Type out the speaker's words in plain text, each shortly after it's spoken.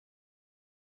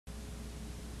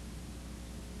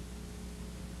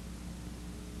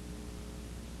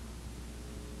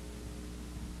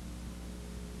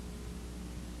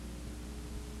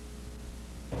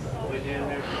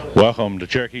Welcome to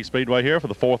Cherokee Speedway here for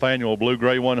the 4th annual Blue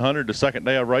Gray 100, the second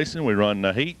day of racing. We run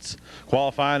heats,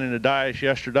 qualifying in the dash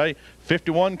yesterday.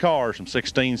 51 cars from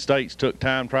 16 states took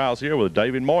time trials here with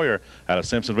David Moyer out of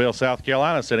Simpsonville, South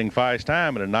Carolina, setting fast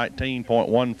time at a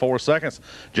 19.14 seconds.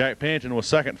 Jack Pennington was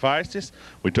second fastest.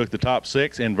 We took the top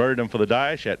 6, inverted them for the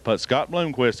dash. That put Scott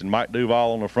Bloomquist and Mike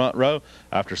Duval on the front row.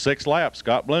 After 6 laps,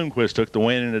 Scott Bloomquist took the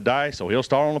win in the dash, so he'll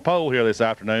start on the pole here this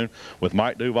afternoon with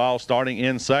Mike Duval starting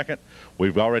in second.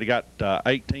 We've already got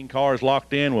 18 cars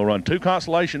locked in. We'll run 2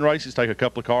 consolation races, take a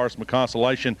couple of cars from a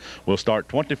consolation. We'll start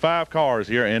 25 cars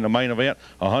here in the main event,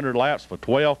 100 laps for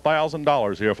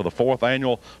 $12,000 here for the 4th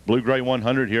annual Blue Gray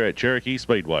 100 here at Cherokee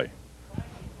Speedway.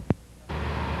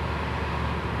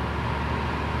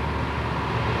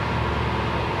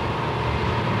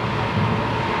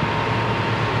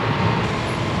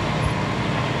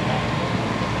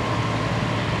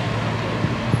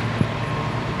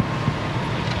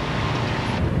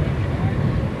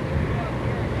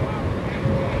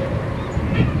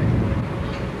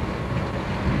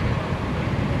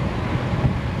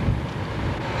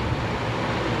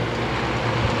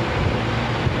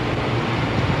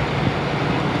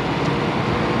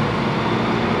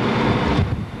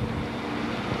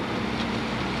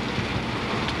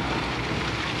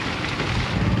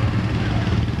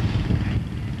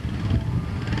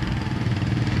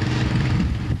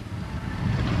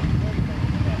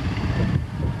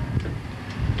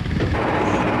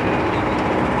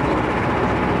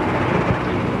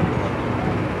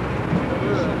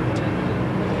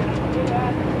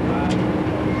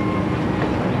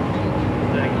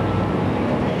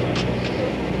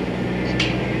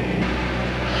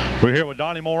 We're here with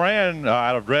Donnie Moran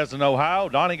out of Dresden, Ohio.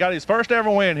 Donnie got his first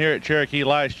ever win here at Cherokee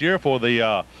last year for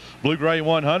the Blue Gray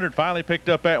 100. Finally picked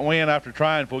up that win after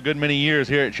trying for a good many years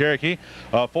here at Cherokee.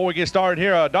 Before we get started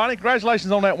here, Donnie,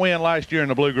 congratulations on that win last year in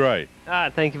the Blue Gray.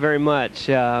 Thank you very much.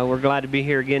 We're glad to be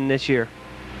here again this year.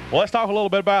 Well, let's talk a little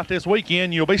bit about this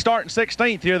weekend. You'll be starting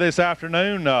 16th here this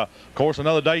afternoon. Of course,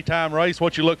 another daytime race.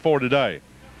 What you look for today?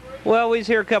 Well, we was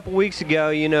here a couple weeks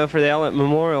ago, you know, for the Elliott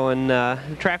Memorial, and the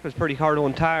track was pretty hard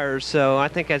on tires, so I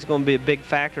think that's going to be a big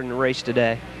factor in the race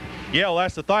today. Yeah, well,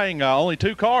 that's the thing. Only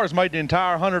 2 cars made the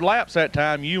entire 100 laps that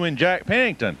time, you and Jack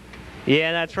Pennington.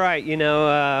 Yeah, that's right. You know,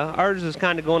 ours was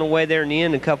kind of going away there in the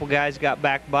end. A couple guys got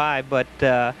back by, but,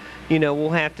 you know,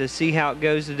 we'll have to see how it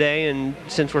goes today, and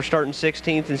since we're starting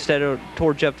 16th instead of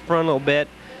torch up the front a little bit,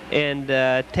 and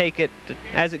take it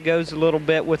as it goes a little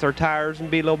bit with our tires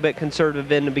and be a little bit conservative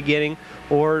in the beginning,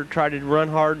 or try to run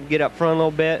hard and get up front a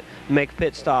little bit and make a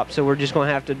pit stop. So we're just going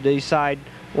to have to decide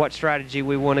what strategy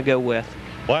we want to go with.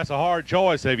 Well, that's a hard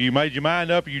choice. Have you made your mind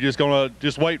up, or you just going to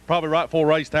just wait probably right before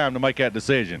race time to make that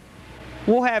decision?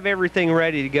 We'll have everything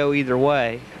ready to go either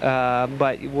way,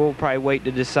 but we'll probably wait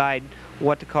to decide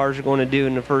what the cars are going to do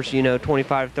in the first, you know,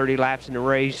 25, 30 laps in the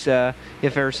race.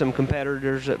 If there's some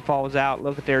competitors that falls out,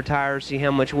 look at their tires, see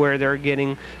how much wear they're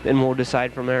getting, then we'll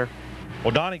decide from there.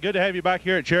 Well, Donnie, good to have you back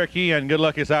here at Cherokee, and good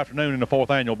luck this afternoon in the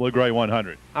 4th annual Blue Gray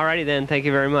 100. All righty then, thank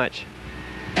you very much.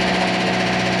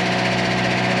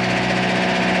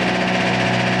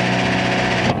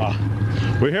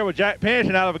 We're here with Jack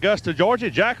Pennington out of Augusta,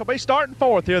 Georgia. Jack will be starting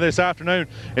 4th here this afternoon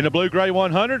in the Blue Gray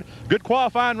 100. Good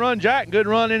qualifying run, Jack. Good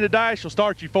run in the dash will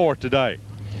start you 4th today.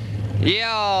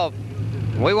 Yeah,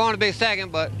 we want to be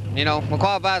 2nd, but, you know, we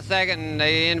qualified 2nd and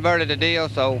they inverted the deal,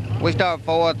 so we start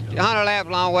 4th. 100 laps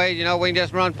a long way, you know, we can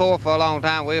just run 4th for a long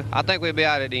time. I think we'll be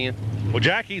out at the end. Well,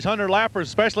 Jackie's 100 lappers,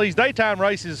 especially these daytime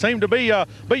races, seem to be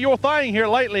your thing here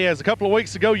lately, as a couple of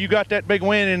weeks ago you got that big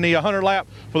win in the 100 lap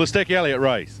for the Stick Elliott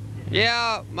race.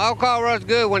 Yeah, my car runs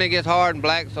good when it gets hard and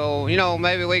black, so, you know,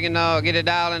 maybe we can get it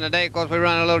dialed in today. Of course, we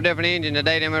run a little different engine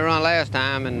today than we run last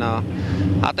time, and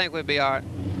I think we'll be all right.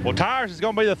 Well, tires is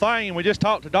going to be the thing, and we just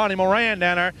talked to Donnie Moran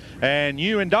down there, and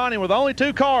you and Donnie were the only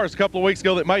 2 cars a couple of weeks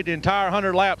ago that made the entire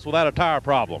 100 laps without a tire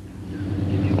problem.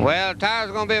 Well, tires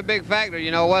are going to be a big factor,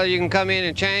 you know, whether you can come in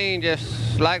and change.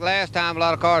 Just like last time, a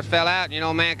lot of cars fell out, you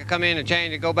know, man could come in and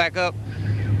change and go back up.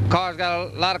 A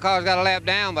lot of cars got a lap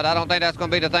down, but I don't think that's going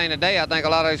to be the thing today. I think a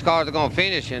lot of these cars are going to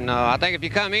finish, and I think if you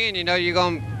come in, you know, you're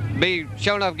going to be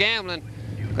showing up gambling.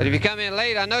 Because if you come in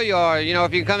late, I know you are. You know,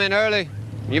 if you come in early,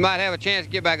 you might have a chance to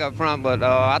get back up front, but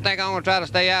I think I'm going to try to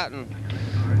stay out. And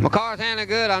my car's handling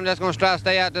good. I'm just going to try to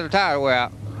stay out till the tire wear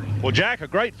out. Well, Jack, a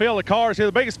great field of cars here,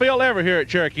 the biggest field ever here at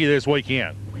Cherokee this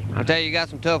weekend. I'll tell you got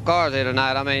some tough cars here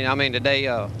tonight. I mean today,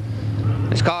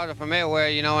 these cars are from everywhere,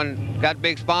 you know, and got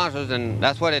big sponsors, and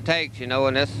that's what it takes, you know.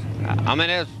 And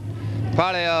there's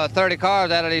probably 30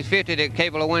 cars out of these 50 that are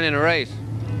capable of winning a race.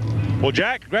 Well,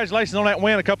 Jack, congratulations on that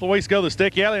win a couple of weeks ago, the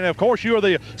Sticky Alley, and of course you are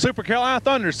the Super Carolina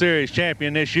Thunder Series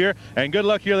champion this year, and good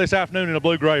luck here this afternoon in the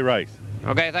blue-gray race.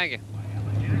 Okay, thank you.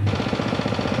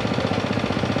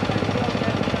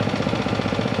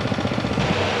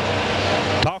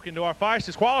 Talking to our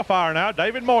fastest qualifier now,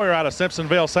 David Moyer out of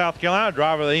Simpsonville, South Carolina,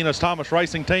 driver of the Enos Thomas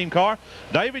Racing Team car.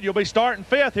 David, you'll be starting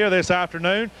 5th here this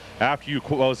afternoon after you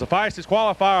was the fastest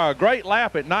qualifier, a great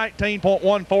lap at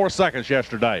 19.14 seconds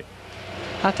yesterday.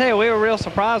 I tell you, we were real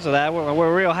surprised with that.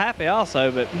 We're real happy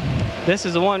also, but this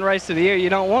is the one race of the year you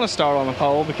don't want to start on the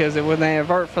pole, because when they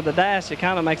invert for the dash, it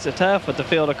kind of makes it tough with the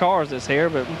field of cars that's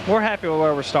here. But we're happy with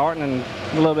where we're starting, and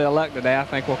a little bit of luck today. I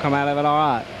think we'll come out of it all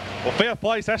right. Well, 5th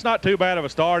place, that's not too bad of a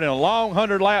start in a long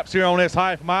 100 laps here on this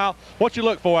half mile. What you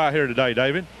look for out here today,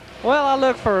 David? Well, I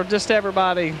look for just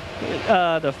everybody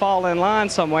to fall in line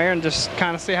somewhere and just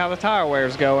kind of see how the tire wear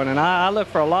is going. And I look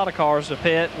for a lot of cars to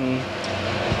pit, and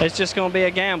it's just going to be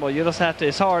a gamble. You just have to,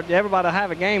 it's hard. Everybody will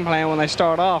have a game plan when they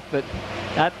start off, but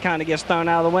that kind of gets thrown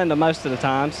out of the window most of the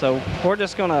time. So we're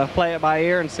just going to play it by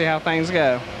ear and see how things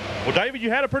go. Well, David,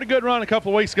 you had a pretty good run a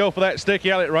couple of weeks ago for that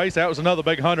Sticky Alley race. That was another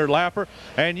big 100-lapper.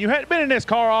 And you hadn't been in this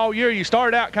car all year. You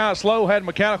started out kind of slow, had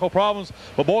mechanical problems.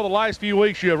 But, boy, the last few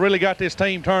weeks you have really got this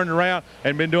team turned around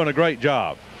and been doing a great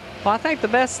job. Well, I think the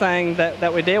best thing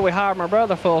that we did, we hired my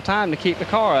brother full-time to keep the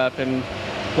car up, and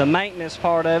the maintenance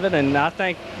part of it. And I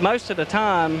think most of the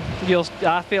time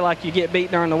I feel like you get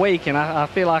beat during the week, and I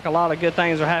feel like a lot of good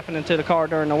things are happening to the car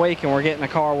during the week, and we're getting a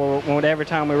car where every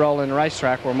time we roll in the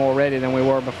racetrack we're more ready than we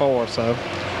were before. So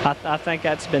I think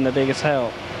that's been the biggest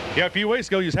help. Yeah, a few weeks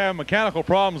ago you was having mechanical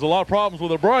problems, a lot of problems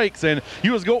with the brakes, and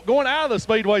you was going out of the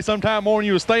speedway sometime more than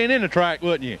you was staying in the track,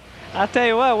 wasn't you? I tell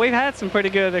you what, we've had some pretty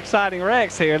good exciting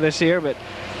wrecks here this year, but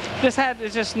just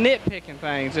nitpicking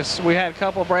things. We had a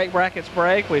couple of brake brackets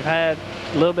break. We've had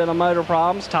a little bit of motor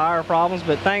problems, tire problems,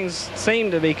 but things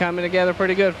seem to be coming together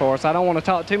pretty good for us. I don't want to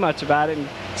talk too much about it and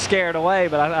scare it away,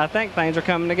 but I think things are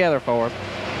coming together for us.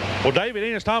 Well, David,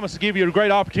 Enos Thomas will give you a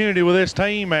great opportunity with this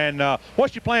team, and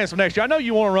what's your plans for next year? I know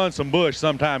you want to run some Busch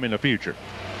sometime in the future.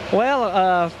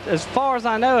 Well, as far as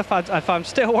I know, if I'm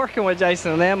still working with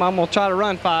Jason and them, I'm going to try to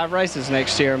run 5 races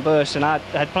next year in Busch, and I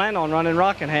had planned on running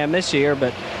Rockingham this year,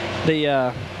 but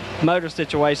the motor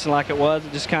situation like it was,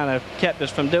 it just kind of kept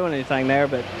us from doing anything there.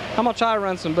 But I'm going to try to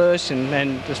run some Busch, and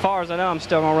as far as I know, I'm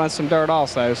still going to run some dirt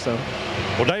also. So.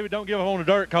 Well, David, don't give up on the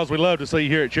dirt, because we love to see you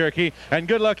here at Cherokee, and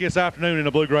good luck this afternoon in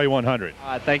the Blue Gray 100. All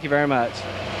right, thank you very much.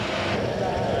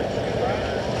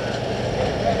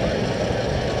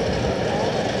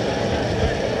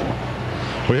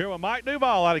 We're here with Mike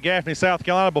Duval out of Gaffney, South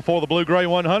Carolina, before the Blue Gray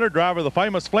 100, driver of the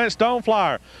famous Flintstone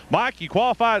Flyer. Mike, you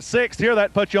qualified 6th here.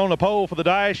 That puts you on the pole for the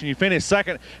dash, and you finished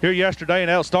 2nd here yesterday, and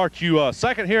that'll start you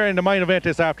 2nd here in the main event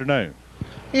this afternoon.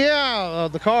 Yeah,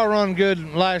 the car run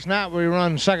good last night. We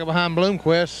run 2nd behind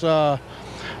Bloomquist.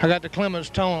 I got the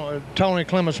Tony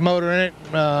Clements motor in it,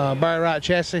 Barry Wright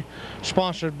chassis,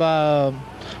 sponsored by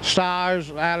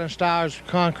Stires, Allen Stires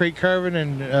Concrete Curving,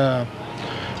 and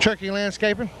Cherokee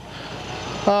Landscaping.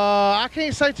 I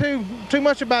can't say too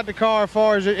much about the car as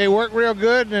far as it worked real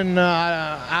good, and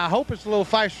I hope it's a little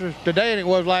faster today than it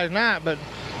was last night, but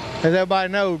as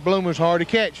everybody knows, Bloom was hard to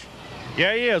catch.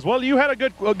 Yeah, he is. Well, you had a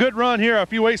good run here a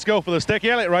few weeks ago for the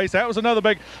Sticky Alley race. That was another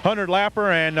big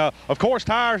 100-lapper, and of course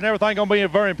tires and everything going to be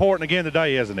very important again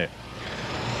today, isn't it?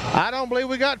 I don't believe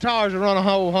we got tires to run a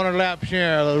whole 100 laps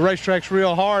here. The racetrack's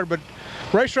real hard, but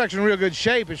racetrack's in real good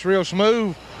shape. It's real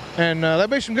smooth. And there'll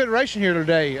be some good racing here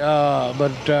today,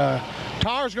 but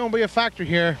tires going to be a factor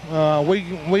here.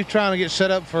 We trying to get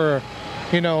set up for,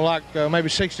 like maybe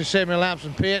 60, 70 laps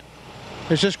in pit.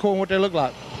 It's just cool what they look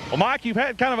like. Well, Mike, you've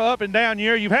had kind of an up and down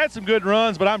year. You've had some good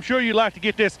runs, but I'm sure you'd like to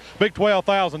get this big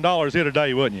 $12,000 here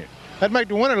today, wouldn't you? That'd make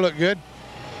the winner look good.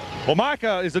 Well, Mike,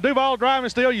 is the Duval driving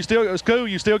still? It's cool.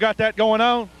 You still got that going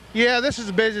on? Yeah, this is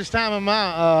the busiest time of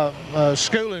my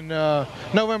schooling.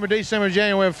 November, December,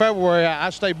 January, and February, I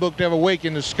stay booked every week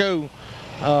in the school.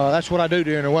 That's what I do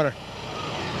during the winter.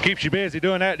 Keeps you busy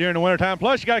doing that during the wintertime.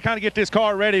 Plus, you got to kind of get this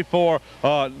car ready for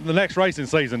the next racing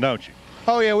season, don't you?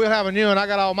 Oh, yeah, we'll have a new one. I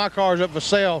got all my cars up for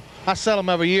sale. I sell them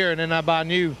every year, and then I buy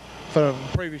new for the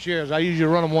previous years. I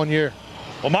usually run them 1 year.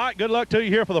 Well, Mike, good luck to you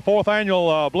here for the 4th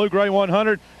annual Blue Gray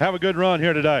 100. Have a good run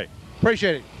here today.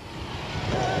 Appreciate it.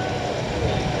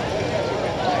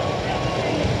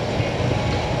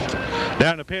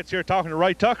 Down in the pits here talking to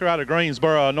Ray Tucker out of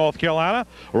Greensboro, North Carolina.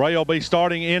 Ray will be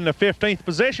starting in the 15th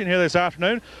position here this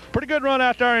afternoon. Pretty good run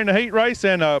out there in the heat race,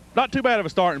 and not too bad of a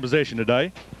starting position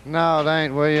today. No, it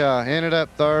ain't. We ended up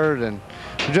 3rd and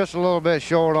just a little bit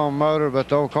short on motor, but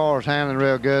the old car's handling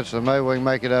real good, so maybe we can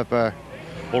make it up there.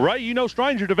 Well, Ray, you no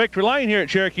stranger to Victory Lane here at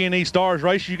Cherokee and East Stars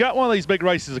races. You got one of these big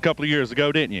races a couple of years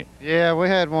ago, didn't you? Yeah, we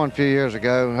had one a few years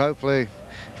ago. Hopefully,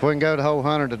 if we can go the whole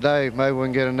 100 today, maybe we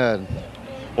can get another.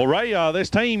 Well, Ray, this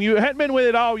team, you hadn't been with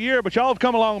it all year, but y'all have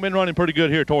come along and been running pretty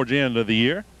good here towards the end of the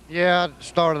year. Yeah, I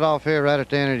started off here right at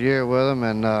the end of the year with them,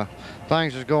 and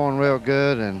things is going real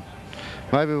good, and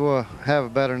maybe we'll have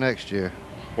it better next year.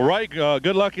 Well, Ray,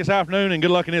 good luck this afternoon, and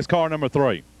good luck in this car number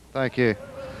 3. Thank you.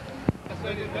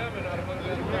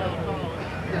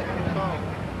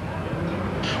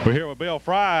 We're here with Bill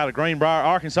Fry out of Greenbrier,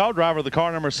 Arkansas, driver of the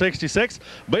car number 66.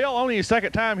 Bill, only your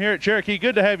second time here at Cherokee.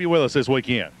 Good to have you with us this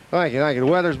weekend. Thank you, thank you.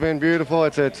 The weather's been beautiful. We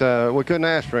couldn't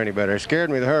ask for any better. It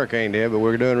scared me, the hurricane did, but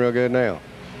we're doing real good now.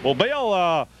 Well,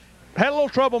 Bill, had a little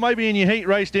trouble maybe in your heat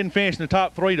race, didn't finish in the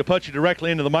top 3 to put you directly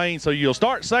into the main, so you'll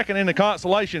start second in the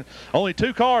Constellation. Only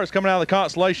 2 cars coming out of the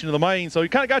Constellation to the main, so you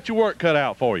kind of got your work cut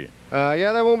out for you.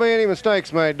 Yeah, there won't be any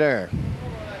mistakes made there.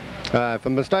 If a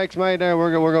mistake's made there,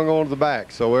 we're going to go into the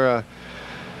back. So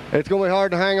it's going to be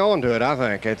hard to hang on to it, I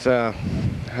think.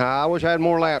 I wish I had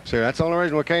more laps here. That's the only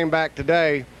reason we came back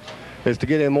today, is to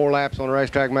get in more laps on the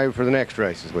racetrack maybe for the next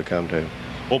races we come to.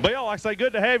 Well, Bill, I say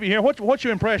good to have you here. What's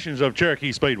your impressions of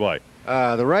Cherokee Speedway?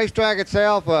 The racetrack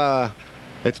itself,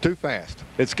 it's too fast.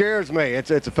 It scares me.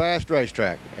 It's a fast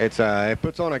racetrack. It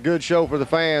puts on a good show for the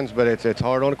fans, but it's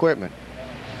hard on equipment.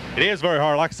 It is very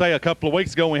hard. Like I say, a couple of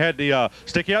weeks ago we had the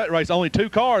Sticky Out race. Only 2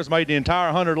 cars made the entire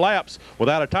 100 laps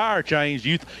without a tire change.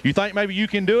 You think maybe you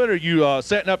can do it, or are you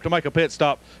setting up to make a pit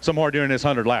stop somewhere during this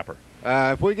 100-lapper?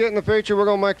 If we get in the feature, we're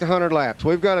going to make the 100 laps.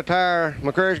 We've got a tire.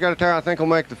 McCrary's got a tire I think will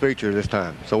make the feature this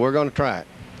time. So we're going to try it.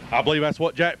 I believe that's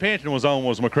what Jack Penton was on,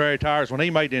 was McCrary tires when he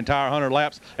made the entire 100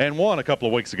 laps and won a couple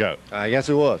of weeks ago. Yes,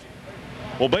 it was.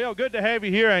 Well, Bill, good to have you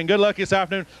here, and good luck this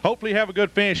afternoon. Hopefully you have a good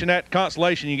finish in that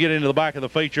Constellation. You get into the back of the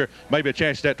feature, maybe a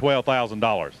chance at that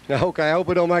 $12,000. Okay, I hope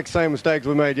we don't make the same mistakes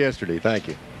we made yesterday. Thank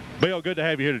you. Bill, good to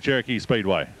have you here at Cherokee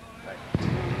Speedway.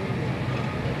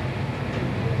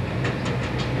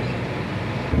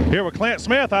 Here with Clint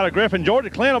Smith out of Griffin, Georgia.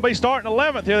 Clint will be starting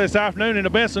 11th here this afternoon in the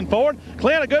Benson Ford.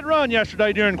 Clint, a good run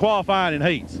yesterday during qualifying in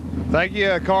heats. Thank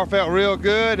you. Car felt real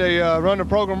good. They run the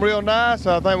program real nice.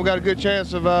 I think we got a good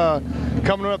chance of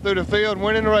coming up through the field and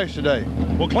winning the race today.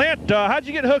 Well, Clint, how'd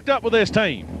you get hooked up with this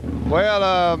team?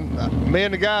 Well, me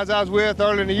and the guys I was with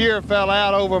early in the year fell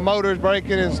out over motors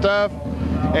breaking and stuff.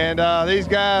 And these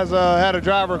guys had a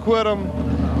driver quit them.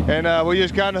 And we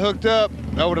just kind of hooked up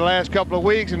over the last couple of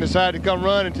weeks and decided to come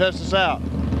run and test us out.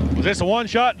 Was this a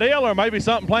one-shot deal, or maybe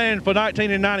something planned for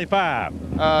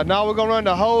 1995? No, we're going to run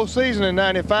the whole season in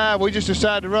 95. We just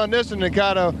decided to run this and to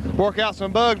kind of work out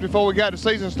some bugs before we got the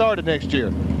season started next year.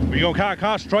 You're going to kind of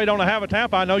concentrate on the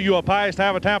Tampa. I know you're a past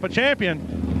Tampa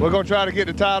champion. We're going to try to get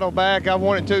the title back. I've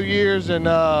won it 2 years, and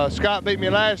Scott beat me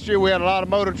last year. We had a lot of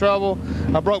motor trouble.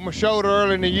 I broke my shoulder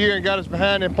early in the year and got us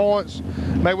behind in points.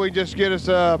 Maybe we just get us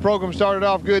program started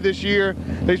off good this year.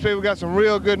 These people got some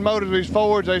real good motors, these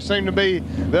Fords. They seem to be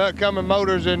the upcoming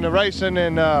motors in the racing,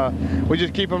 and we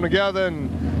just keep them together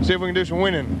and see if we can do some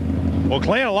winning. Well,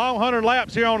 Clint, a long 100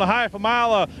 laps here on the half a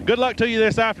mile. Good luck to you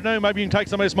this afternoon. Maybe you can take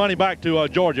some of this money back to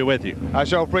Georgia with you. I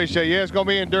sure appreciate it. Yeah, it's going to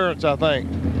be endurance, I think.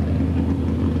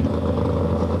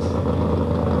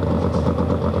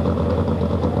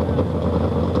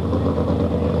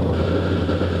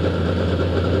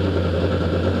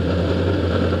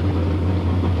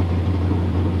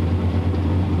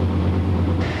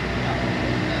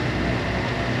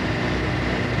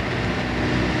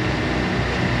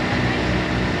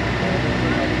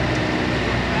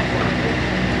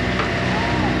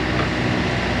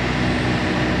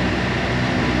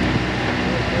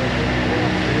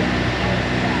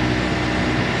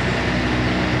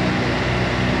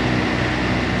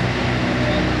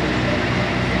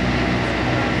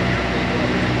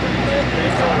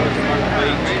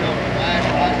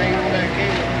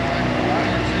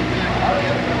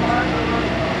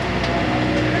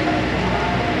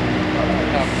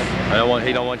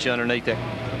 He don't want you underneath there.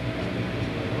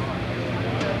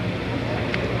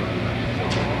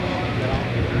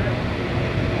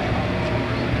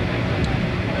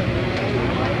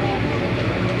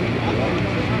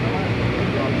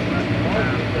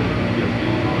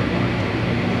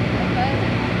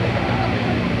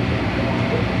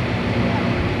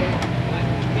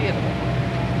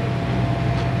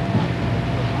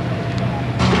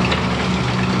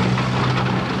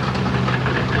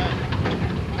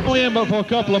 In but for a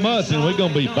couple of months, and we're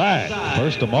going to be back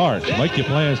 1st of March. Make your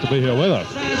plans to be here with us.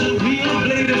 Be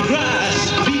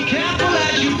careful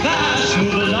as you pass.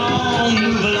 Move along,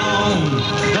 move along.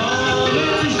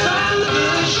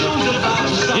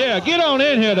 Yeah, Yeah, get on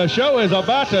in here. The show is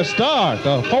about to start.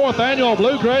 The 4th annual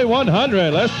Blue Gray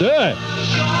 100. Let's do it.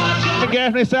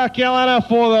 Gaffney, South Carolina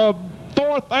for the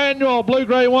 4th annual Blue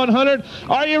Gray 100.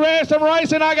 Are you ready for some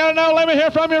racing? I got to know. Let me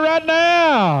hear from you right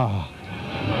now.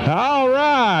 All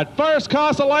right. First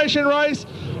consolation race.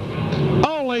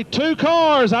 Only 2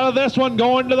 cars out of this one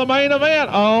going to the main event.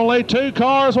 Only 2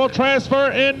 cars will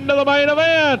transfer into the main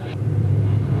event.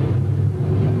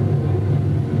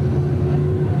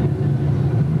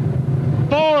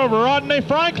 Of Rodney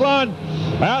Franklin.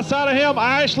 Outside of him,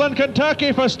 Ashland,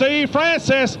 Kentucky for Steve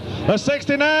Francis. The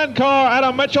 69 car out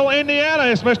of Mitchell, Indiana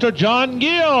is Mr. John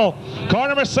Gill. Car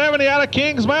number 70 out of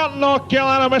Kings Mountain, North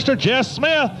Carolina, Mr. Jess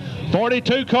Smith.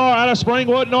 42 car out of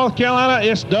Springwood, North Carolina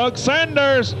is Doug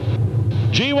Sanders.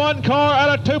 G1 car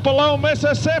out of Tupelo,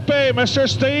 Mississippi, Mr.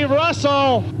 Steve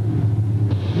Russell.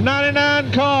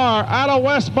 99 car out of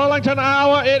West Burlington,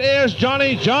 Iowa, it is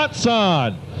Johnny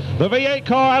Johnson. The V8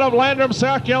 car out of Landrum,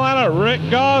 South Carolina, Rick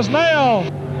Gosnell.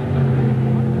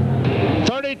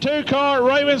 32 car,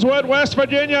 Ravenswood, West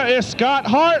Virginia, is Scott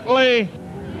Hartley.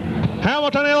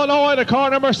 Hamilton, Illinois, the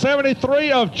car number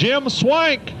 73 of Jim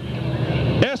Swank.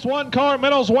 S1 car,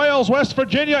 Middles, Wales, West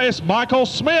Virginia, is Michael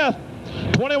Smith.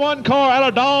 21 car out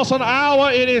of Dawson,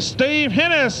 Iowa, it is Steve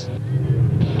Hennis.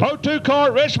 02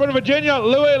 car, Richmond, Virginia,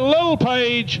 Louis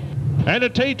Littlepage. And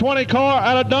the T20 car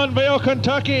out of Dunville,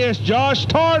 Kentucky is Josh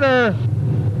Tarter.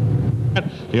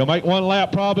 He'll make 1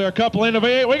 lap, probably a couple in the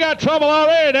V8. We got trouble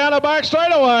already down the back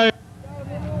straightaway.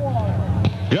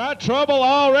 Got trouble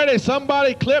already.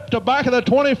 Somebody clipped the back of the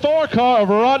 24 car of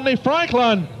Rodney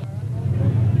Franklin.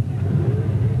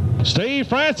 Steve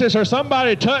Francis or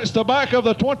somebody touched the back of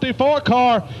the 24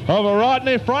 car of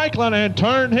Rodney Franklin and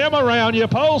turned him around. You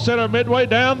pole sitter midway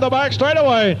down the back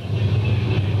straightaway.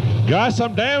 Got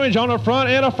some damage on the front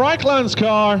end of Franklin's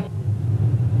car.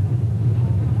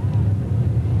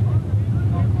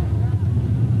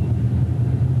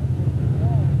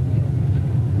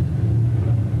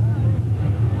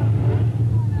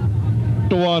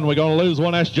 We're going to lose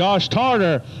one. That's Josh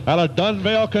Tarter out of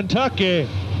Dunville, Kentucky.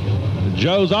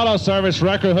 Joe's Auto Service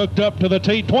record hooked up to the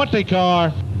T20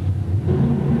 car.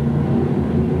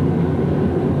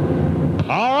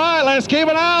 All right, let's keep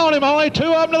an eye on him. Only 2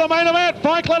 of them to the main event.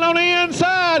 Franklin on the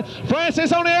inside,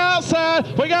 Francis on the outside.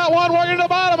 We got one working at the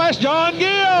bottom. That's John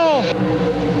Gill.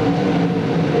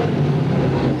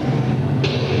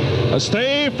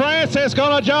 Steve Francis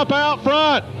going to jump out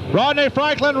front. Rodney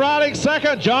Franklin riding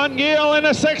second. John Gill in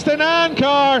the 69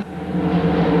 car.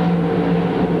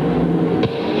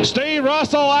 Steve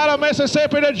Russell out of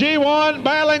Mississippi to G1,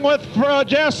 battling with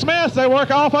Jeff Smith. They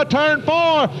work off of turn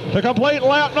 4 to complete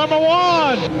lap number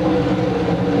 1.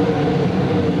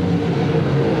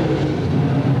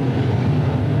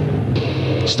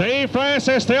 Steve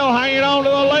Francis still hanging on to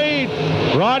the lead.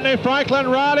 Rodney Franklin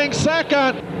riding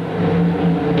second.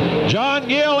 John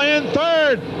Gill in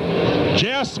third.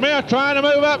 Jeff Smith trying to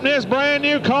move up in his brand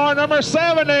new car number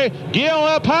 70. Gill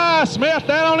up high, Smith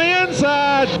down on the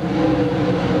inside.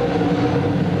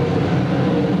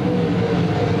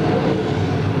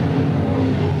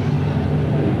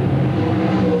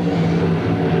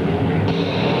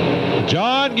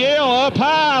 John Gill up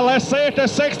high. Let's see if the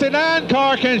 69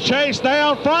 car can chase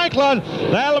down Franklin.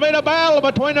 That'll be the battle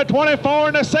between the 24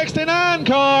 and the 69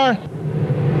 car.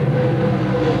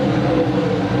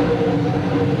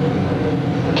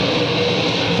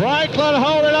 Franklin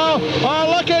holding on.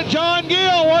 Oh, look at John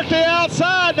Gill work the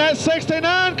outside. That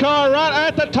 69 car right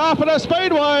at the top of the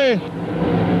speedway.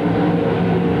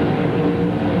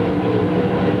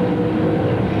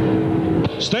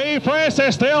 Steve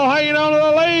Francis still hanging on to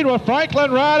the lead with Franklin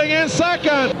riding in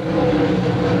second.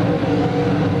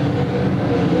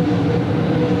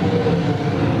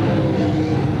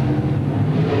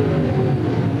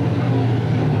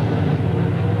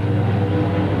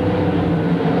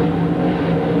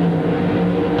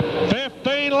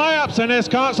 In this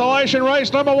consolation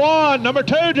race number 1. Number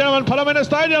 2, gentlemen, put them in the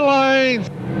stadium lanes.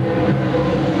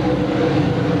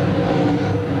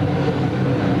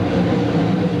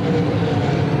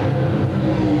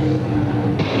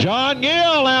 John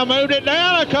Gill now moved it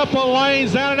down a couple of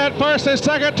lanes down in that first and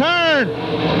second turn.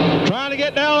 Trying to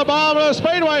get down the bottom of the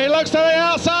speedway. He looks to the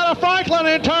outside of Franklin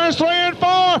in turns 3 and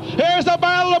 4. Here's the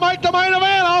battle to make the main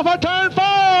event off of turn 4.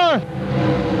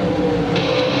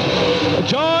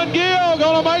 John Gill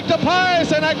going to make the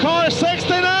pass in that car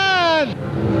 69.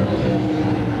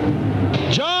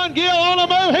 John Gill on the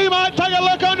move. He might take a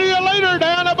look under your leader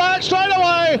down the back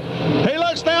straightaway. He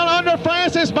looks down under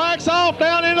Francis, backs off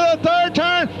down into the third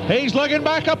turn. He's looking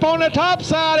back up on the top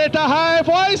side at the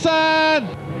halfway sign.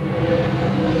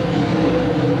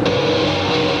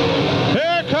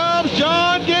 Here comes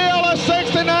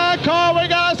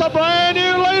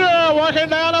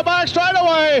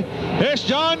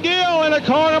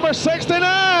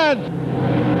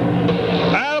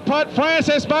Put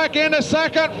Francis back into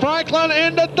second, Franklin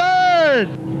into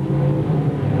third.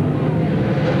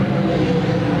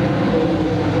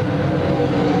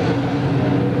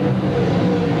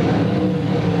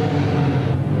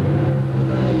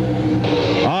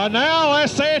 Now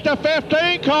let's see if the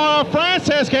 15 car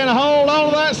Francis can hold on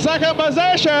to that second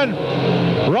position.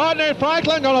 Rodney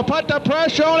Franklin going to put the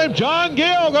pressure on him. John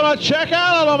Gill going to check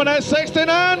out of him in that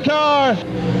 69 car.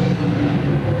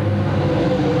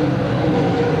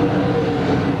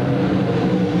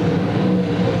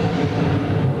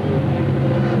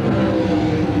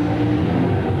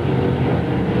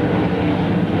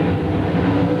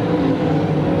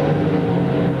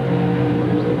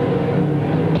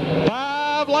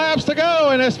 Laps to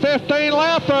go in this 15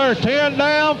 lapper. 10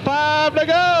 down, 5 to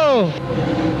go.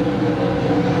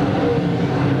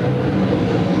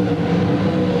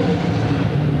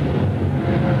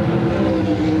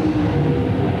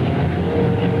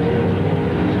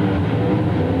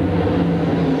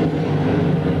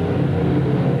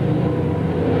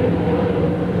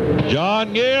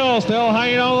 John Gill still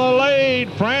hanging on the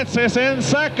lead. Francis in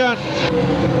second.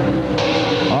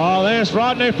 Oh, there's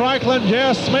Rodney Franklin,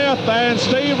 Jeff Smith, and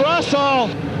Steve Russell.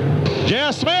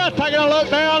 Jeff Smith taking a look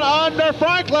down under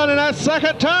Franklin in that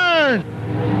second turn.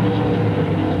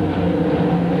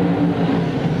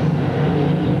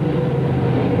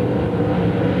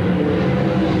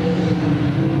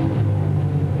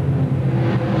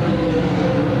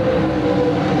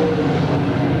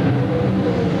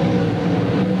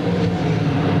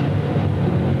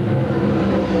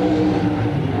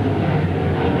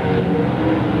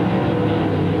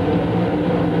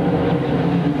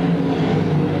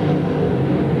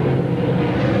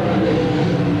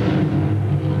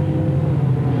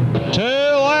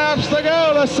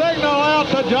 The signal out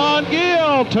to John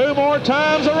Gill 2 more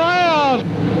times around.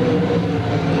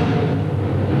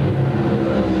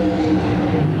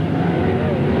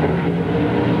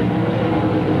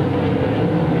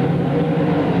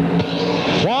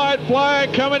 White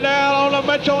flag coming down on the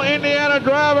Mitchell, Indiana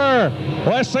driver.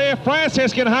 Let's see if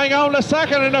Francis can hang on to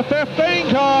second in the 15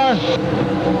 car.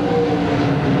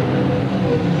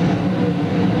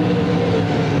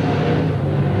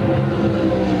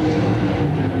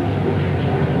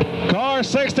 Car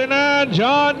 69,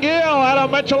 John Gill out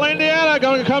of Mitchell, Indiana,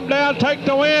 going to come down, take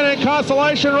the win in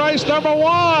consolation race number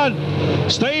 1.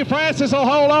 Steve Francis will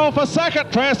hold on for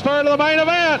second, transfer to the main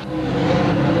event.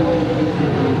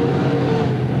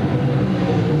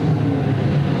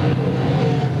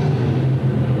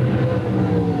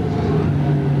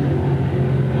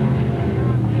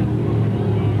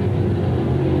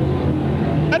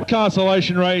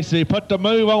 Consolation race. He put the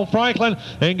move on Franklin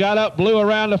and got up, blew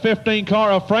around the 15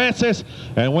 car of Francis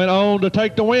and went on to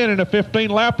take the win in the 15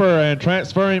 lapper and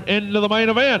transfer him into the main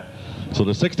event. So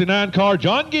the 69 car,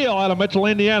 John Gill out of Mitchell,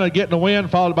 Indiana, getting the win,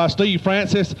 followed by Steve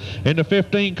Francis in the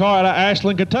 15 car out of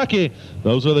Ashland, Kentucky.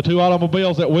 Those are the 2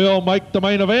 automobiles that will make the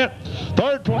main event.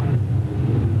 Third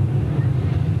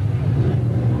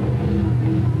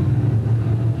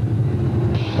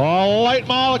late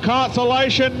model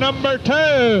consolation number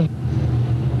 2.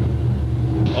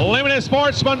 Limited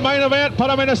Sportsman main event, put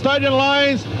them in the staging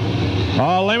lanes.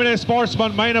 Limited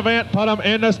Sportsman main event, put them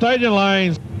in the staging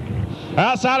lanes.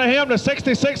 Outside of him, the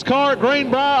 66 car,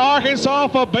 Greenbrier, Arkansas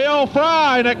for Bill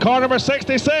Fry in that car number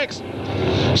 66.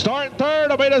 Starting third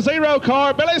will be the 0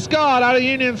 car, Billy Scott out of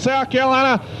Union, South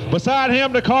Carolina. Beside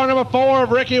him, the car number 4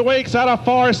 of Ricky Weeks out of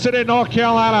Forest City, North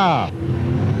Carolina.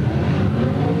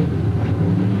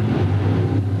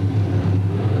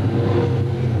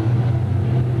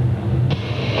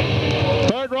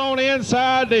 On the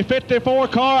inside, the 54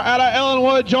 car out of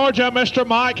Ellenwood, Georgia, Mr.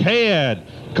 Mike Head.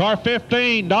 Car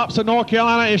 15, Dobson, North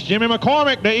Carolina, is Jimmy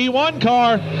McCormick, the E1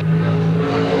 car.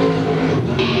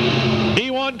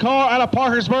 E1 car out of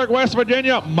Parkersburg, West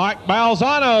Virginia, Mike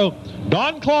Balzano.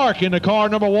 Don Clark in the car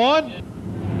number 1.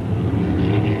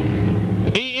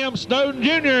 E.M. Snowden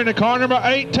Jr. in the car number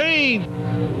 18.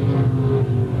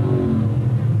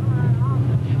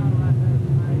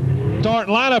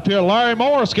 Starting lineup here, Larry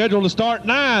Moore scheduled to start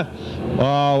 9th.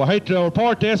 I hate to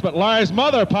report this, but Larry's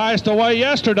mother passed away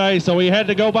yesterday, so he had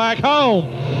to go back home.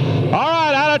 All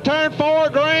right, out of turn 4,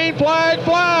 green flag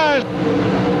flies.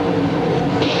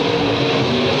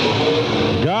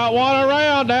 Got one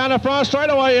around down the front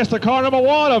straightaway. It's the car number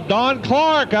 1 of Don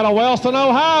Clark out of Wellston,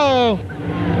 Ohio.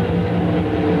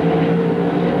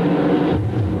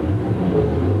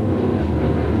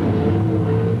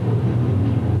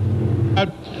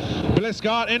 Billy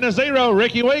Scott in the 0,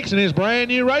 Ricky Weeks in his brand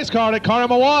new race car at car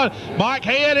number 1. Mike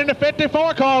Head in the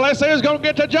 54 car. Let's see who's going to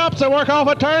get the jumps and work off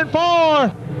a turn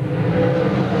 4.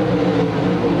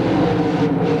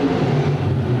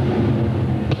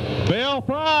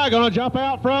 going to jump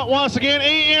out front once again.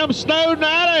 E.M. Snowden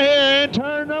out of here in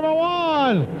turn number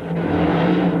 1.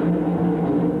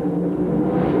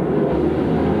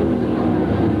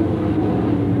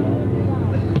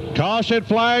 Caution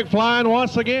flag flying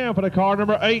once again for the car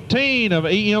number 18 of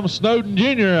E.M. Snowden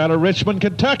Jr. out of Richmond,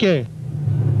 Kentucky.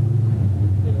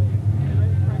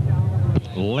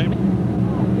 All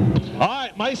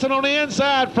right, Mason on the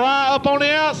inside, Fry up on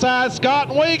the outside, Scott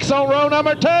and Weeks on row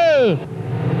number 2.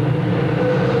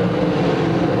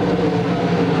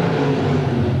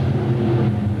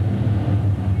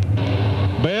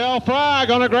 Bill Fry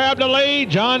going to grab the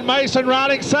lead. John Mason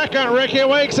riding second. Ricky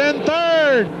Weeks in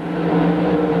third.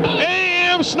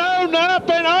 E.M. Snowden up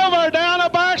and over down the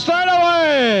back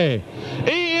straightaway.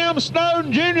 E.M.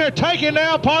 Snowden Jr. taking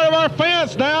down part of our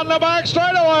fence down the back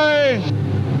straightaway.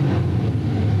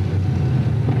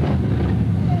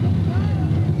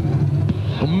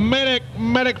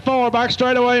 Medic 4, back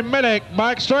straightaway, Medic,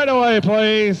 back straightaway,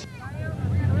 please.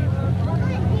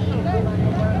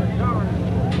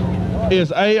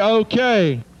 Is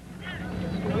A-OK.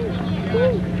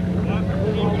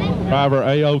 Driver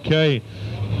A-OK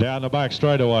down the back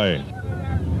straightaway.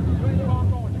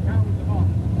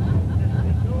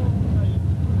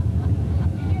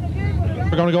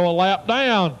 We're going to go a lap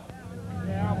down.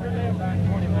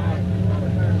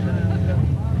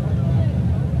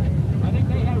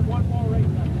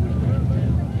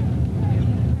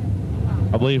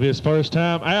 I believe his first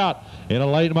time out in a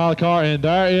late model car, and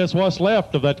there is what's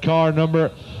left of that car number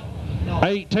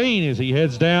 18 as he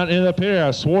heads down in the pier.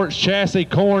 A Swartz chassis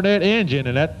Coronet engine,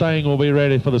 and that thing will be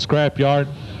ready for the scrapyard.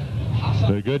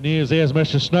 The good news is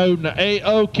Mr. Snowden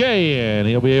A-OK, and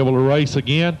he'll be able to race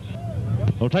again.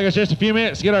 It'll take us just a few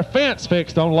minutes to get our fence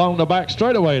fixed on along the back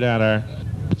straightaway down there.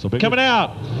 So coming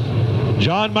out,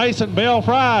 John Mason, Bill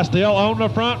Fry still on the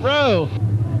front row.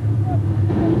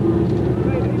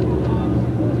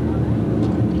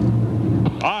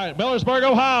 All right, Millersburg,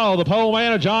 Ohio, the pole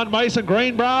man of John Mason,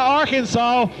 Greenbrier,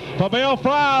 Arkansas, for Bill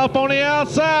Fry up on the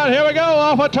outside. Here we go,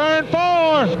 off of turn 4.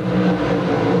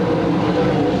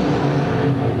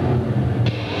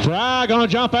 Fry going to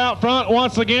jump out front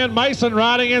once again. Mason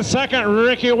riding in second.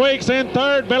 Ricky Weeks in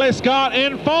third. Billy Scott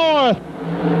in fourth.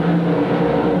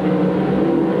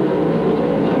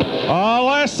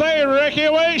 Let's see, Ricky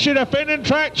Weeks, your defending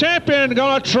track champion,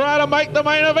 going to try to make the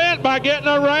main event by getting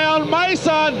around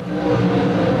Mason.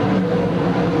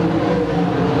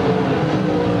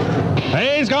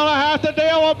 He's going to have to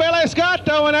deal with Billy Scott,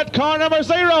 though, in that car number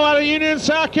 0 out of Union,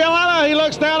 South Carolina. He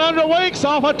looks down under Weeks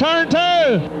off of turn 2.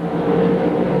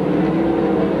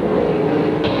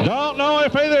 Don't know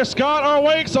if either Scott or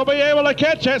Weeks will be able to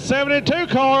catch that 72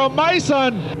 car of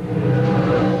Mason.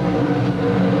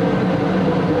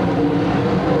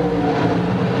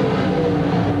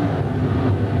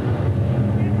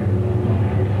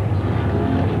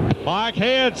 Mike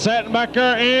Head sitting back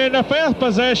there in the 5th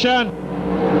position.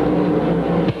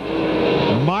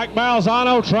 Mike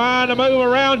Balzano trying to move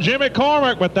around Jimmy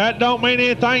Cormick, but that don't mean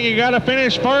anything. You got to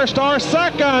finish first or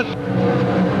second.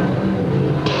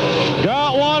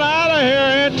 Got one out of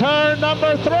here in turn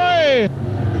number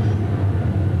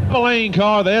 3. Lean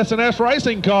car, the S&S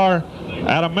Racing car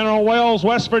out of Mineral Wells,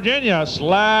 West Virginia,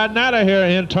 sliding out of here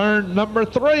in turn number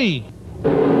 3.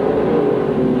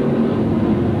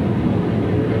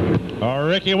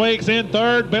 Ricky Weeks in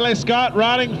third, Billy Scott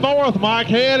riding 4th, Mike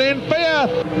Head in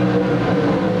 5th.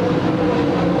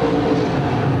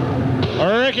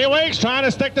 Ricky Weeks trying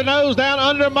to stick the nose down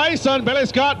under Mason. Billy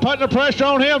Scott putting the pressure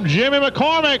on him. Jimmy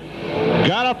McCormick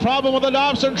got a problem with the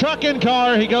Dobson trucking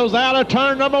car. He goes out of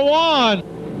turn number 1.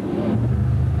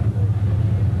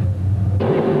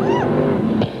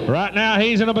 Right now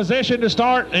he's in a position to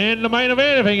start in the main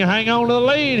event if he can hang on to the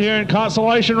lead here in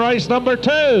consolation race number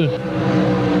 2.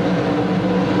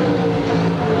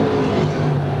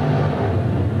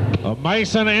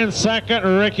 Mason in second,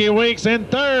 Ricky Weeks in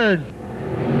third.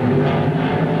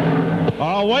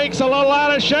 Weeks a little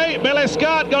out of shape. Billy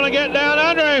Scott going to get down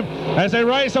under him as they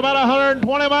race about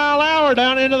 120 mile an hour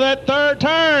down into that 3rd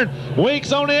turn.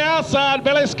 Weeks on the outside,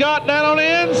 Billy Scott down on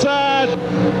the inside.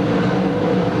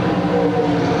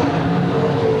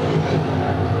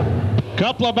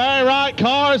 Couple of Barry Wright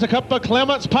cars, a couple of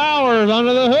Clements Powers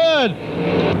under the hood.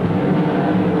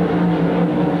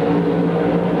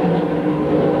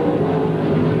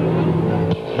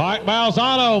 Mike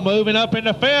Balzano moving up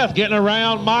into 5th, getting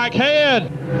around Mike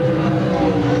Head.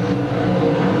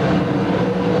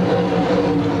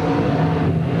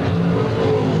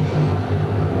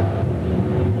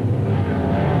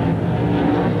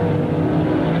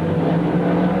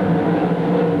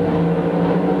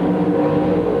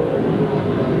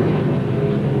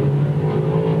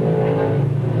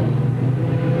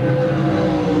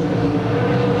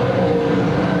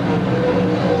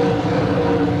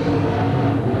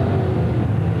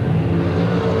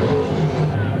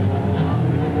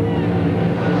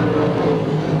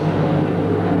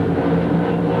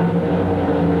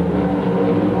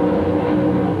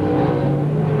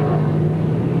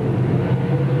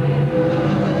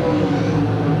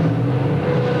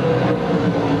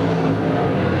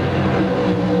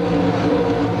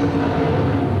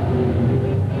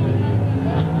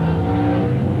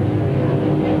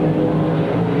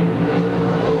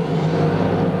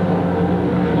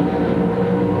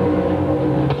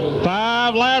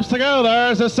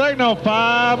 there's a signal.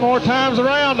 5 more times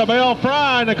around to Bill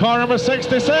Fry in the car number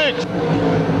 66.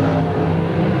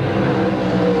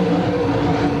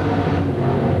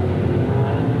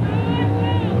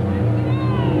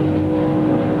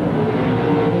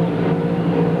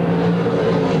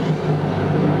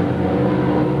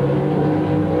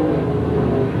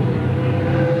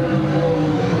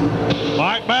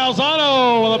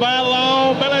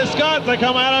 They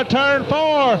come out of turn 4.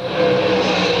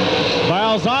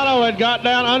 Balzano had got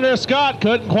down under Scott,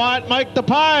 couldn't quite make the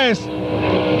pass.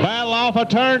 Battle off of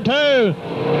turn 2.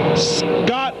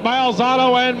 Scott,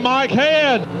 Balzano, and Mike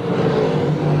Head.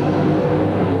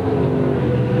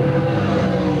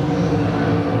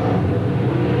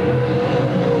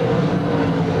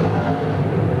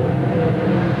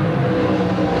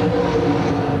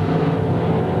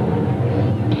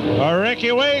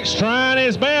 Ricky Weeks trying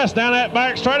his best down that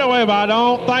back straightaway, but I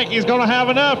don't think he's going to have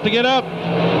enough to get up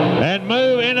and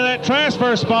move into that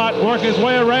transfer spot, work his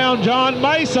way around John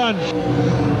Mason.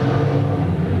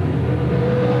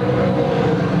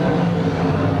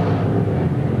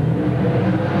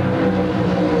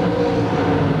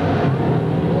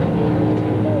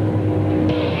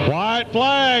 White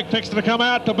flag fixing to come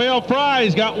out to Bill Fry.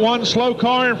 He's got one slow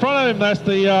car in front of him. That's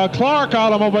the Clark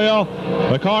automobile,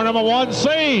 the car number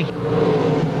 1C.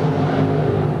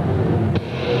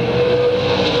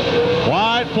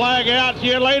 White flag out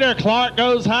here later. Clark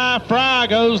goes high, Fry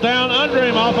goes down under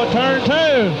him off of turn 2.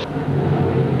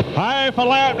 Half a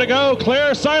lap to go,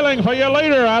 clear sailing for your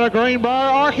leader out of Greenbrier,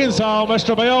 Arkansas,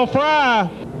 Mr. Bill Fry.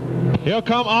 He'll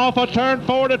come off of turn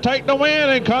 4 to take the win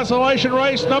in consolation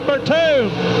race number 2.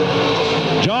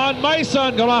 John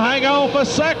Mason going to hang on for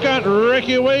second.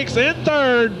 Ricky Weeks in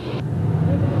third.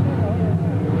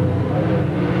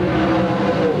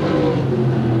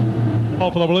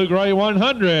 For the Blue Gray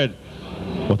 100.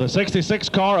 With the 66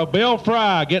 car of Bill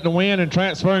Fry getting the win and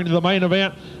transferring to the main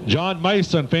event. John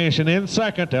Mason finishing in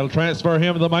second. That'll transfer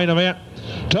him to the main event.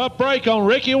 Tough break on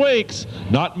Ricky Weeks,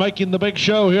 not making the big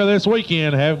show here this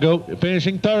weekend.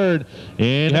 Finishing third,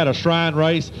 and had a Shrine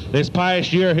race this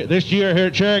year here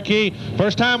at Cherokee.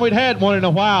 First time we'd had one in a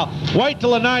while. Wait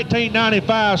till the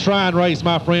 1995 Shrine race,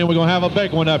 my friend. We're gonna have a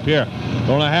big one up here.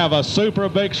 Gonna have a super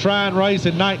big Shrine race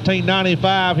in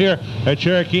 1995 here at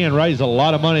Cherokee and raise a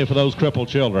lot of money for those crippled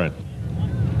children.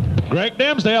 Greg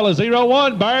Dimsdale is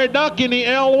 01, Barry Duck in the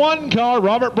L1 car,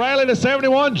 Robert Bradley the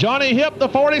 71, Johnny Hip the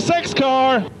 46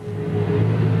 car.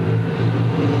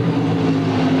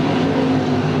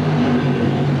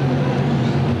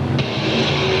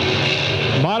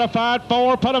 Modified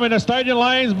 4, put them in the staging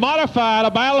lanes. Modified,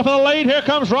 a battle for the lead. Here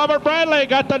comes Robert Bradley.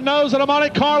 Got the nose of the Monte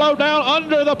Carlo down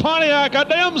under the Pontiac of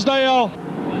Dimsdale.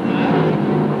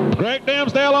 Greg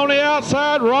Dimsdale on the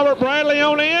outside, Robert Bradley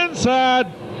on the inside.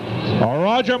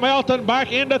 Roger Melton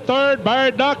back into third,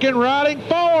 Barry Duncan riding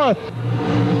fourth.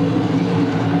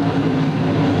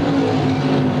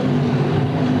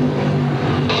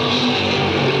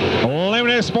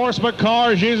 Limited Sportsman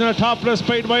cars using the top of the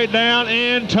speedway down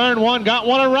in turn 1. Got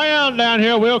one around down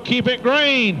here. We'll keep it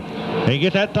green. And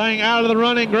get that thing out of the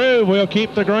running groove. We'll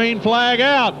keep the green flag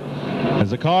out.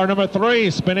 As the car number 3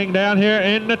 spinning down here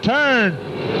in the turn.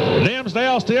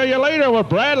 Dimsdale still your leader with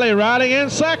Bradley riding in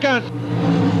second.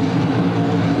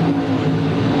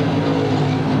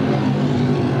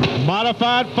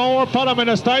 Modified 4, put them in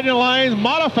the staging lanes.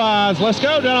 Modifieds, let's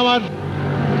go, gentlemen.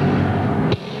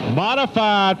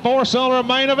 Modified 4-cylinder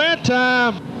main event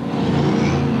time.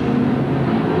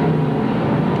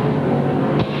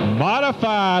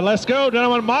 Modified, let's go,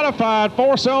 gentlemen. Modified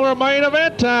 4-cylinder main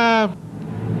event time.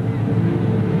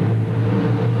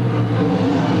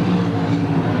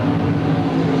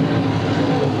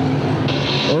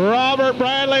 Robert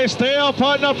Bradley still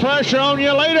putting the pressure on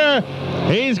you leader.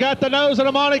 He's got the nose of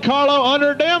the Monte Carlo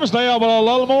under Dimsdale, but a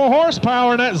little more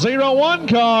horsepower in that 01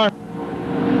 car.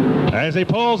 As he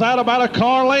pulls out about a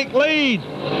car length lead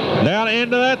down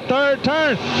into that third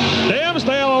turn.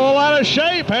 Dimsdale a little out of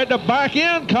shape, had to back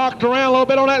in, cocked around a little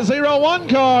bit on that 01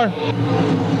 car.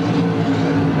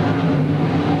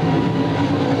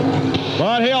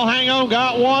 But he'll hang on,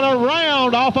 got one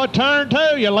around off of turn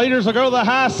 2. Your leaders will go to the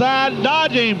high side and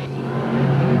dodge him.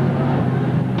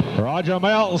 Roger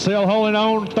Melton still holding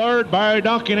on third, Barry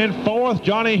Duncan in fourth,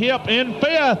 Johnny Hip in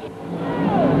fifth.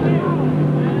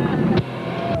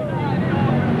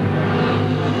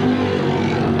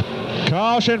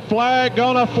 Caution flag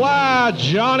gonna fly.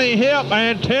 Johnny Hip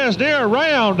and Tesnier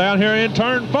around down here in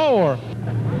turn 4.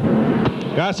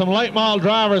 Got some late model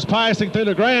drivers passing through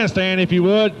the grandstand, if you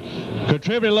would.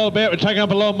 Contribute a little bit. We're taking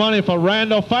up a little money for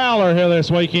Randall Fowler here this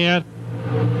weekend.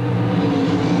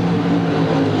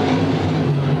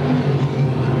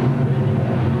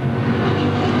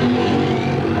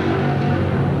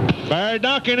 Larry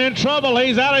Duncan in trouble.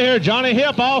 He's out of here. Johnny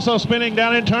Hip also spinning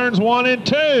down in turns 1 and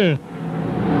 2.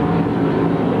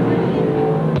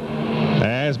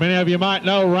 As many of you might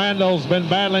know, Randall's been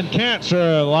battling cancer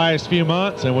the last few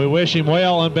months, and we wish him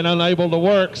well and been unable to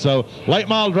work. So late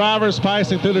model drivers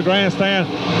passing through the grandstand,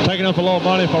 taking up a little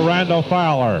money for Randall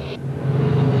Fowler.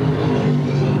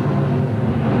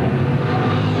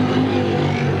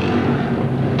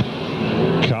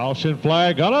 Caution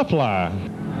flag gonna fly.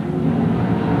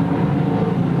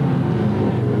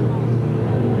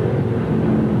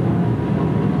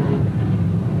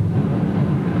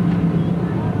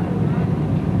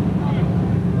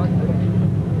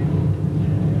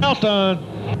 Done.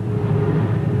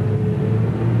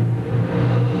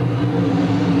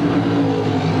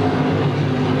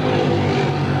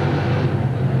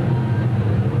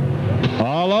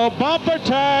 A little bumper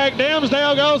tag.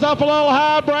 Dimsdale goes up a little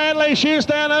high. Bradley shoots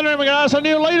down under him. We got us a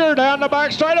new leader down the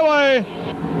back straightaway.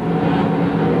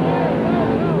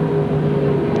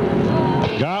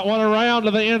 Got one around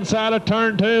to the inside of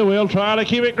turn 2. We'll try to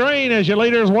keep it green as your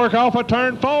leaders work off of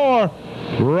turn 4.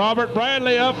 Robert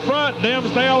Bradley up front,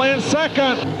 Dimsdale in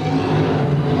second.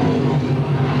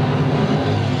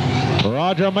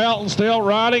 Roger Melton still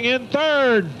riding in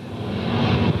third.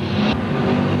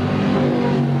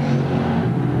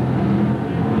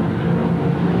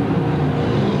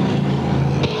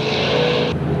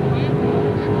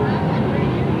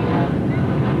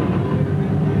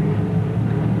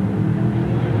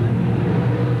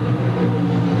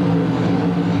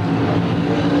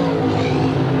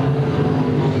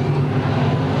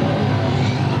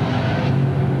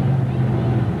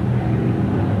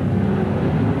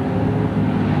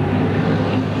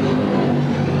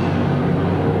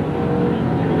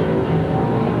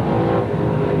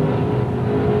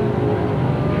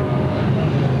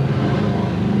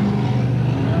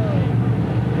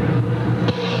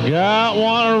 Got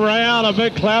one around, a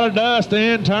big cloud of dust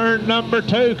in turn number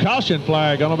 2. Caution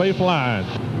flag gonna be flying.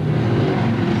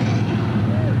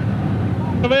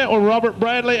 Event with Robert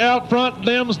Bradley out front,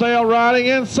 Dimsdale riding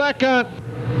in second.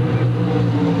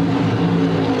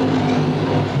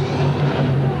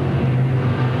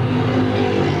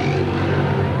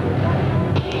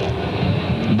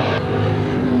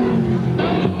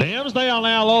 Dimsdale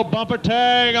now, a little bumper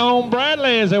tag on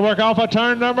Bradley as they work off of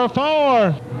turn number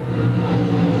 4.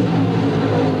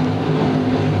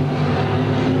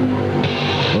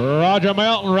 Roger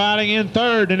Melton riding in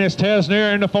third, and it's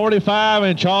Tesner in the 45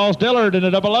 and Charles Dillard in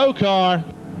the 00 car.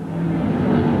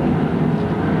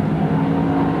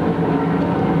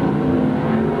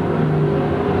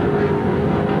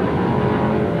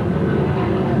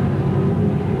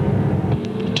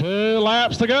 Two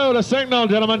laps to go to signal,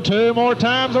 gentlemen. 2 more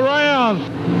times around.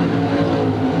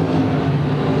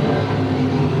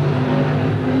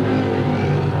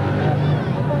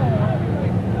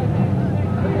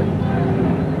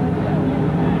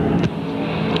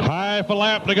 Half a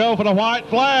lap to go for the white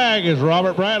flag as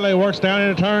Robert Bradley works down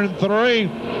into turn 3.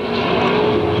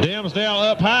 Dimsdale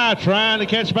up high trying to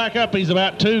catch back up. He's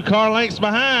about 2 car lengths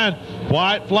behind.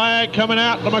 White flag coming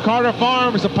out to McCarter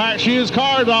Farms, the Pack Shoes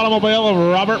Cars automobile of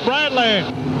Robert Bradley.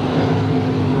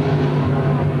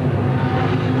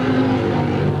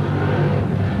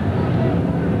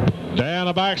 Down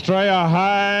the back straight, a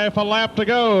half a lap to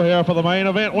go here for the main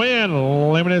event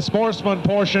win. Limited Sportsman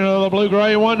portion of the Blue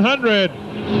Gray 100.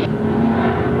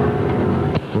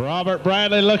 Robert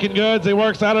Bradley looking good as he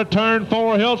works out of turn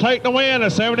 4. He'll take the win,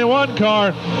 a 71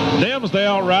 car.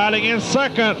 Dimsdale riding in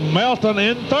second, Melton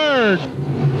in third.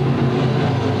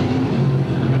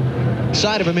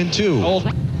 Side of him in 2.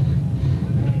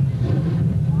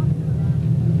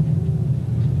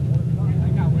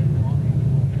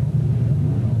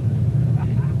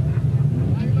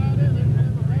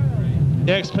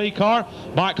 The XP car,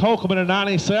 Mike Holcomb in a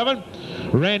 97,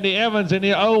 Randy Evans in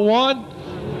the 01,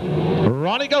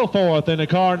 Ronnie Goforth in the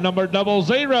car number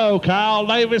 00, Kyle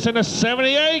Davis in the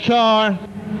 78 car.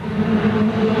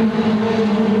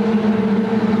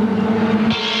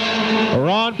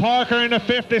 Ron Parker in the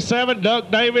 57, Doug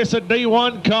Davis a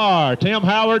D1 car, Tim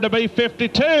Howard to be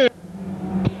 52.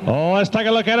 Oh, let's take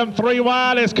a look at him. 3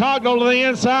 wide is Cognell to the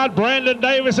inside. Brandon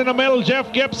Davis in the middle.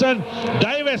 Jeff Gibson.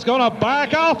 Davis going to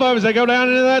back off of as they go down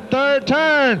into that 3rd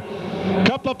turn.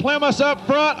 Couple of Plymouths up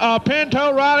front.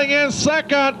 Pinto riding in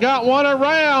second. Got one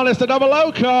around. It's the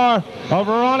 00 car of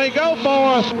Ronnie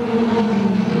Goforth.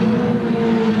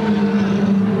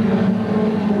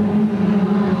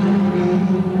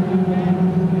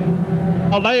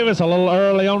 Davis a little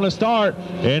early on the start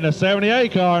in the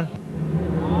 78 car.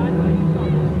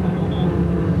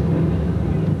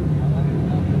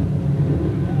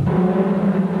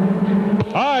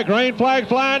 All right, flag, green flag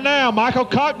flying now. Michael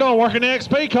Cocknell working the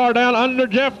XP car down under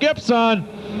Jeff Gibson.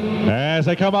 As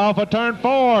they come off of turn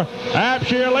 4,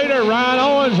 Apshire leader Ryan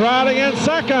Owens riding in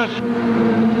second.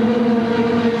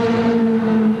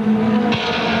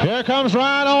 Here comes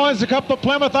Ryan Owens, a couple of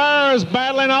Plymouth Airs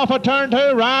battling off of turn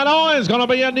 2. Ryan Owens going to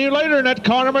be a new leader in that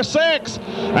car number 6.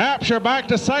 Apshire back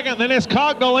to second, then it's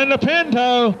Cocknell in the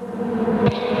Pinto.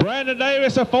 Brandon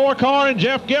Davis, a 4 car, and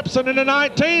Jeff Gibson in the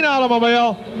 19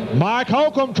 automobile. Mike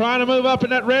Holcomb trying to move up in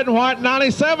that red and white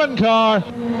 97 car.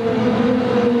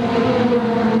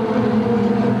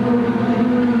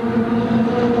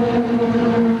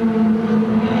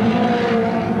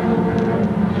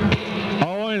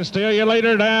 Owens still your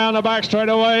leader down the back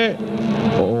straightaway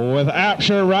with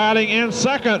Apshire riding in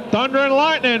second. Thunder and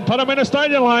Lightning put them in the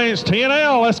stadium lanes.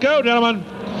 T&L, let's go, gentlemen.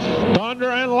 Thunder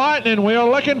and Lightning, we are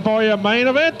looking for you. Main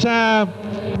event time.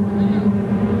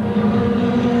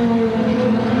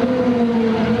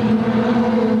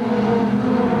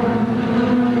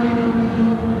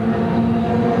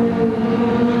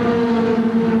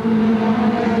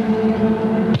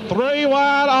 Three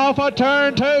wide off of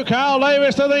turn 2. Kyle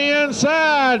Davis to the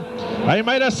inside. They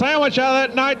made a sandwich out of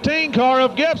that 19 car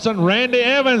of Gibson. Randy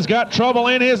Evans got trouble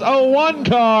in his 01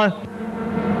 car.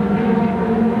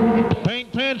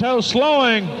 Pink Pinto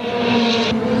slowing.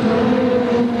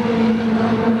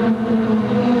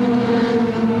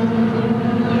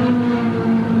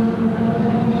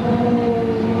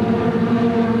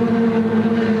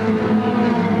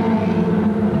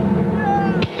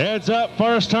 Heads up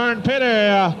first turn pit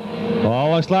area.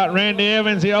 Well, looks like Randy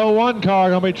Evans, the 01 car,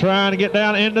 going to be trying to get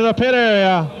down into the pit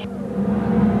area.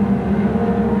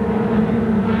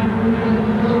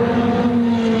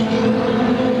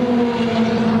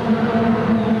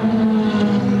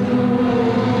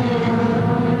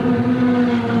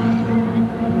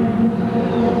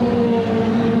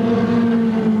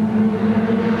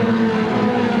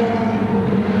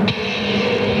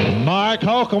 Mike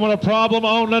Holcomb with a problem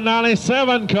on the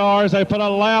 97 cars. They put a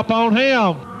lap on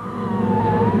him.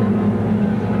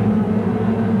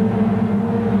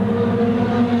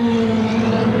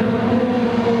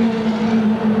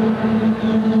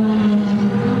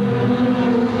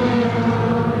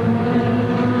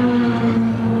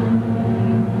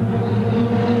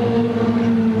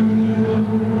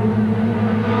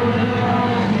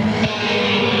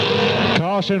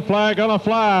 Caution flag gonna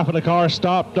fly for the car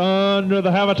stopped under the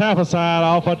Havatafa side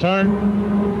off a turn.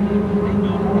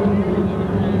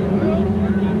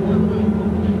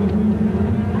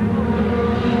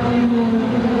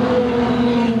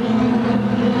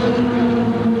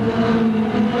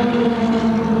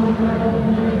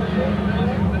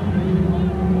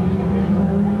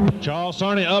 Charles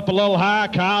Cerny up a little high.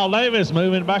 Kyle Davis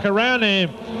moving back around him,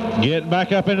 getting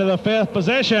back up into the 5th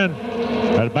position.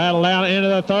 A battle down into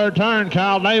the 3rd turn.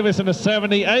 Kyle Davis in the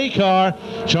 70A car.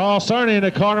 Charles Cerny in the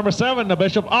car number 7, the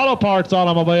Bishop Auto Parts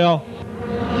automobile.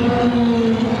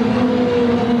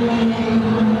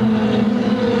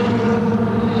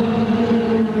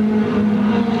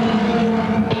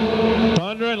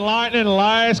 Thunder and Lightning,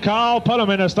 last call. Put them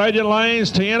in the stadium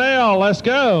lanes. T&L, let's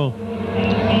go.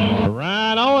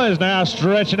 Ryan Owens now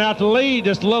stretching out the lead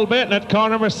just a little bit in that car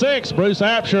number 6. Bruce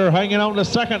Apshire hanging on to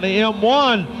second, the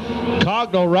M1.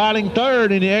 Cocknell riding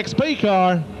 3rd in the XP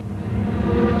car.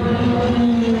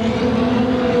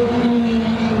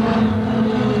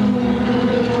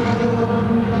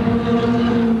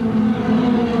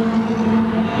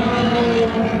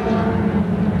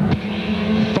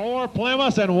 Four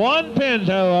Plymouths and 1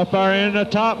 Pinto up there in the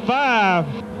top 5.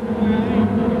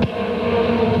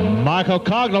 Michael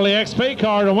Cocknell, the XP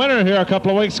car, the winner here a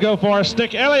couple of weeks ago for a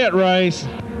Stick Elliott race.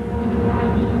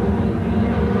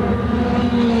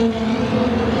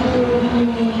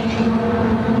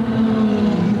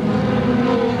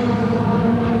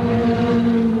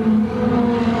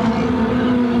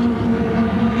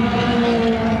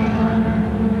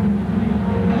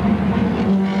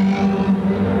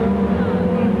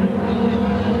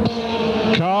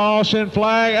 Caution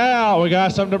flag out. We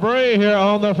got some debris here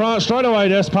on the front straightaway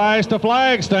just past the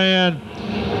flag stand.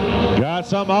 Got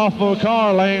something off of a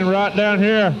car laying right down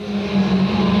here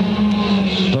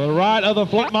to the right of the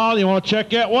flip model. You want to check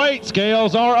that weight.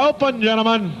 Scales are open,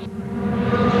 gentlemen.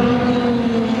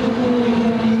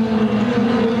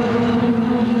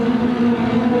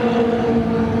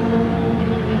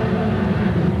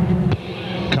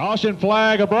 Caution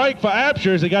flag, a break for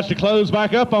Apshire as he got to close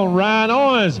back up on Ryan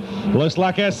Owens. Looks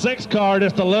like that 6 car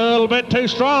just a little bit too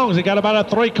strong. He got about a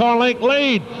 3-car length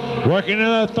lead. Working in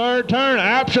the 3rd turn,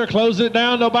 Apshire closes it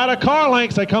down to about a car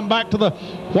length. They come back to the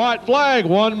white flag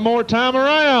one more time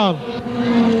around.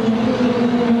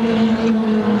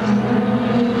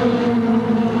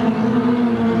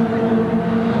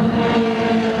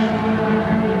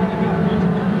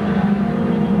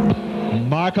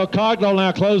 Michael Coglow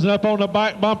now closing up on the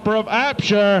back bumper of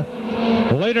Apsher.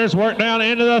 Leaders work down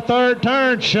into the third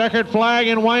turn. Checkered flag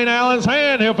in Wayne Allen's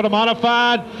hand here for the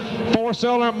modified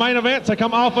four-cylinder main events. They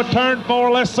come off of turn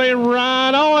 4. Let's see,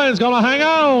 Ryan Owens going to hang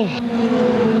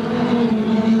on.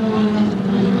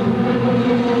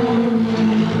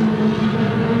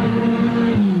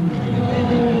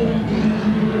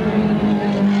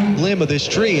 Of this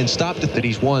tree and stopped it that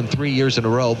he's won 3 years in a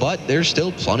row, but there's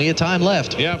still plenty of time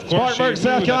left. Yeah, of course. Spartanburg,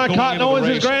 South Carolina, Cotton Owens,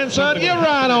 his grandson. Give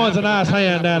Ryan Owens a nice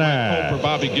hand down there. For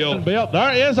Bobby Gill.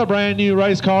 There is a brand new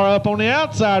race car up on the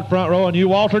outside front row, a new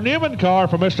Walter Newman car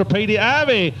for Mr. Petey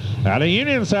Ivey out of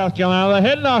Union, South Carolina, the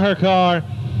head knocker car.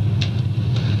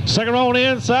 Second row on the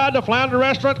inside, the Flounder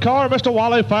Restaurant car, Mr.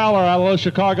 Wally Fowler out of Little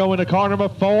Chicago into car number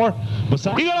 4.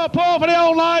 You gonna pull for the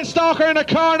old Night Stalker in the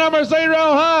car number 0,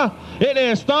 huh? It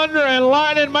is Thunder and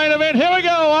Lightning main event. Here we go,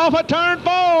 off of turn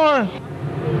 4.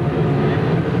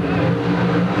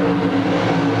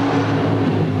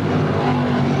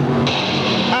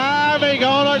 Ivy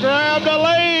gonna grab the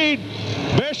lead.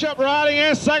 Bishop riding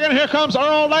in second. Here comes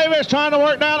Earl Davis trying to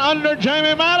work down under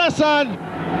Jamie Madison.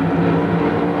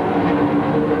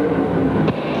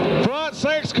 Front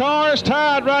 6 cars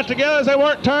tied right together as they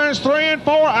work turns 3 and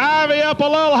 4. Ivy up a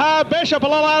little high. Bishop a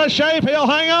little out of shape. He'll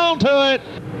hang on to it.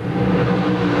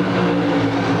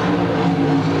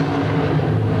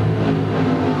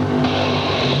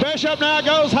 Bishop now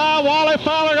goes high. Wally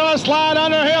Fowler going to slide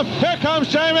under him. Here comes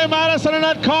Jamie Madison in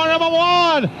that car number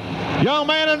 1. Young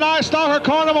man in Night Stalker,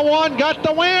 car number 1, got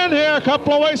the win here a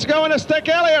couple of weeks ago in the Stick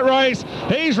Elliott race.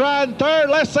 He's riding third.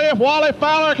 Let's see if Wally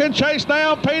Fowler can chase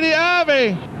down Petey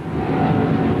Ivy.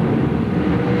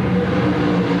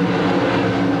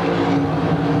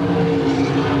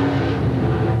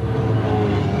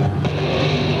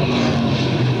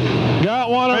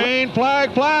 Got one green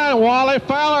flag flying. Wally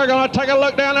Fowler going to take a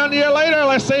look down under your leader.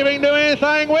 Let's see if he can do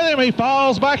anything with him. He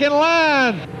falls back in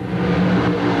line.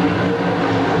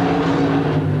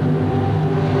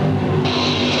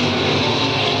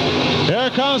 Here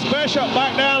comes Bishop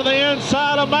back down to the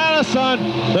inside of Madison.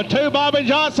 The 2 Bobby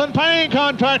Johnson painting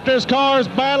contractors cars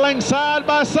battling side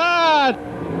by side.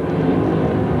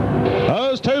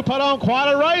 Those 2 put on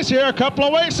quite a race here a couple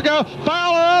of weeks ago.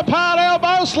 Fowler up high at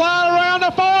elbow, slide around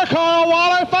the 4 car,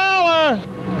 Wally Fowler.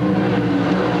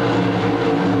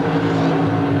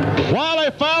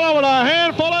 Wally Fowler with a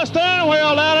handful of steering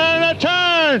wheel down there in the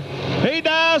turn. He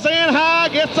dives in high,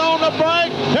 gets on the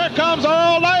brake. Here comes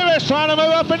Earl Davis trying to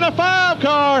move up in the 5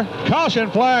 car.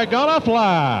 Caution flag gonna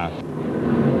fly.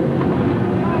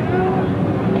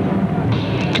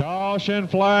 Caution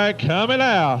flag coming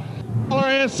out.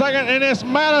 In second, and it's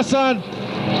Madison,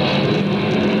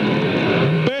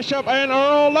 Bishop, and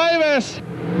Earl Davis.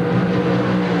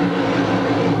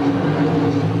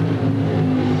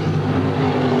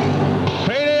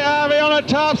 Petey Ivy on the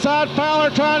top side, Fowler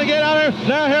trying to get out here.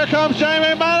 Now here comes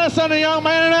Jamie Madison, the young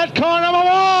man in that car number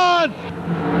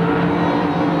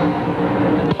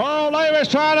 1. Earl Davis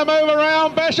trying to move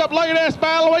around Bishop. Look at this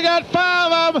battle. We got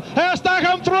 5 of them. They'll stack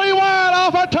them 3 wide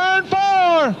off of turn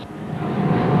 4.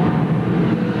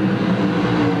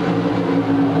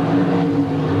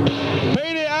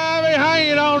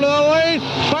 Hanging on to the lead.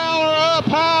 Fowler up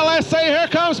high. Let's see. Here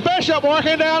comes Bishop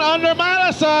working down under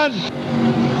Madison.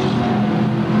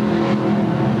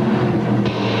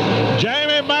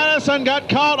 Jamie Madison got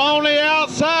caught on the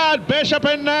outside. Bishop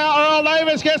and now Earl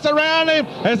Davis gets around him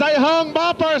as they hung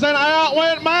bumpers, and out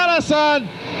went Madison.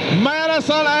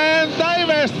 Madison and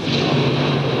Davis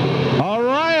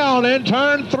around in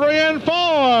turn 3 and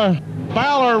 4.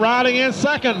 Fowler riding in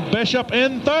second. Bishop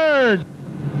in third.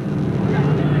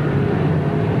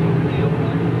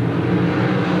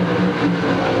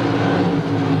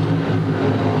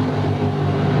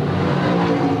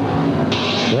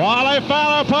 Wally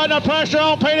Fowler putting the pressure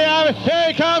on Petey Ivy.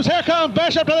 Here comes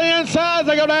Bishop to the inside.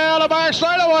 They go down the back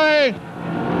straightaway.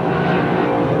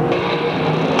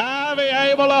 Ivy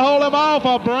able to hold him off.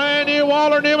 A brand new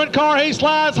Walter Newman car. He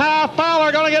slides high.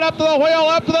 Fowler going to get up to the wheel,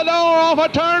 up to the door, off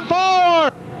of turn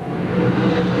 4.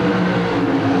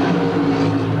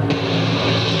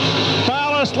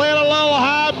 Fowler slid a little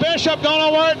high. Bishop going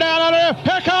to work down under him.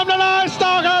 Here comes the Night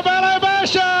Stalker, Billy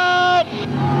Bishop.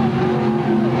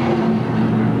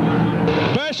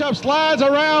 Bishop slides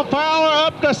around Fowler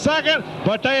up to second,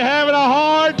 but they having a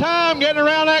hard time getting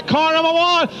around that car number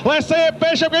 1. Let's see if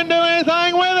Bishop can do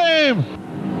anything with him.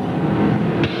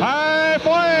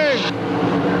 Halfway.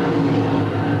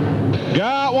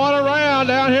 Got one around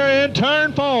down here in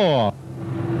turn 4.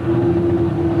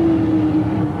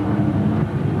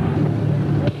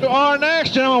 Our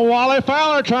next gentleman, Wally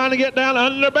Fowler, trying to get down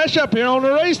under Bishop here on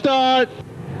the restart.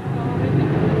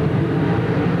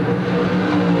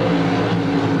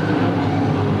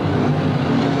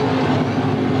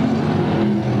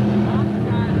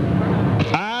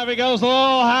 goes a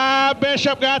little high.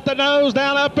 Bishop got the nose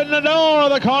down up in the door of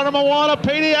the car number 1 of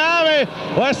Petey Ivy.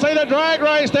 Let's see the drag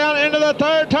race down into the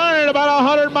third turn at about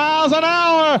 100 miles an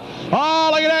hour. Oh,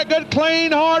 look at that good,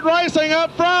 clean, hard racing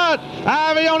up front.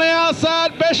 Ivy on the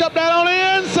outside, Bishop down on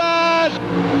the inside.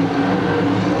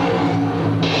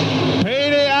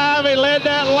 Petey Ivy led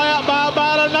that lap by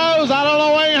about a nose. I don't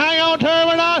know if he can hang on to him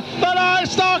or not. The Night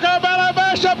Stalker, Billy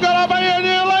Bishop, going to be a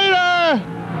new leader.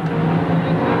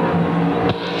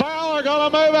 Fowler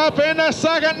going to move up into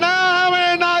second. Now, how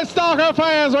many Night Stalker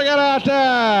fans we got out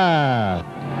there?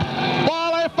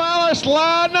 Wally Fowler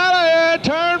sliding out ahead,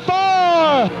 turn 4.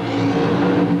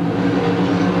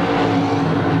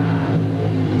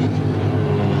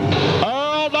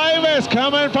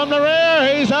 Coming from the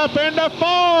rear, he's up into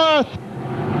 4th.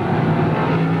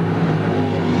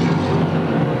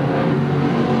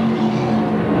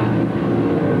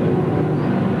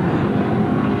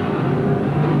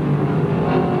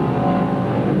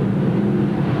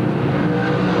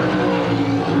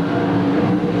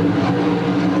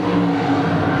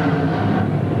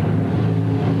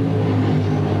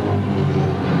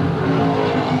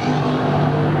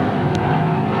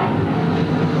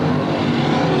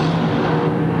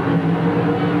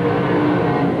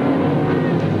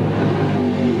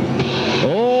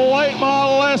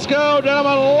 Let's go,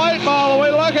 gentlemen. Late model,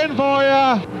 we're looking for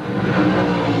you.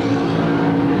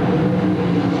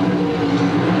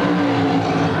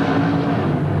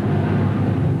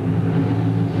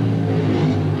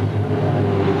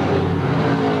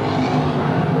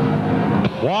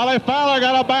 Wally Fowler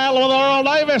got a battle with Earl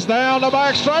Davis down the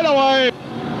back straightaway.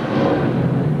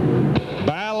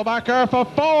 Battle back there for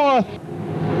 4th.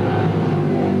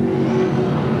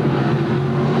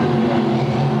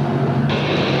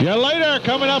 Your leader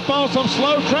coming up on some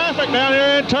slow traffic down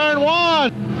here in turn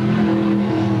 1.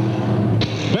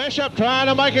 Bishop trying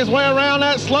to make his way around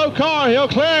that slow car. He'll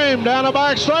clear him down the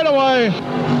back straightaway.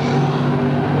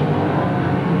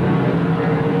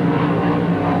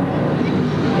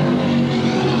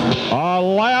 Our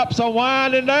laps are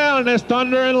winding down in this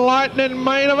thunder and lightning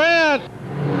main event.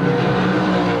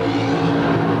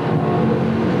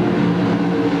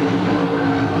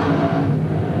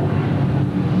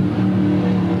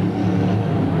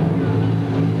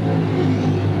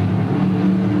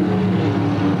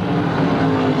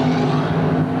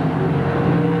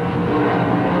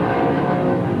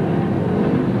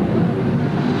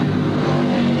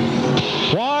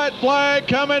 Flag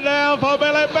coming down for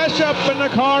Billy Bishop in the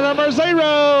car number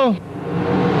 0.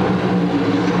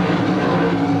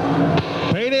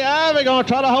 Petey Ivy going to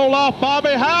try to hold off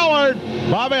Bobby Howard.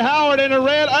 Bobby Howard in the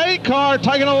red 8 car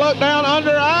taking a look down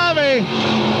under Ivy.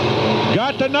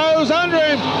 Got the nose under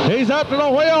him. He's up to the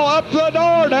wheel, up to the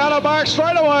door, down the back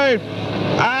straightaway.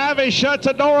 Ivy shuts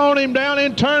the door on him down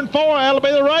in turn 4. That'll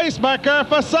be the race back there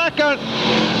for second.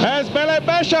 As Billy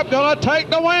Bishop going to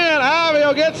take the win. Ivy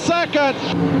will get second.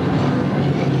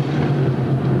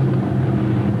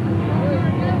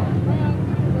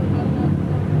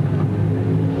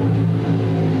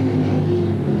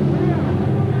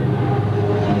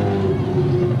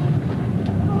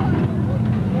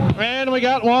 And we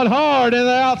got one hard in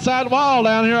the outside wall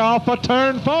down here off of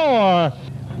turn 4.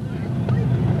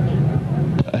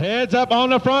 Heads up on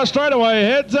the front straightaway,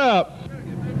 heads up.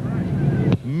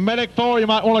 Medic 4, you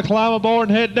might want to climb aboard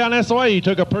and head down this way. You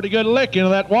took a pretty good lick into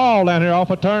that wall down here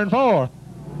off of turn 4.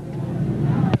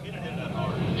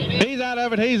 He's out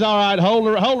of it, he's all right. Hold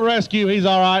the rescue, he's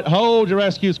all right. Hold your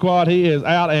rescue squad, he is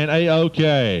out and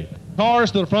A-OK.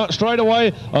 Cars to the front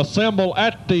straightaway, assemble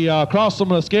at the across from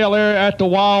the scale area at the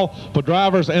wall for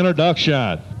driver's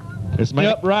introduction. It's made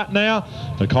up right now.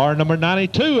 The car number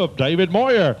 92 of David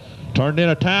Moyer turned in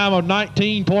a time of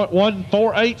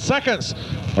 19.148 seconds.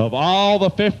 Of all the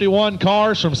 51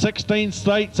 cars from 16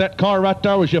 states, that car right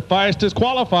there was your fastest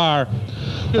qualifier.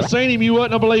 If you'd seen him, you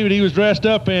wouldn't have believed it. He was dressed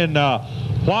up in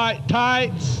white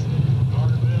tights,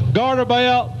 garter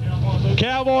belt,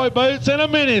 cowboy boots, and a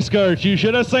miniskirt. You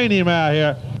should have seen him out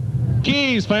here.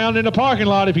 Keys found in the parking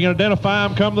lot. If you can identify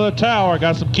him, come to the tower.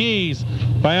 Got some keys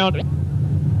found.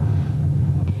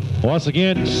 Once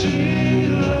again.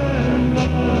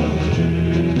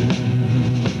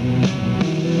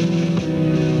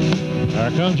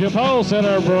 There comes your pole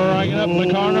sitter, bringing up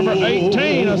the car number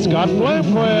 18 of Scott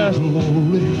Bloomquist.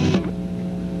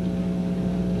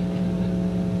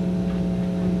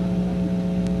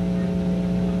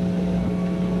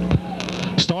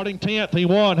 Starting 10th, he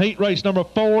won heat race number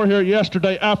 4 here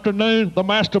yesterday afternoon. The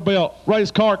Masterbuilt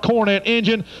race car Cornet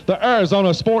engine, the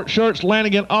Arizona Sports Shirts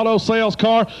Lanigan Auto Sales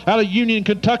car out of Union,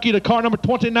 Kentucky, the car number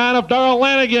 29 of Darrell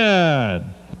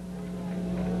Lanigan.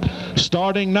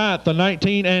 Starting ninth, the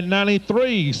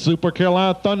 1993 Super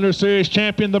Carolina Thunder Series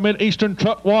champion, the Mid-Eastern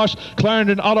Truck Wash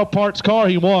Clarendon Auto Parts car.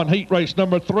 He won heat race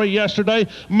number 3 yesterday.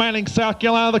 Manning, South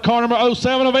Carolina, the car number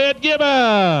 07 of Ed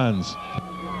Gibbons.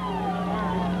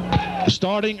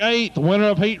 Starting 8th, winner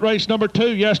of heat race number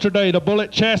 2 yesterday, the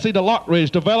Bullet Chassis, the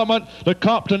Lockridge Development, the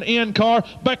Compton Inn car,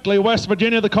 Beckley, West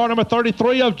Virginia, the car number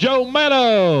 33 of Joe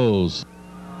Meadows.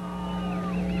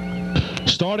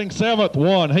 Starting 7th,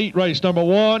 won heat race number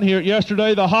 1 here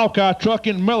yesterday, the Hawkeye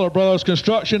Trucking, Miller Brothers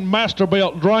Construction,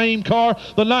 Masterbuilt Dream car,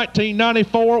 the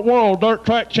 1994 World Dirt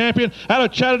Track Champion out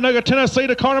of Chattanooga, Tennessee,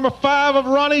 the car number 5 of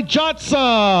Ronnie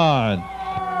Johnson.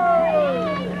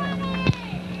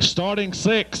 Starting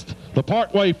 6th, the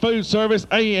Parkway Food Service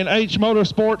A&H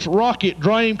Motorsports Rocket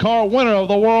Dream car, winner of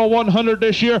the World 100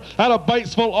 this year out of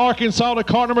Batesville, Arkansas, the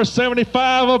car number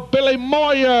 75 of Billy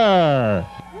Moyer.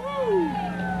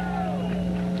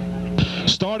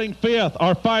 Starting 5th,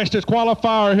 our fastest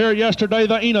qualifier here yesterday,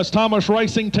 the Enos Thomas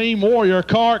Racing Team Warrior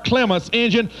car, Clements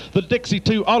engine, the Dixie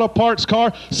 2 Auto Parts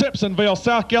car, Simpsonville,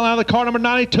 South Carolina, the car number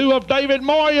 92 of David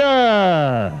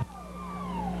Moyer.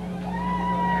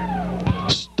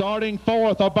 Starting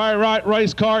 4th, a Barry Wright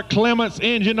race car, Clements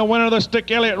engine, the winner of the Stick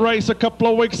Elliott race a couple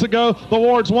of weeks ago. The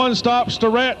Ward's One Stop,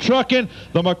 Starrett Trucking,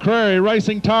 the McCrary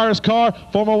Racing Tires car,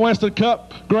 former Winston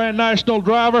Cup Grand National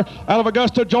driver out of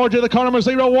Augusta, Georgia, the car number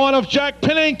 01 of Jack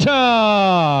Pennington.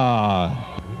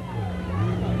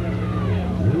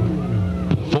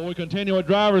 Before we continue with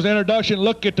driver's introduction,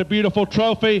 look at the beautiful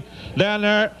trophy down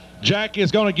there Jack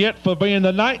is going to get for being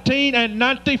the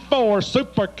 1994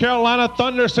 Super Carolina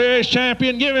Thunder Series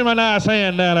champion. Give him a nice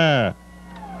hand down there.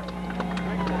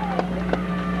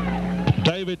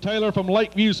 David Taylor from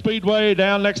Lakeview Speedway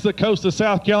down next to the coast of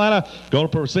South Carolina going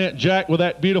to present Jack with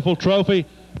that beautiful trophy.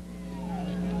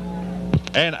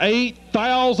 And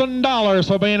 $8,000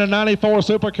 for being a 94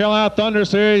 Super Carolina Thunder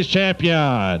Series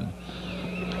champion.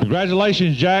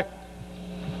 Congratulations, Jack.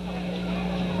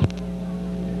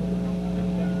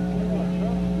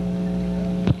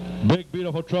 Big,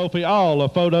 beautiful trophy. All the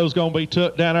photos going to be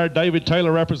took down there. David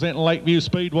Taylor representing Lakeview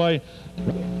Speedway.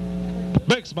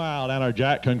 Big smile down there,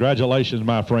 Jack. Congratulations,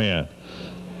 my friend.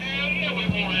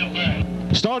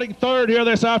 Starting 3rd here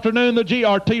this afternoon, the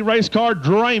GRT race car,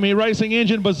 Dramey Racing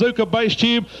Engine, Bazooka Base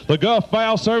Tube, the Guff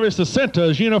Valve Service, the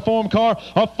Centas uniform car,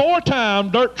 a 4-time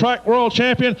dirt track world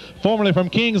champion, formerly from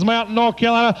Kings Mountain, North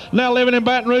Carolina, now living in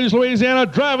Baton Rouge, Louisiana,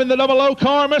 driving the 00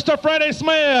 car, Mr. Freddie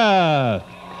Smith.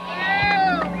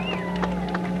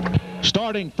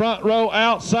 Starting front row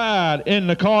outside in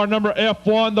the car number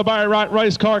F1, the Barry Wright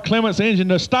race car, Clements engine,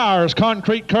 the Stires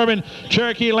Concrete Curbing,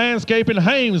 Cherokee Landscaping,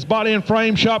 Hames Body and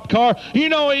Frame Shop car. You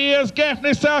know he is,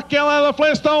 Gaffney, South Carolina, the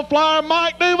Flintstone Flyer,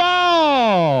 Mike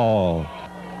Duval.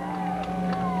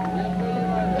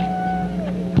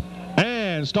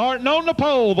 And starting on the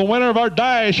pole, the winner of our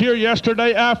dash here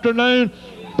yesterday afternoon,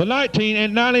 the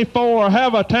 1994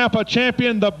 Hava Tampa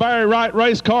champion, the Barry Wright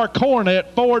race car,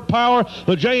 Cornet Ford Power,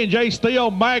 the J&J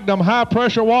Steel Magnum high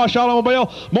pressure wash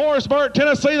automobile, Morrisburg,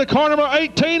 Tennessee, the car number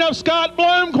 18 of Scott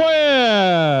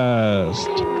Bloomquist.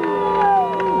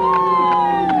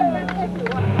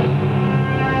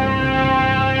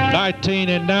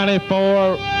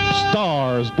 1994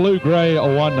 Stars Blue Gray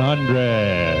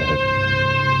 100.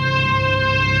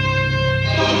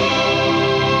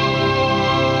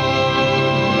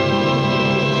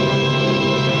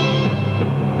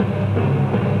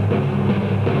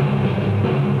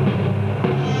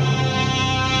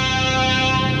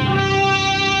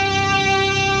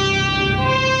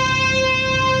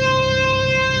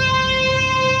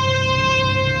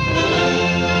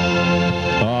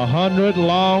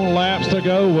 Long laps to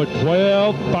go with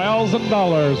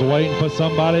 $12,000 waiting for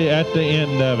somebody at the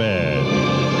end of it.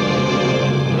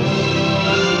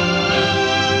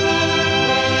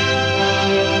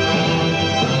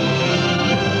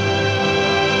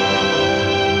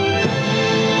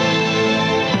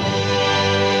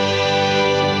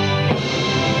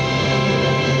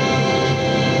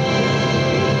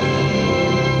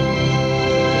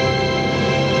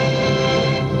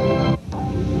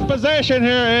 Possession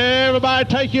here. Everybody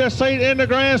take you a seat in the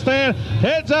grandstand.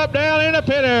 Heads up down in the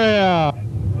pit area.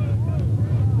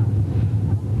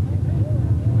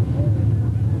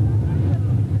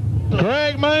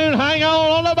 Craig Moon, hang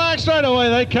on the back straightaway.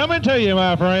 They coming to you,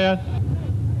 my friend.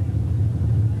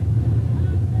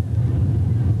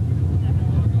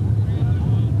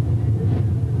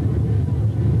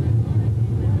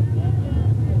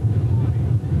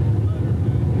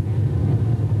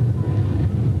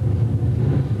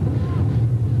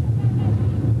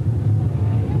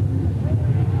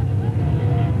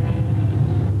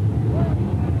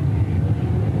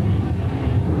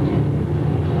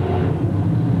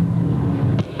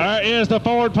 There is the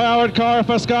Ford-powered car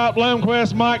for Scott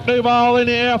Bloomquist, Mike Duval in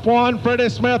the F1, Freddie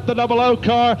Smith the 00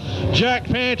 car, Jack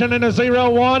Panton in the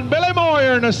 01, Billy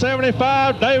Moyer in the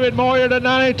 75, David Moyer the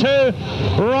 92,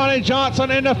 Ronnie Johnson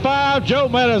in the 5, Joe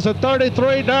Meadows the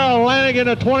 33, Darrell Lanigan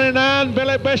the 29,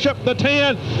 Billy Bishop the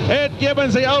 10, Ed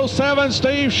Gibbons the 07,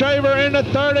 Steve Shaver in the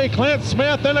 30, Clint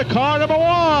Smith in the car number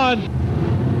 1.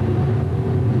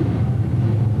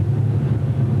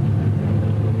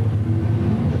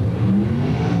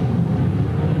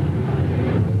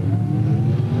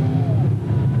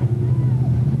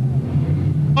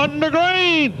 On the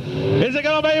green, is it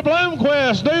going to be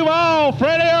Bloomquist, Duval,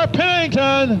 Freddie, or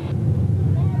Pennington?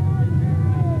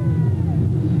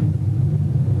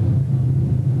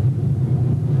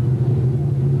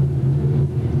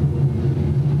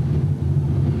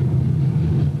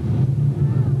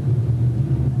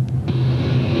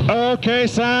 Okay,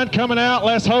 sign coming out.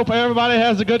 Let's hope everybody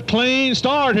has a good clean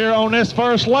start here on this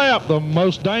first lap. The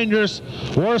most dangerous,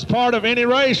 worst part of any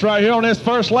race right here on this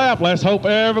first lap. Let's hope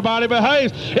everybody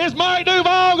behaves. Is Mike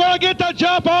Duval going to get the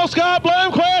jump on Scott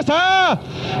Bloomquist? Huh?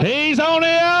 He's on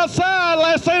the outside.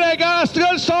 Let's see, they got a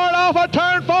good start off at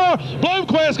turn 4.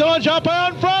 Bloomquist going to jump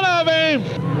out in front of him.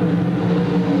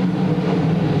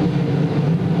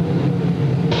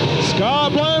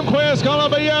 Scott Bloomquist going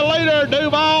to be your leader.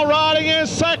 Duval riding in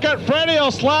second. Freddie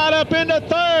will slide up into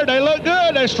third. They look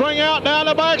good. They string out down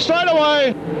the back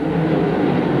straightaway.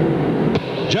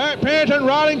 Jack Panton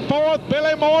riding fourth.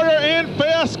 Billy Moyer in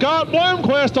fifth. Scott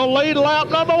Bloomquist will lead lap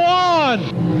number 1.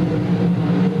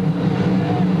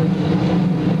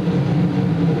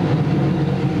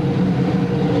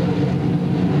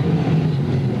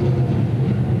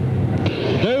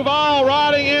 Duval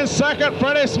riding in second.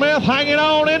 Freddie Smith hanging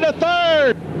on into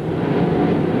third.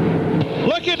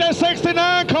 Look at the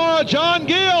 69 car, John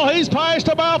Gill. He's passed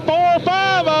about 4 or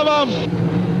 5 of them.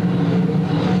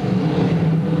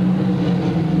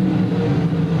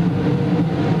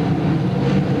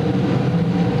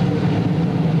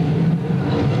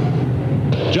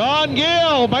 John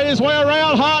Gill made his way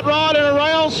around Hot Rod and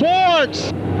around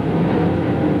Swartz.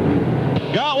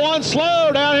 Got one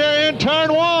slow down here in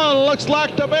turn 1. Looks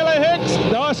like the Billy Hicks.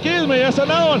 No, excuse me, it's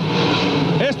another one.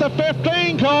 It's the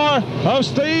 15 car of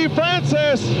Steve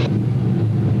Francis.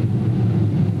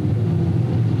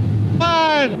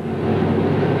 Fine.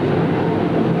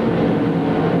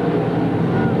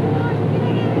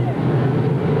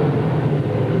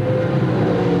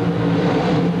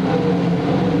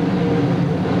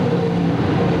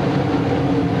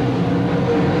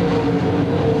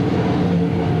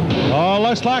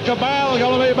 Looks like a battle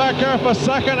going to be back there for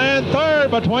second and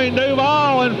third between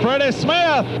Duval and Freddie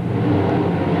Smith.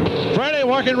 Freddie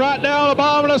working right down the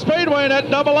bottom of the speedway in that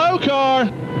 00 car.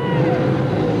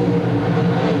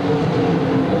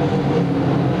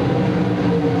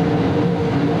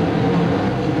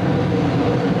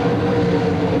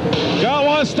 Got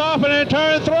one stopping in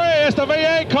turn 3. It's the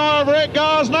V8 car of Rick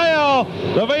Gosnell.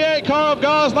 The V8 car of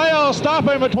Gosnell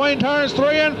stopping between turns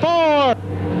 3 and 4.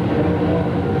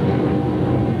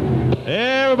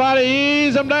 Everybody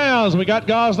ease them down. As we got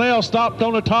Gosnell stopped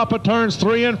on the top of turns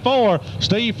 3 and 4.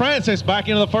 Steve Francis back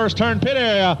into the first turn pit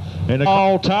area. And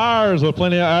all tires with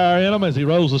plenty of air in them as he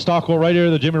rolls the Stockwell radiator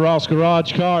of the Jimmy Ross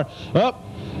garage car up.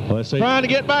 Let's see. Trying to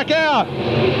get back out.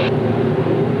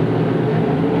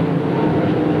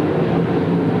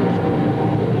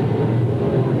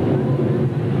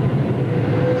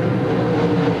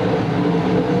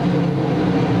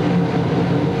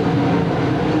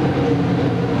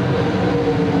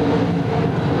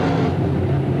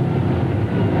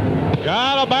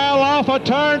 Got a battle off of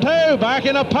turn 2, back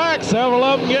in a pack, several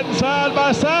of them getting side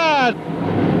by side.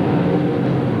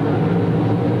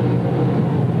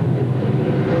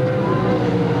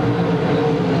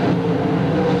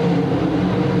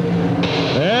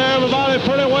 Everybody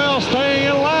pretty well staying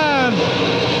in line.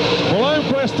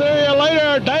 Bloomquist to your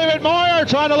leader, David Moyer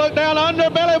trying to look down under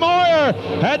Billy Moyer.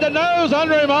 Had the nose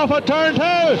under him off of turn 2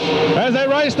 as they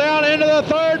race down into the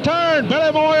third turn.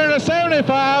 Billy Moyer in the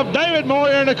 75, David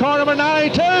Moyer in the car number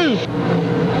 92.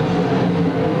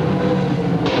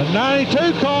 The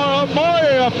 92 car of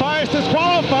Moyer, the fastest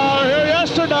qualifier here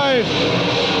yesterday.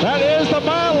 That is the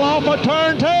battle off of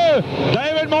turn 2.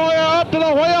 David Moyer up to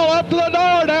the wheel, up to the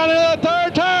door, down into the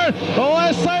third turn. Well,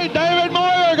 let's say David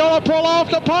Moyer going to pull off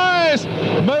the pass,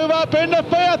 move up into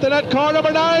 5th in that car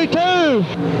number 92.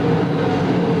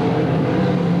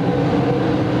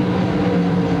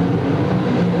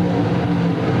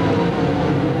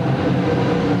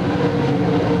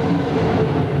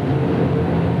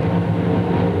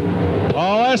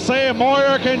 let's see if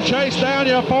Moyer can chase down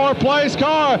your 4th place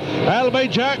car. That'll be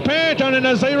Jack Pennington in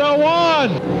the 0-1.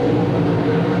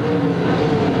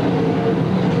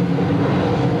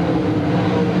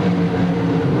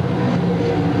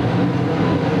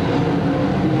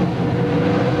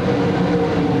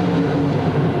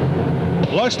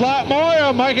 Looks like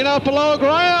Moyer making up a little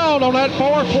ground on that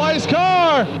 4th place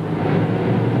car.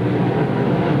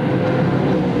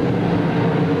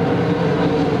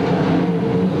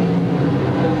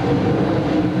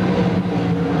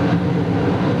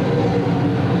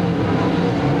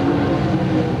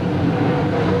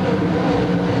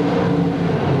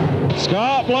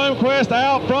 Scott Bloomquist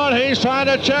out front. He's trying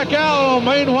to check out.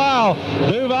 Meanwhile,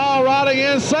 Duval riding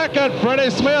in 2nd. Freddie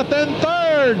Smith in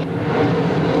 3rd.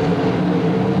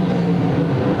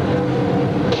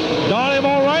 Donnie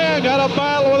Moran got a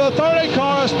battle with a 30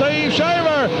 car. Steve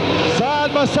Shaver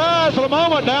side by side for the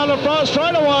moment down the front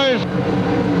straightaway.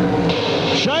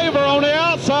 Shaver on the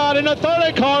outside in the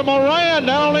 30 car. Moran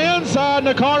down on the inside in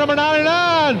the car number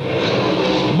 99.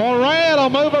 Moran will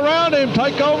move around him,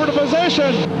 take over the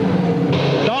position.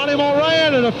 Donnie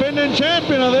Moran, the defending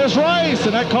champion of this race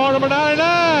in that car number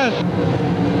 99.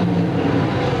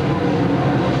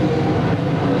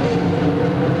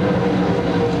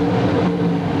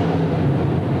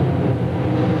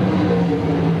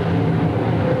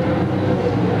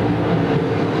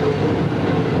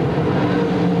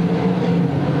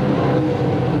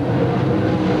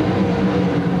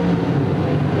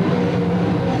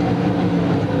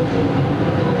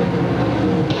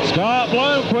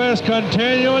 Bloomquist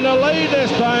continuing to lead this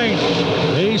thing.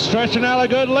 He's stretching out a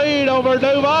good lead over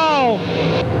Duval.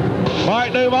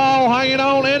 Mike Duval hanging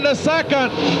on into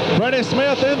 2nd. Freddie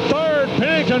Smith in 3rd.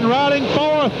 Pennington riding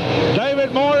 4th.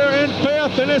 David Moyer in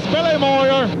 5th, and it's Billy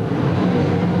Moyer.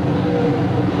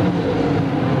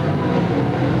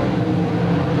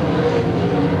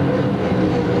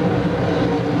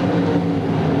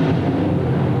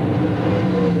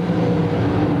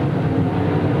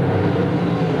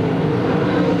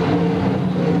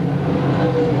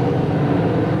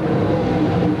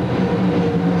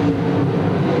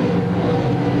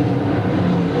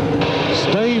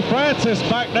 Francis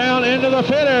back down into the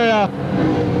pit area.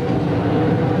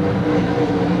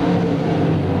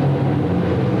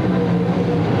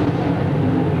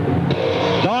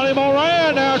 Donnie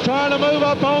Moran now trying to move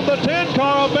up on the 10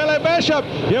 car of Billy Bishop.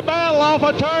 You battle off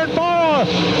of turn 4.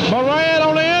 Moran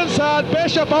on the inside,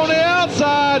 Bishop on the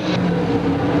outside.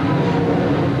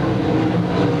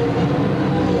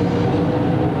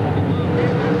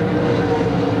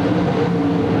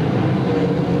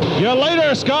 Your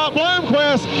leader, Scott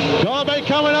Bloomquist, going to be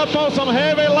coming up on some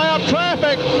heavy lap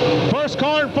traffic. First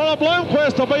car in front of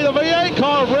Bloomquist will be the V8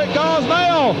 car of Rick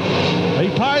Gosnell.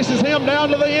 He passes him down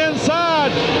to the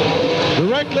inside.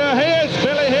 Directly ahead,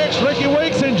 Billy Hicks, Ricky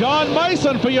Weeks, and John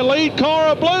Mason for your lead car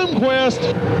of Bloomquist.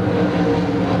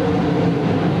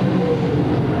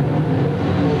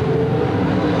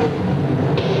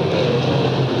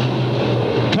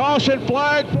 Caution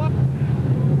flag.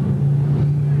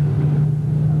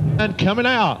 And coming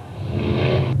out.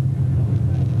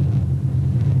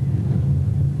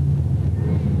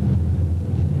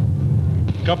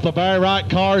 Couple of very right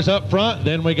cars up front.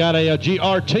 Then we got a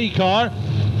GRT car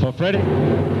for Freddie.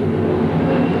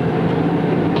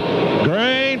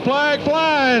 Green flag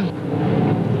flying.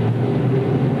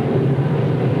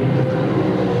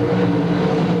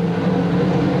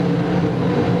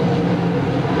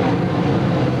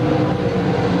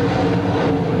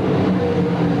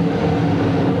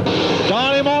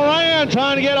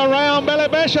 Trying to get around Billy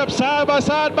Bishop,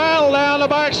 side-by-side battle down the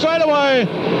back straightaway.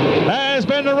 That has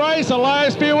been the race the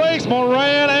last few weeks,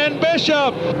 Moran and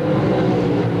Bishop.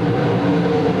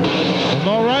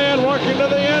 Moran working to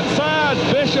the inside,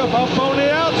 Bishop up on the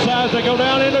outside. They go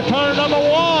down into turn number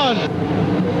 1.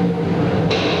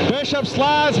 Bishop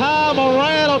slides high,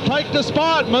 Moran will take the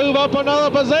spot, move up another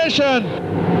position.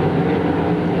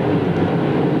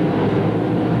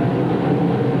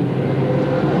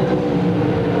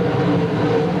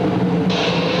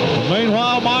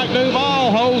 Meanwhile, Mike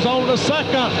Duval holds on to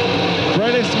 2nd.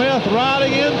 Freddie Smith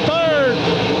riding in 3rd,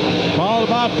 followed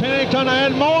by Pennington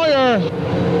and Moyer.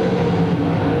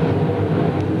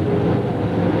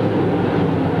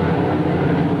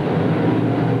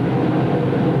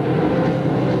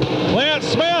 Clint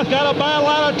Smith got a battle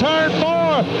out of turn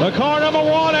 4. The car number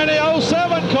 1 and the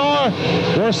 07 car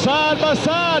were side by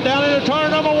side down into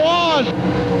turn number 1.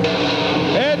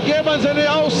 Ed Gibbons in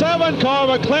the 07 car,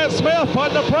 but Clint Smith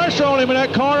putting the pressure on him in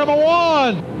that car number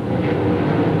 1.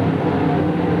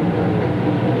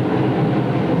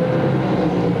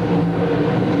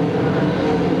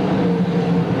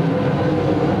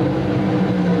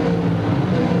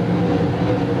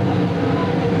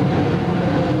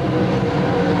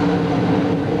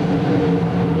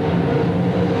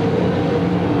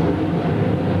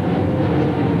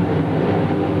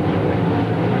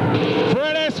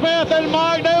 Smith and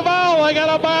Mike Duval. They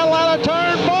got a battle out of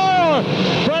turn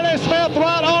 4. Freddie Smith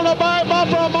right on the back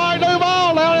bumper of Mike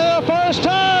Duval down in the first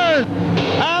turn.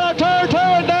 Out of turn 2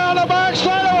 and down the back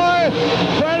straightaway.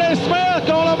 Freddie Smith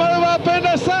going to move up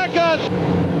into second.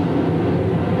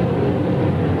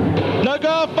 The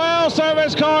Gulf Bell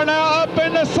service car now up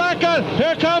into second.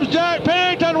 Here comes Jack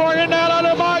Pennington working down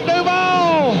under Mike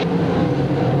Duval.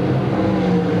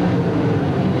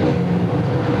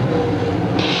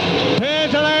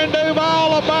 Pennington and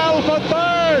Duval a battle for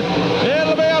third.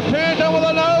 It'll be a Pennington with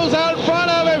a nose out in front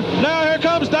of him. Now here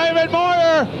comes David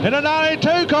Moyer in a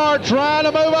 92 car trying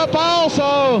to move up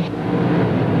also.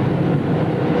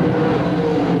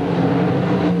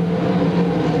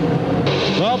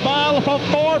 The battle for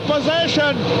fourth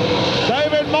position.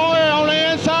 David Moyer on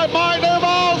the inside. Mike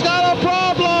Duval's got a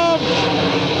problem.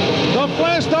 The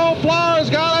Flintstone Flyers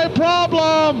got a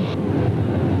problem.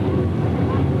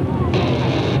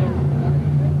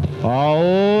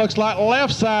 Oh, looks like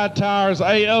left side tires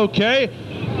A-OK.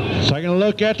 Taking a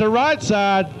look at the right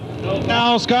side.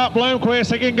 Now Scott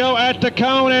Bloomquist, he can go at the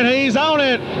cone and he's on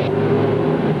it.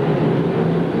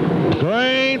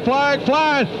 Green flag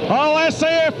flying. Oh, let's see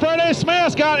if Freddie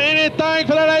Smith's got anything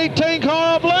for that 18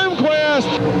 car of Bloomquist.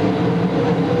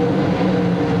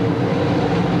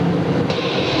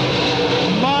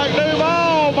 Mike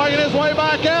Duval making his way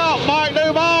back out. Mike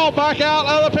Duval back out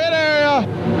of the pit area.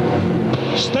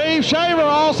 Steve Shaver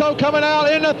also coming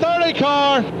out in the 30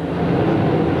 car.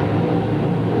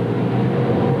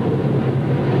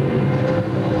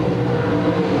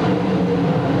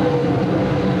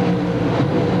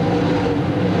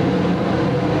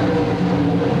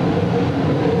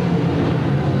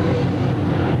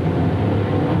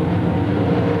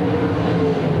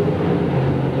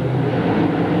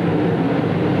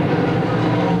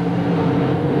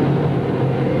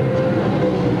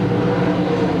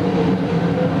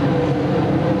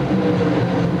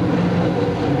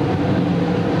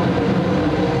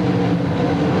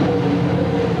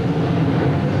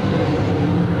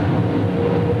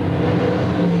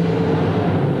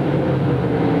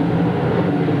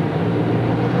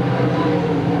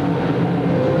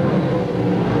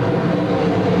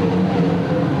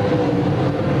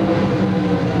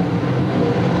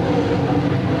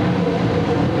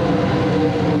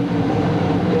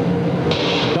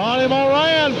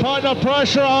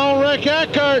 Pressure on Rick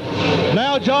Eckert.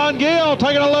 Now John Gill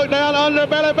taking a look down under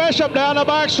Billy Bishop down the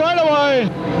back straightaway.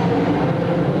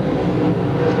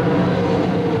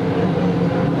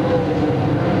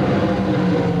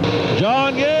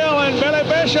 John Gill and Billy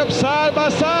Bishop side by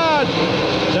side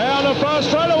down the front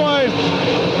straightaway.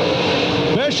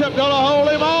 Bishop going to hold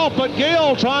him off, but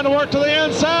Gill trying to work to the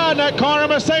inside. That car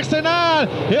number 69,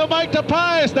 he'll make the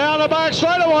pass down the back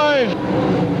straightaway.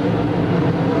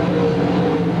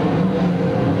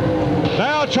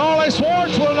 Now Charlie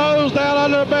Swartz will nose down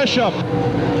under Bishop.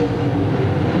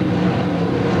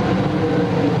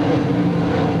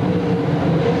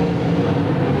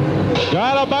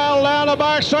 Got a battle down the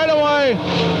back straightaway.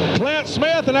 Clint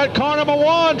Smith in that car number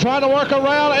 1 trying to work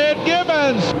around Ed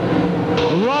Gibbons.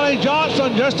 Ronnie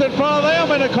Johnson just in front of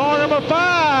them in the car number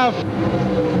 5.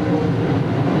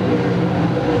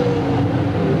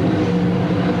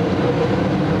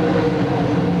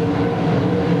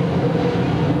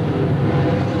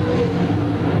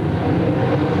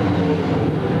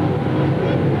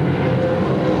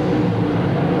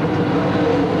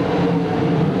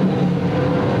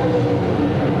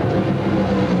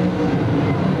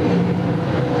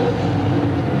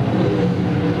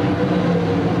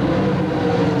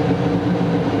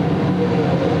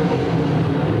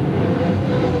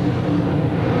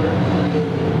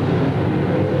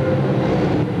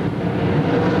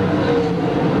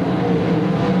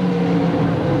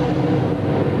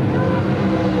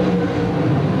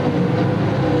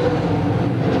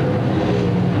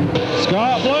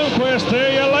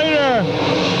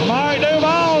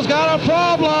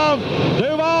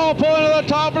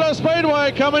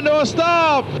 Coming to a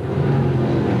stop.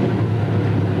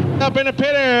 Up in the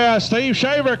pit area, Steve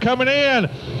Shaver coming in.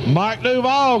 Mike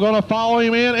Duval going to follow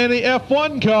him in the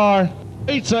F1 car.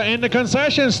 Pizza in the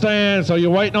concession stand, so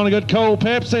you're waiting on a good cold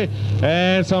Pepsi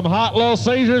and some hot Little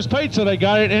Caesars pizza. They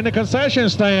got it in the concession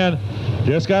stand.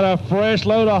 Just got a fresh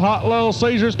load of hot Little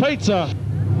Caesars pizza.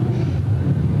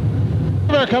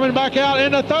 Coming back out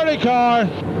in the 30 car.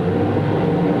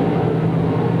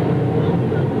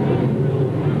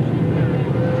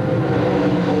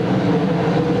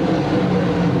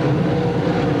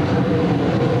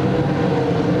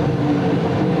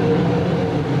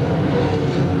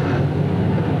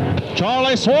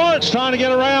 Charlie Swartz trying to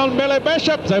get around Billy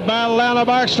Bishop. They battle down the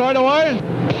back straightaway.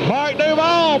 Mike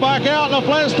Duval back out in the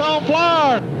Flintstone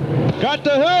Flyer. Got the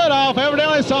hood off.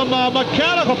 Evidently some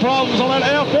mechanical problems on that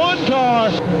F1 car.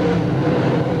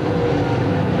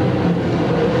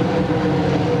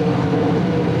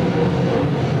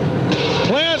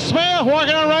 Clint Smith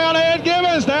working around Ed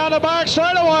Gibbons down the back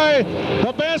straightaway.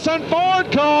 The Benson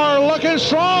Ford car looking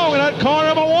strong in that car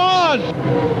number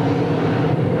 1.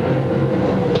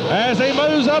 As he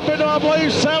moves up into, I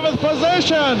believe, 7th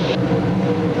position.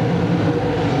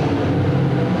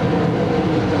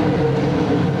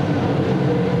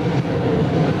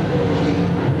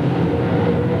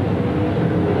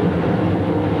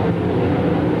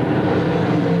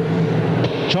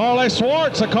 Charlie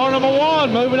Swartz, the car number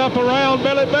 1, moving up around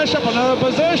Billy Bishop, another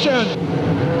position.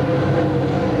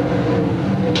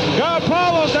 Got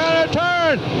problems down the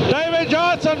turn. David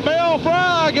Johnson, Bill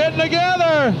Fry getting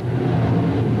together.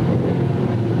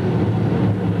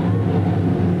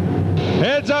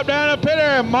 Heads up down the pit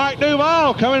area. Mike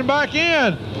Duval coming back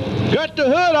in. Got the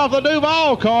hood off the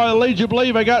Duval car that leads you to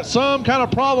believe they got some kind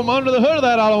of problem under the hood of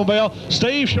that automobile.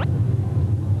 Steve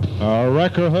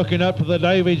Wrecker hooking up to the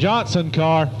Davy Johnson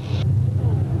car.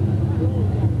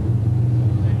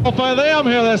 For them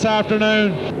here this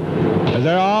afternoon, as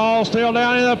they're all still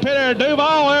down in the pit area.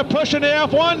 Duval, they're pushing the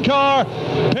F1 car.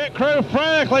 Pit crew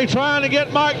frantically trying to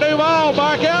get Mike Duval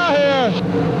back out here.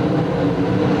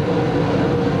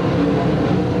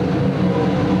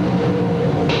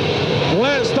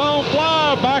 Flintstone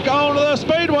Flyer back onto the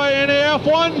speedway in the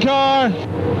F1 car.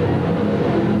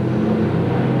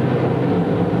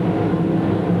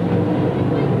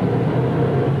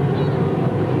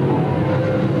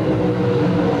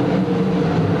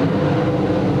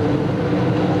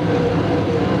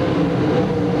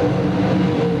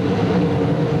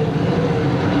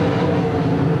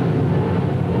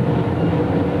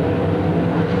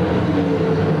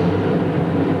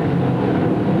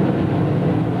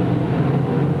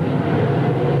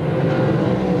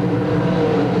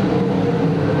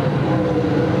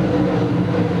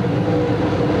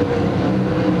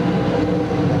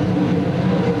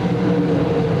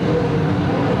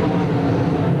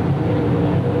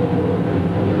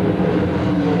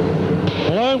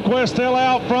 Still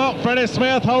out front. Freddie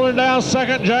Smith holding down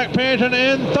second. Jack Pennington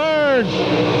in third.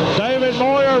 David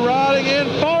Moyer riding in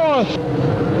fourth.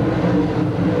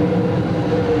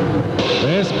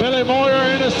 It's Billy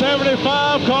Moyer in the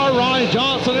 75 car. Ronnie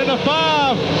Johnson in the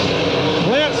 5.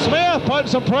 Clint Smith putting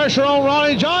some pressure on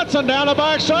Ronnie Johnson down the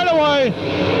back straightaway.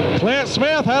 Clint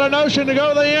Smith had a notion to go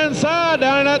to the inside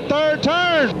down in that third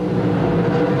turn.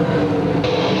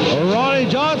 Ronnie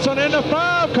Johnson in the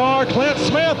 5 car, Clint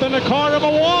Smith in the car number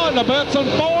 1, the Benson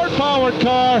Ford powered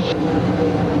car.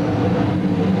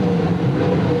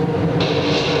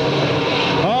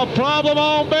 A problem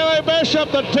on Billy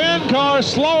Bishop, the 10 car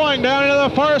slowing down into the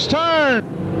first turn.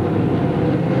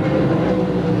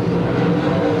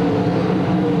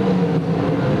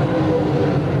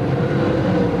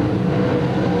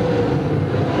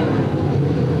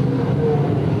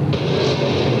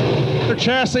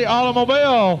 Chassis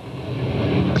automobile.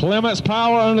 Clements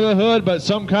power under the hood, but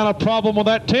some kind of problem with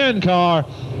that 10 car.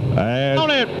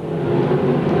 On it.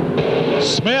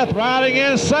 Smith riding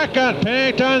in second.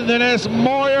 Pennington, then it's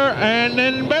Moyer, and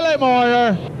then Billy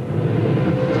Moyer.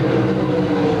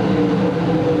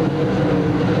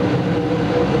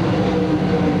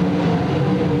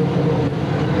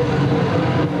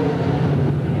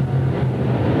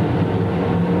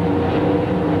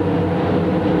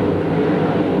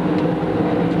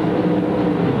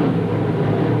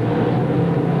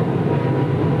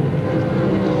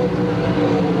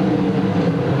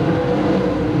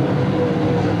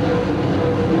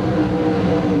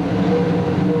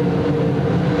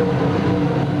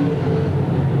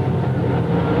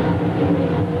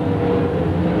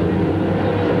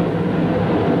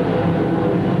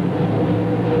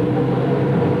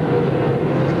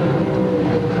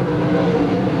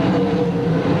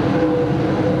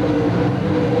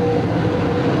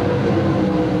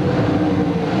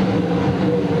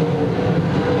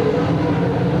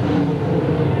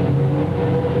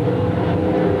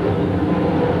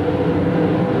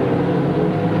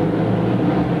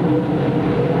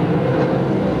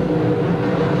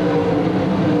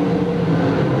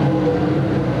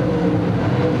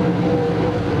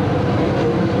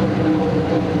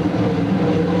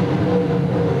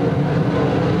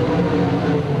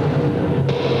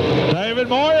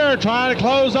 Trying to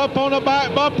close up on the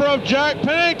back bumper of Jack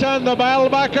Pennington. The battle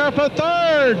back there for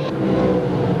third.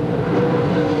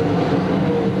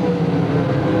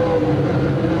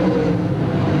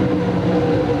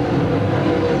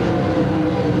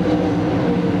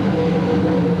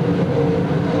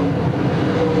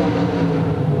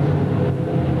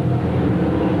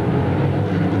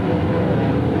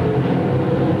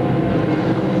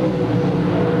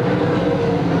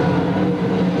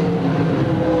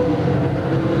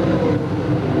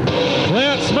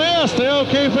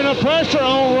 keeping the pressure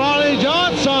on Ronnie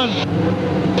Johnson.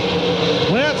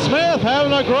 Clint Smith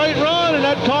having a great run in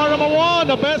that car number 1,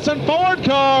 the Benson Ford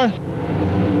car.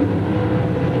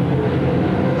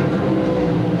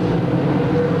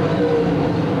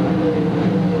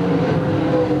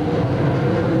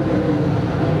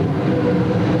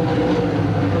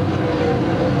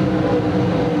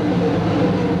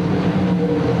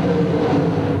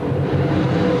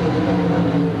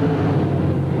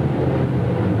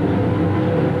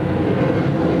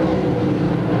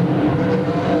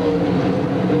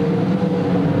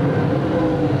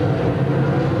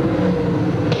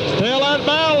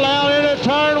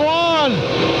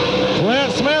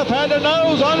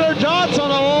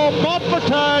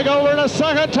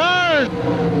 Second turn.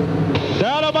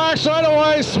 Down the back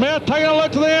straightaway. Smith taking a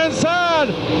look to the inside,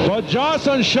 but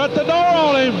Johnson shut the door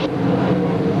on him.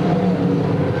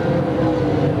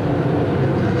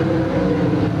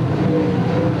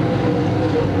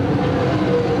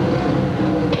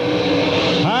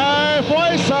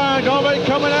 Halfway sign gonna be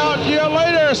coming out a year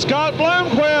later. Scott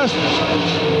Bloomquist.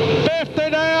 50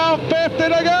 down, 50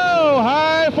 to go.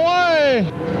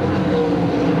 Halfway.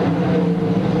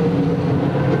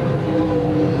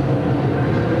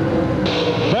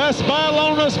 Best battle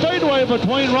on the speedway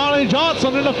between Ronnie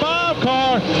Johnson in the 5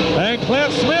 car and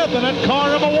Clint Smith in that car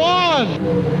number 1.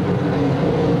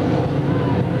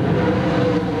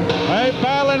 They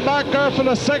battling back there for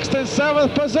the 6th and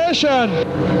 7th position.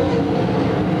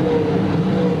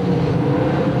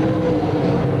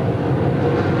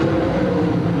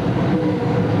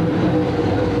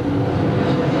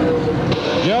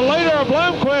 Your leader of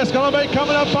Bloomquist going to be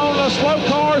coming up on the slow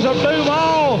cars of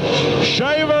Duval,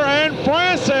 Shaver, and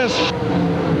Francis.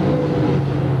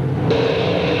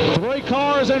 3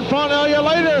 cars in front of your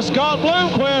leader, Scott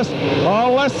Bloomquist.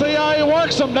 Oh, let's see how he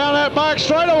works them down that back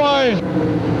straightaway.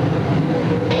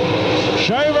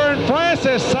 Shaver and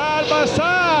Francis side by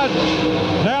side.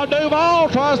 Now Duval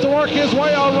tries to work his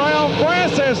way around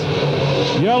Francis.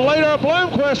 Your leader of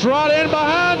Bloomquist right in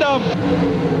behind him.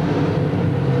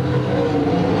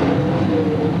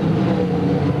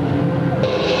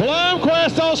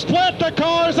 Bloomquist will split the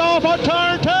cars off on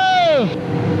turn 2.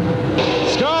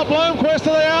 Scott Bloomquist to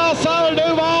the outside of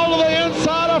Duval to the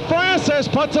inside of Francis.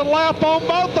 Puts a lap on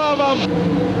both of them.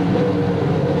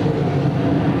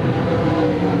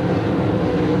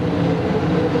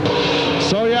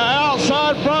 So your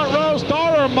outside front row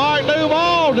starter, Mike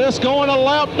Duval, just going a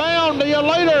lap down to your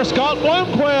leader, Scott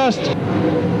Bloomquist.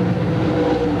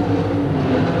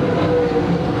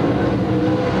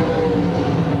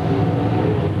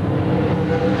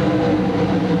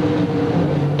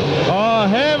 A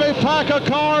heavy pack of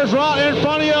cars right in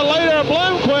front of your leader,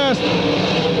 Bloomquist,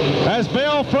 as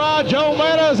Bill Fry, Joe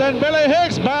Meadows, and Billy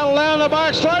Hicks battle down the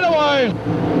back straightaway.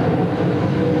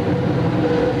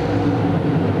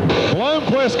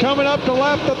 Bloomquist coming up to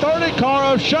lap the 30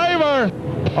 car of Shaver.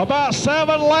 About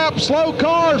 7 lap slow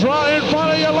cars right in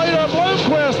front of your leader,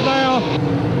 Bloomquist now.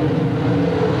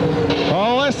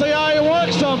 Oh, let's see how he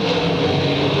works them.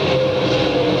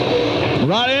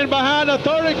 Right in behind the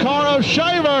 30 car of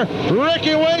Shaver.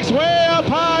 Ricky Weeks way up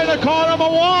high in the car number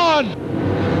 1.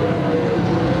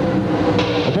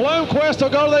 Bloomquist will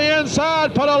go to the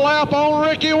inside, put a lap on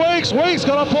Ricky Weeks. Weeks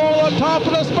going to pull the top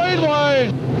of the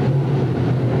speedway.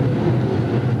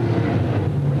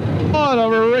 On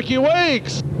over Ricky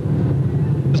Weeks.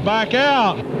 Is back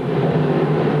out.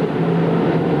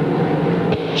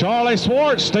 Charlie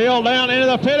Swartz still down into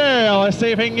the pit area. Let's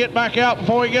see if he can get back out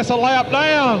before he gets a lap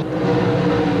down.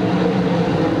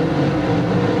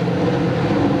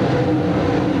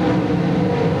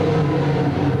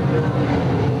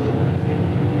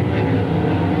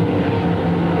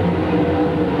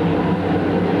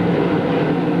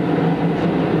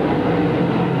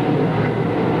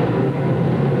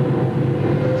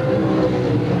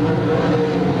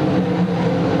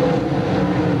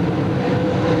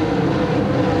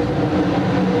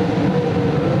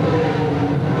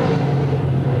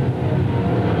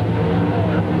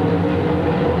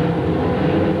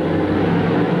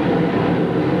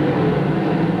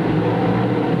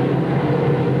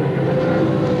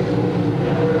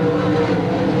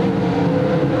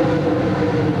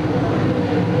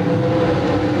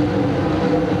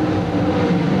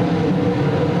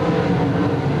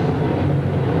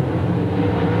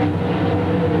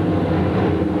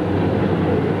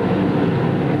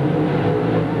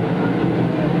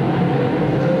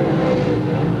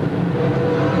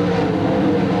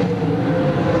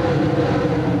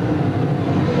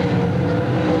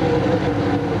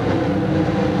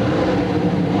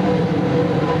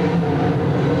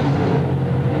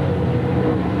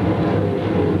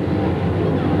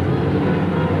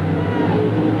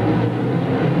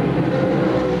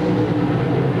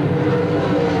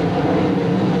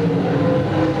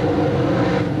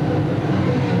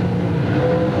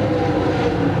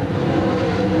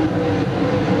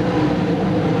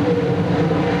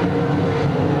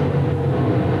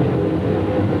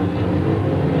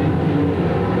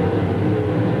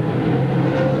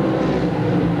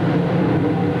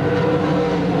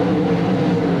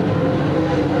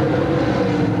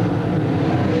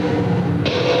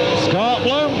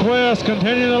 Smith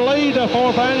continuing to lead the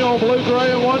 4th annual Blue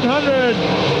Gray 100.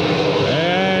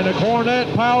 And the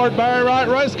Cornet-powered Barry Wright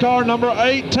race car number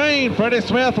 18. Freddie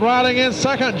Smith riding in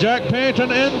second. Jack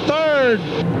Pennington in third.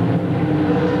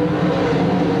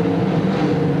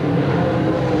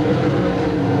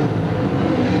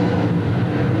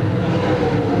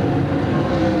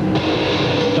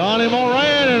 Donnie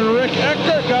Moran and Rick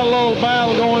Eckert got a little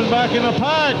battle going back in the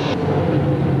pack.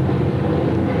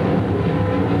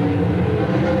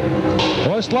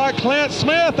 Looks like Clint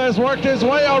Smith has worked his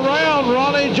way around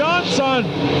Ronnie Johnson.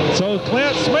 So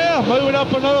Clint Smith moving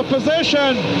up another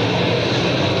position.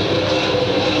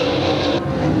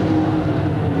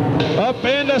 Up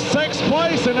into 6th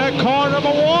place in that car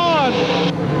number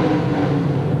 1.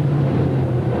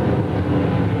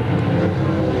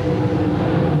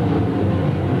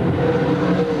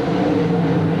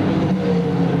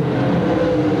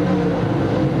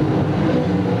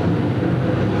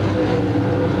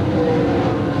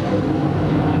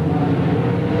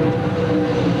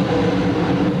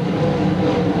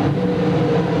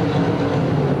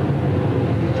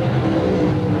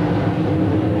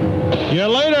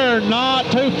 Later, not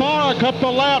too far, a couple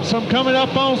of laps from coming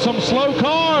up on some slow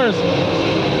cars.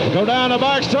 Go down the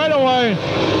back straightaway.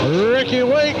 Ricky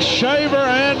Weeks, Shaver,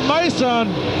 and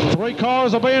Mason. 3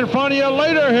 cars will be in front of you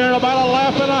later here in about a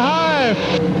lap and a half.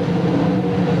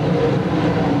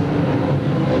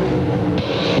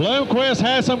 Bloomquist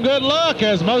has some good luck,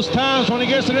 as most times when he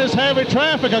gets in this heavy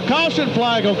traffic, a caution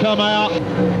flag will come out.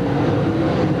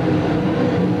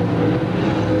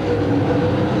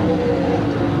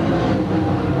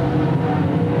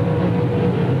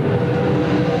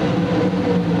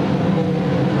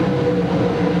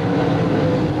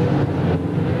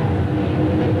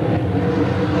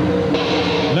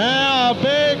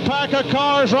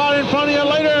 Cars right in front of you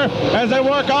later as they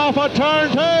work off of turn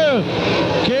 2.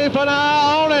 Keep an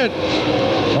eye on it.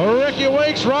 Ricky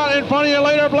Weeks right in front of you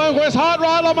later. Bloomquist. Hot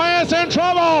Rod LeMans in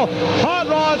trouble. Hot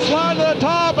Rod sliding to the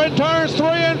top in turns 3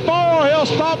 and 4. He'll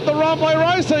stop the Rumley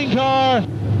Racing car.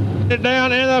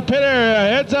 Down in the pit area.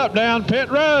 Heads up down pit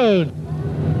road.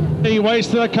 He waits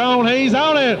to the cone. He's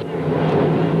on it.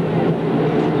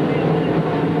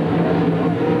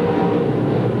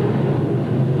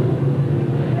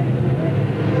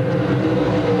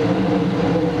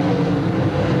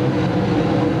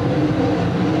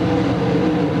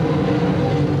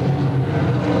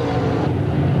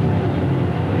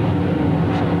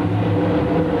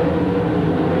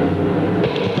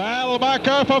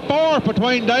 For 4th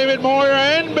between David Moyer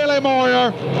and Billy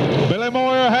Moyer. Billy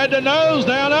Moyer had the nose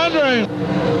down under him.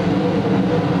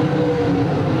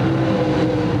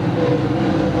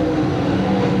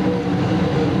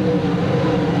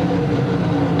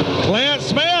 Clint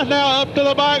Smith now up to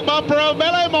the back bumper of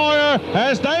Billy Moyer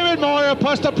as David Moyer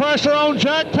puts the pressure on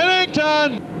Jack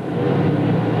Pennington.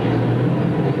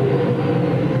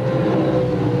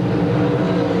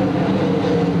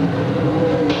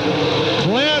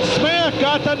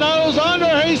 Got the nose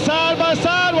under. He's side by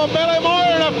side with Billy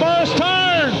Moyer in the first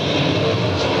turn.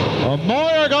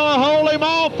 Moyer going to hold him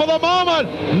off for the moment.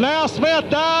 Now Smith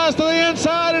dives to the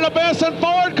inside in a Benson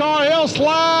Ford car. He'll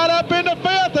slide up into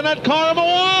 5th in that car number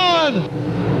 1.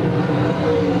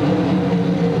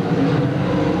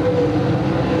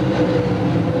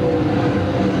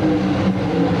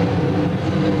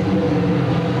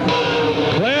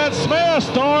 Clint Smith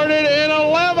started in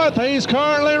 11th. He's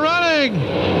currently running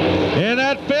in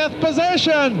that 5th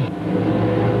position.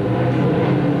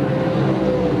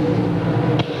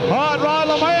 Hot Rod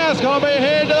LeMans going to be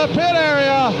headed to the pit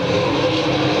area.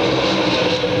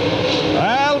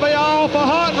 That'll be all for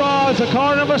Hot Rods. The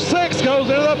car number 6 goes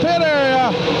into the pit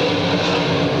area.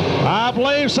 I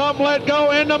believe something let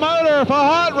go in the motor for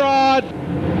Hot Rod.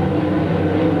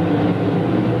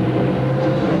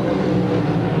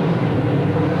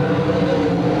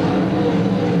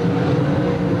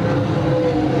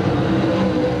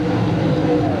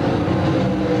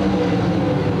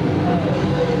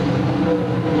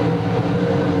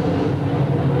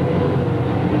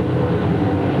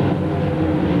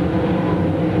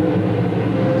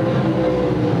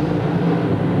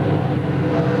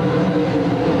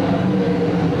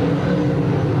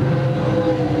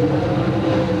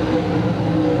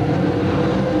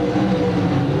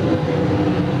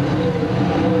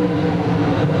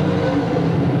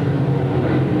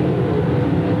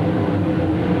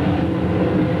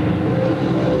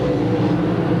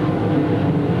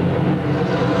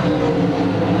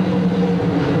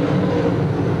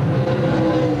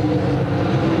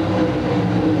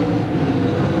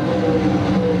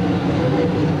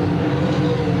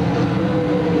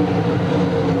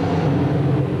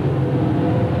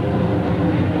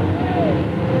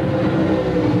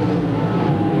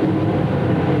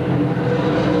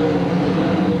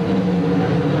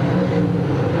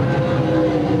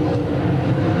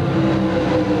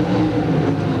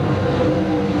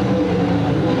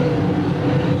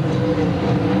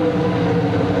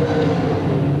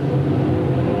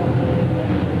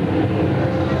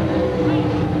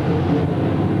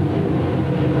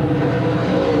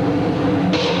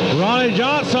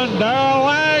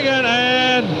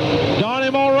 and Donnie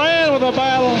Moran with a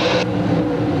battle.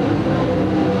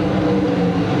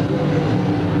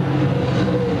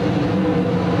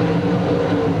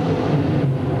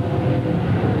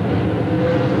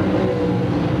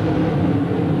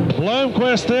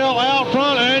 Bloomquist still out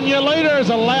front, and your leaders.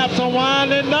 The laps are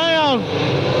winding down.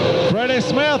 Freddie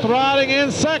Smith riding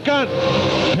in second.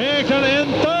 Pennington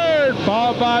in third,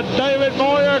 followed by David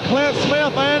Moyer, Clint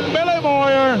Smith, and Billy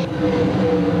Moyer.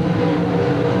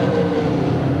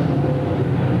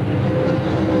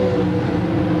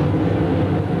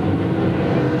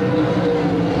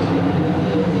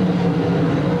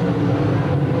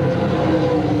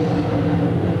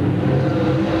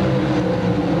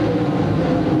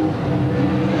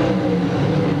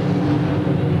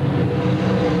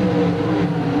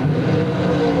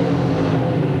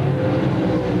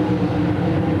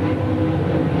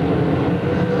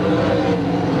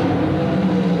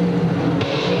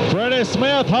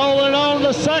 Smith holding on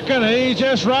to second. He's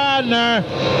just riding there,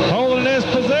 holding his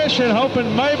position,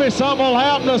 hoping maybe something will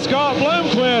happen to Scott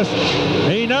Bloomquist.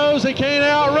 He knows he can't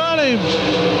outrun him.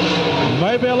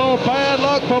 Maybe a little bad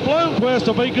luck for Bloomquist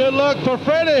will be good luck for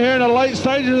Freddie here in the late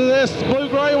stages of this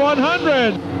Blue-Gray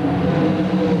 100.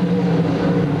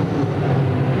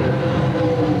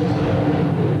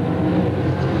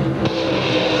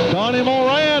 Donnie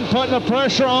Moran putting the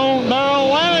pressure on Darrell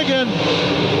Lanigan.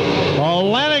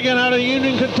 Lanigan out of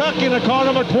Union, Kentucky in the car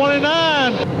number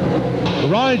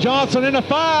 29. Ronnie Johnson in the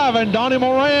 5 and Donnie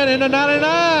Moran in the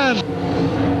 99.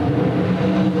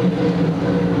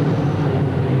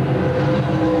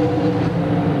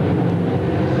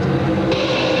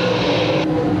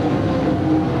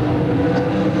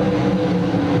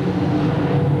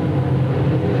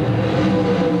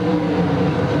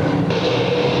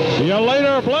 Your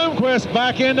leader, Bloomquist,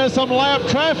 back into some lap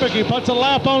traffic. He puts a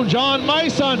lap on John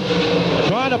Mason,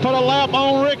 trying to put a lap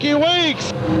on Ricky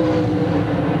Weeks.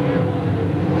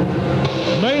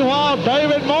 Meanwhile,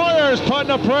 David Moyer is putting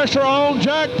the pressure on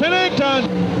Jack Pennington.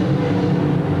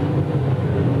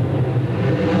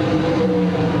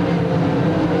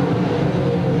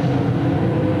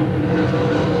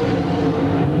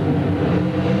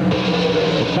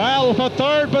 Battle for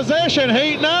third position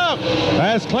heating up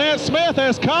as Clint Smith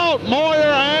has caught Moyer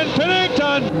and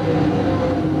Pennington.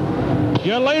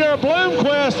 Your leader,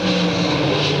 Bloomquist,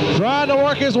 trying to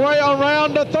work his way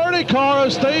around the 30 car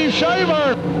of Steve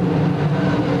Shaver.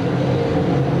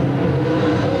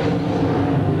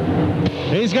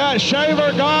 He's got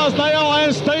Shaver, Gosnell,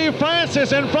 and Steve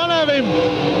Francis in front of him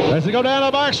as they go down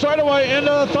the back straightaway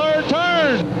into the third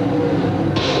turn.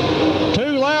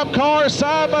 Two lap cars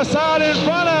side by side in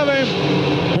front of him.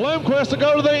 Bloomquist to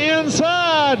go to the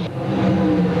inside.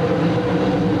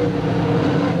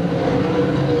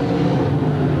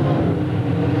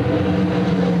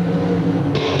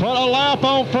 Put a lap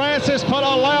on Francis, put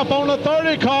a lap on the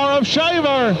 30 car of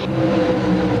Shaver.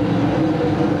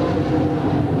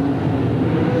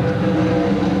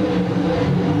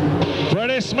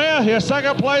 Freddie Smith, your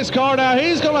second place car now.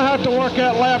 He's going to have to work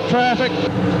that lap traffic.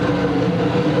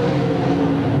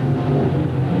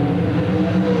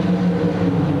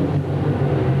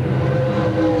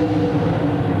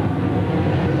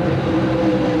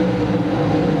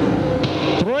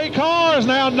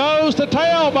 Now nose to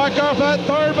tail back off that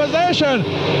third position.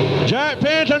 Jack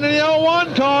Pennington in the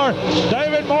 01 car,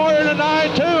 David Moyer in the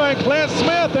 92, and Clint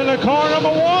Smith in the car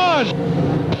number 1.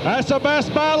 That's the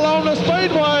best battle on the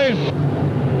speedway.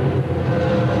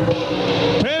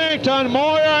 Pennington,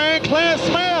 Moyer, and Clint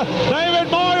Smith. David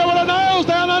Moyer with a nose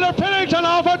down under Pennington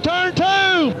off of turn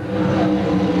 2.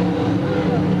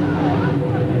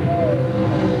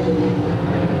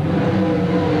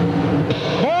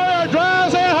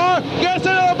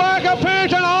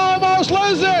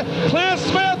 Clint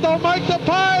Smith will make the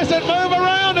pass and move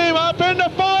around him up into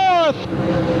 4th.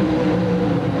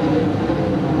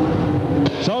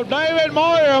 So David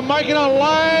Moyer making a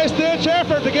last-ditch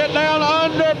effort to get down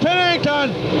under Pennington.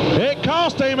 It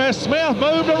cost him as Smith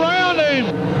moved around him.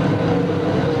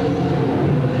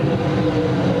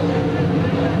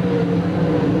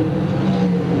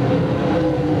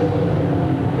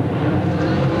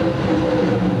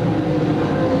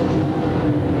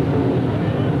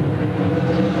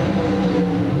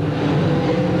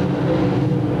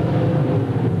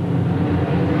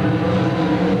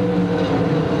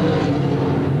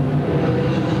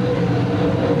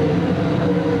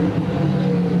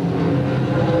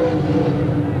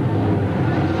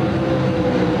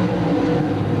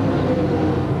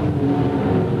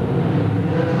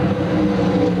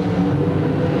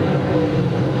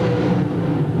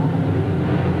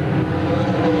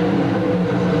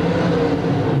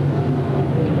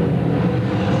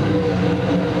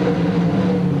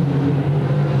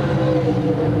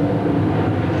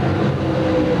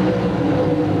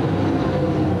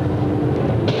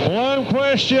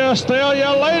 Tricia still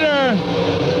your leader.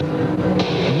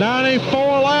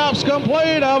 94 laps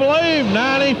complete, I believe.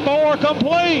 94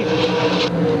 complete.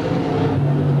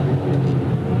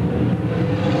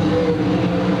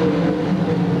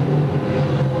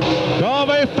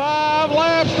 Gonna be 5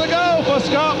 laps to go for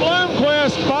Scott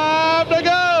Bloomquist. 5 to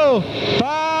go.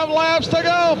 5 laps to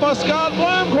go for Scott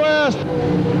Bloomquist.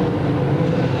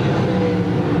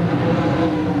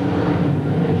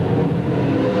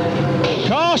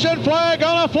 Caution flag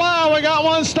gonna fly. We got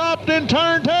one stopped in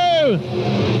turn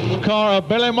 2. Car of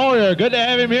Billy Moyer. Good to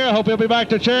have him here. Hope he'll be back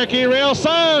to Cherokee real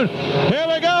soon. Here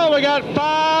we go. We got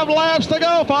 5 laps to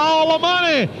go for all the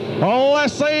money. Oh,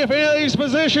 let's see if any of these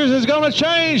positions is going to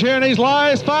change here in these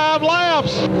last 5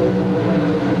 laps.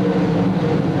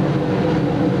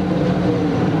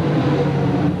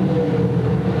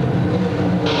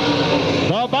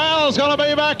 The battle's going to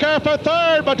be back here for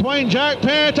 3rd between Jack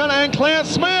Pennington and Clint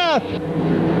Smith.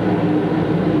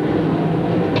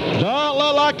 Don't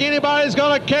look like anybody's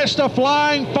going to catch the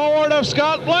flying forward of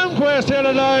Scott Bloomquist here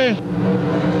today.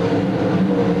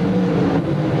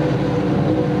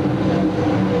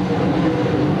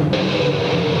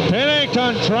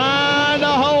 Pennington trying to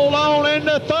hold on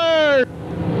into 3rd.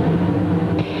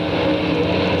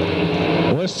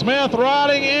 With Smith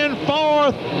riding in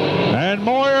 4th and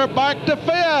Moyer back to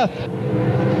 5th.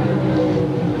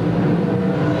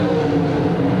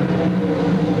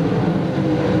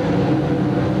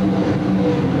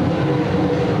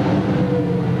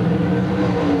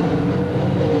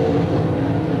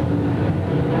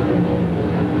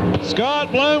 Scott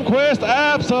Bloomquist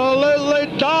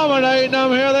absolutely dominating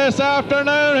them here this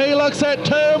afternoon. He looks at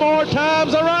 2 more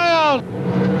times around.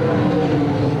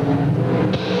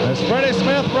 As Freddie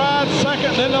Smith rides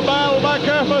 2nd in the battle back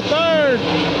here for 3rd.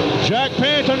 Jack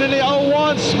Pennington in the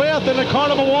 01, Smith in the car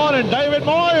number 1, and David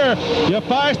Moyer, your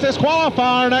fastest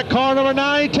qualifier in that car number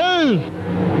 92.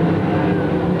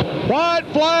 White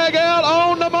flag out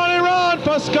on the money run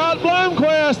for Scott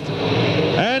Bloomquist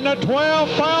and the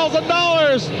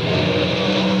 $12,000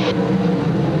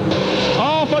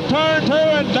 off of turn 2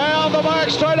 and down the back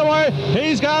straightaway.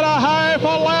 He's got a half a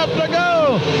lap to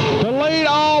go to lead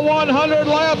all 100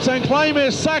 laps and claim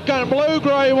his 2nd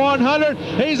Blue-Gray 100.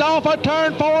 He's off of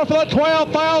turn 4 for the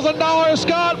 $12,000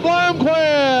 Scott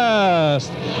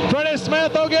Bloomquist. Freddie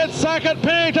Smith will get 2nd,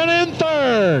 Pennington in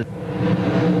 3rd.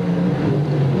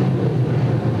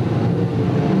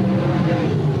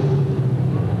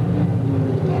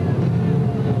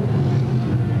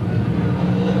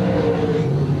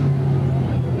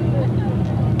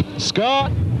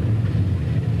 Scott,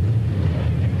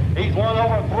 he's won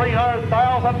over $300,000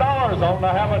 on the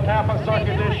Havatapa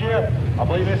circuit this year. I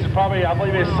believe this is probably,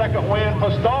 his 2nd win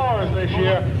for Stars this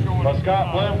year. For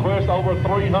Scott Bloomquist, over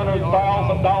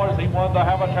 $300,000. He won the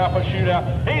Havatapa shootout.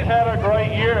 He's had a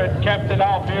great year and kept it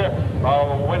off here,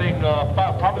 winning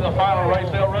probably the final race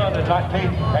they'll run in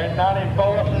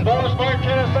 1994. Millersburg,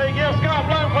 Tennessee. Give Scott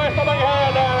Bloomquist a big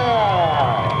hand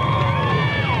down.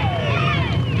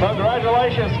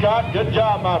 Congratulations, Scott. Good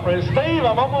job, my friend. Steve,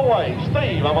 I'm on my way.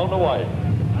 Steve, I'm on the way.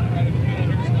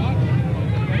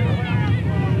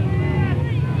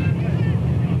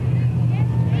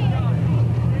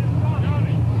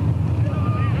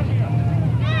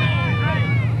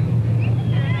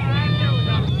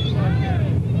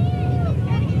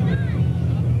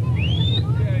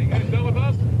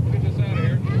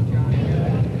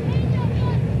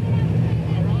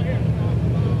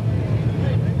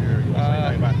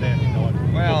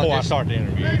 Before I start the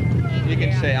interview, you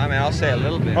can say, I'll say a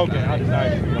little bit. Okay, I'll just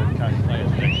ask you what kind of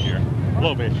plans next year. A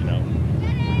little bit,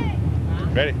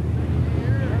 Ready?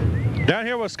 Down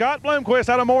here with Scott Bloomquist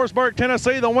out of Mooresburg,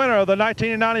 Tennessee, the winner of the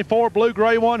 1994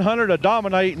 Blue-Gray 100, a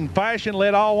dominating fashion,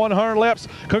 led all 100 laps.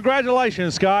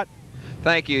 Congratulations, Scott.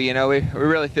 Thank you. We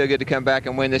really feel good to come back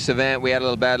and win this event. We had a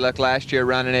little bad luck last year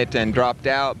running it and dropped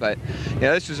out, but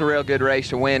this was a real good race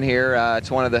to win here. It's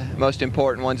one of the most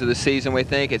important ones of the season, we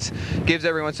think. It gives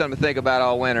everyone something to think about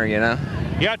all winter,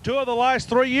 Yeah, 2 of the last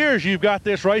 3 years you've got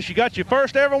this race. You got your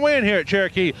first ever win here at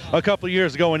Cherokee a couple of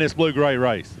years ago in this Blue-Gray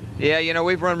race. Yeah,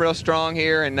 we've run real strong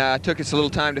here, and took us a little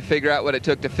time to figure out what it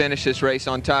took to finish this race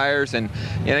on tires. And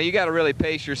you got to really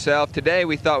pace yourself. Today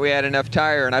we thought we had enough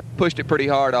tire, and I pushed it pretty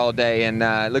hard all day. And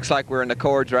it looks like we're in the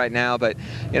cords right now, but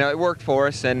it worked for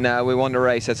us, and we won the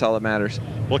race. That's all that matters.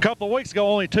 Well, a couple of weeks ago,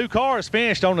 only 2 cars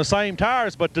finished on the same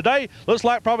tires, but today looks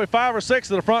like probably 5 or 6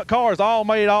 of the front cars all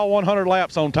made all 100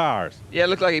 laps on tires. Yeah, it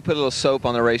looked like he put a little soap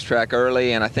on the racetrack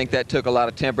early, and I think that took a lot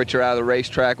of temperature out of the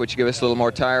racetrack, which gave us a little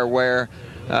more tire wear.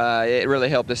 It really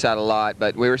helped us out a lot,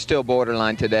 but we were still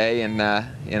borderline today, and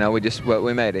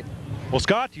we made it. Well,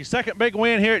 Scott, your second big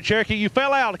win here at Cherokee. You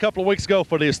fell out a couple of weeks ago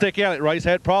for the Stick Outlet race,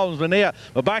 had problems with that.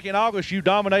 But back in August, you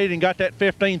dominated and got that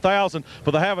 $15,000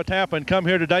 for the Havatapa, and come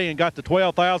here today and got the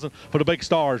 $12,000 for the Big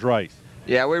Stars race.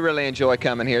 Yeah, we really enjoy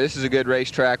coming here. This is a good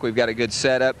racetrack. We've got a good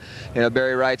setup. You know,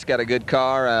 Barry Wright's got a good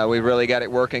car. We've really got it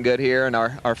working good here, and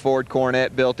our Ford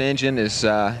Cornet built engine is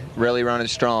really running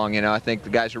strong. You know, I think the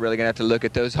guys are really going to have to look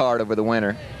at those hard over the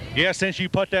winter. Yeah, since you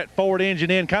put that Ford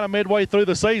engine in kind of midway through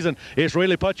the season, it's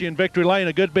really put you in victory lane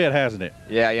a good bit, hasn't it?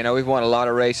 Yeah, you know, we've won a lot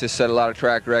of races, set a lot of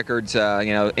track records. You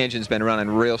know, engine's been running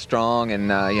real strong, and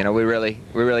you know, we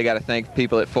really got to thank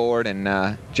people at Ford and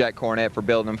Jack Cornett for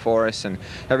building them for us, and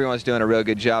everyone's doing a real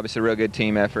good job. It's a real good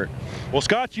team effort. Well,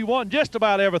 Scott, you won just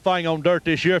about everything on dirt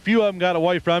this year. A few of them got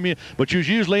away from you, but you was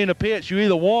usually in the pits. You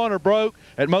either won or broke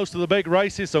at most of the big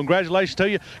races, so congratulations to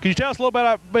you. Can you tell us a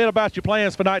little bit about your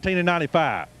plans for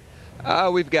 1995?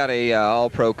 We've got a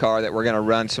all-pro car that we're going to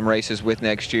run some races with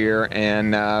next year,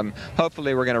 and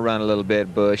hopefully we're going to run a little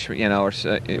bit Busch. You know,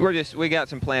 we got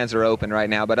some plans that are open right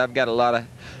now, but I've got a lot of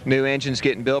new engines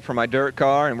getting built for my dirt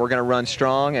car, and we're going to run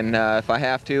strong. And if I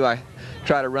have to, I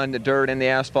try to run the dirt and the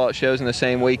asphalt shows in the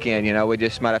same weekend. You know, we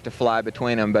just might have to fly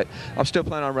between them, but I'm still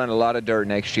planning on running a lot of dirt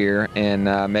next year,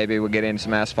 and maybe we'll get into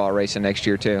some asphalt racing next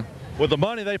year too. With the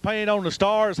money they paying on the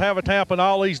Stars, Havatapa, and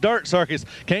all these dirt circuits,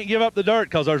 can't give up the dirt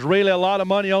because there's really a lot of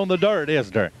money on the dirt,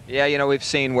 isn't there? Yeah, you know, we've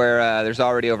seen where there's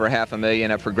already over $500,000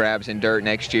 up for grabs in dirt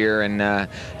next year, and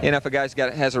you know, if a guy's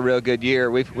has a real good year,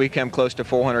 we come close to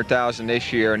 $400,000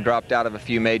 this year and dropped out of a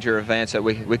few major events that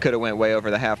we could have went way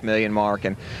over the $500,000 mark.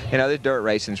 And you know, the dirt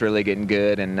racing's really getting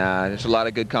good, and there's a lot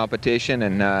of good competition,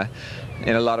 and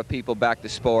a lot of people back the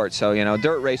sport. So you know,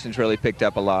 dirt racing's really picked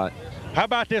up a lot. How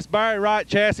about this Barry Wright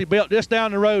chassis built just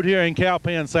down the road here in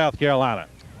Cowpen, South Carolina?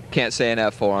 Can't say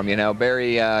enough for him. You know,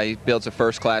 Barry he builds a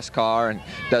first-class car and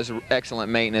does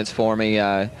excellent maintenance for me.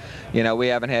 You know, we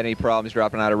haven't had any problems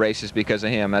dropping out of races because of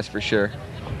him, that's for sure.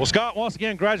 Well, Scott, once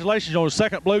again, congratulations on the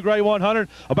second Blue Gray 100.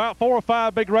 About 4 or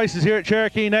 5 big races here at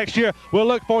Cherokee next year. We'll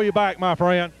look for you back, my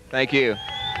friend. Thank you.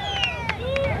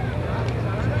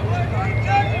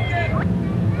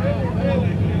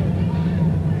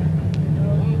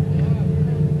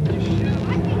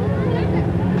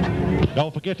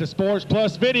 Don't forget the Sports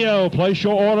Plus video. Place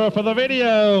your order for the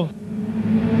video.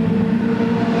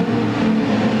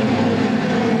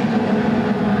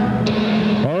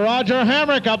 Roger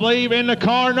Hamrick, I believe, in the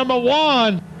car number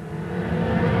 1.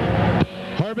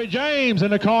 Herbie James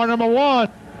in the car number 1.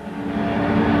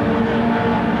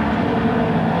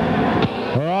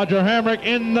 Roger Hamrick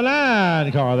in the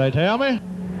 9 car, they tell me.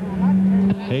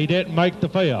 He didn't make the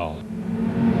field.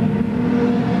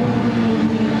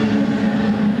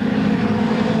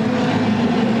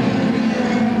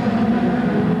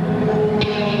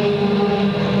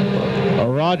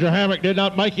 Roger Hamrick did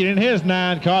not make it in his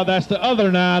 9 car. That's the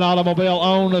other 9 automobile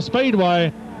on the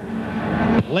Speedway.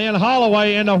 Lynn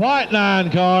Holloway in the white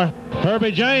 9 car.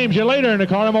 Herbie James, your leader, in the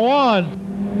car number 1.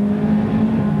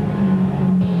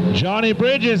 Johnny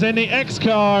Bridges in the X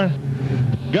car.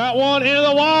 Got one into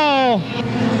the wall.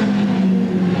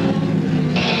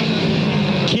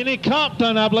 Kenny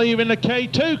Compton, I believe, in the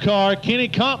K2 car. Kenny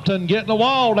Compton getting the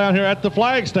wall down here at the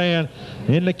flag stand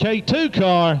in the K2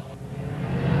 car.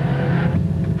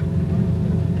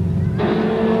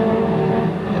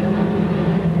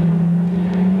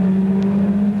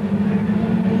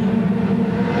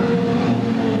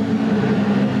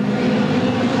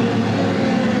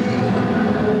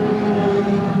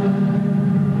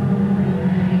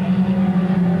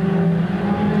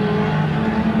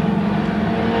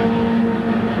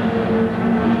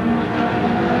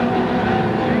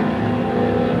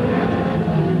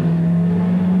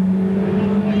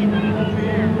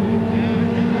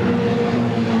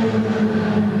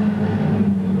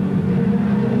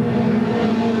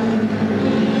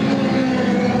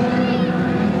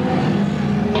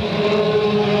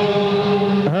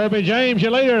 Herbie James,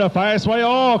 your leader, the Fastway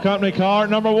Oil Company car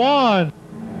number 1.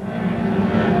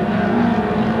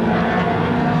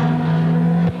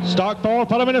 Stock 4,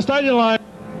 put him in the staging line.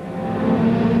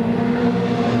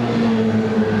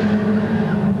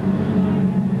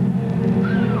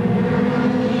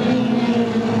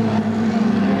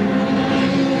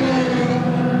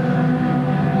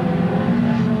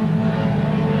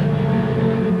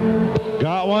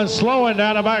 Got one slowing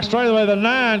down the back straightaway, the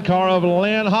 9 car of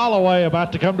Lynn Holloway,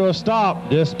 about to come to a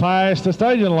stop just past the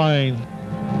staging lane.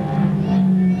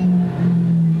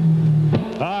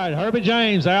 All right, Herbie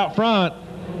James out front.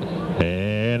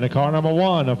 And the car number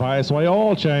 1, the Fastway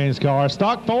Oil Change car.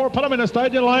 Stock 4, put them in the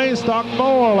staging lane. Stock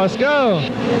 4, let's go.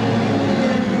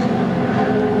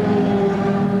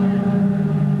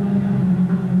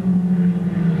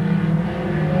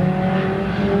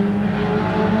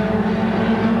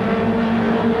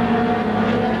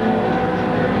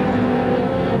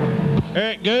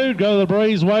 Eric Good, go the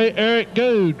breezeway. Eric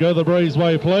Good, go the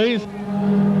breezeway, please.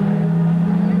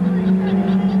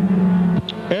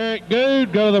 Eric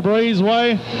Good, go the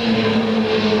breezeway.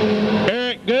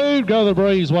 Eric Good, go the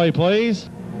breezeway, please.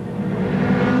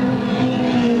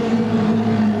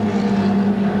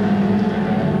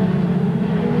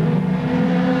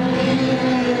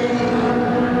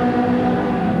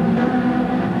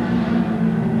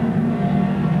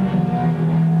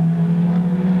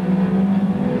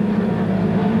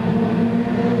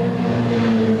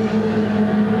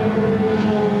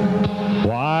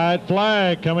 White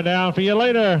flag coming down for you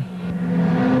later.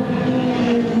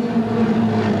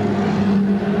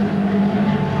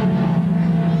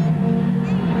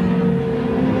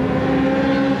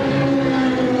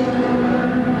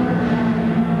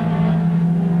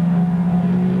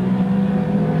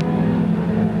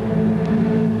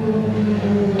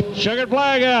 Checkered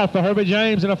flag out for Herbie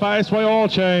James in a Fastway oil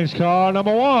change, car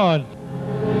number 1.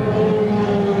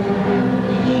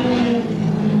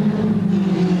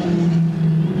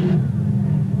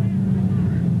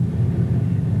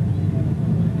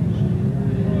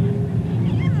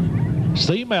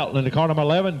 Steve Melton in the car number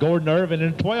 11, Gordon Irvin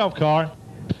in the 12 car.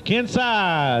 Ken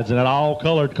Sides in an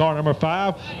all-colored car number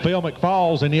 5. Phil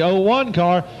McFalls in the 01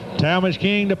 car. Talmadge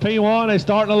King to P1. They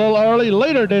starting a little early.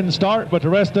 Leader didn't start, but the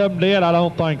rest of them did. I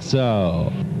don't think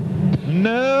so.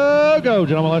 No go,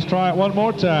 gentlemen. Let's try it one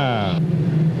more time.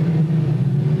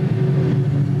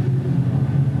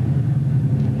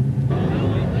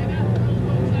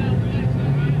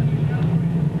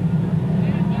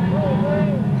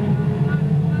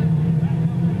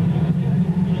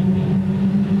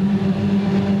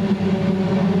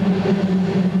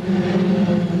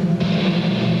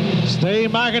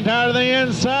 Steve McIntyre to the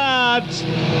inside.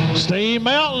 Steve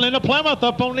Melton in the Plymouth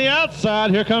up on the outside.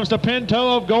 Here comes the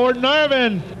Pinto of Gordon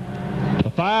Irvin.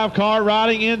 The 5 car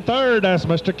riding in third. That's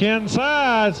Mr. Ken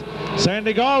Sides.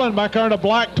 Sandy Garland back there in a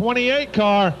black 28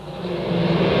 car.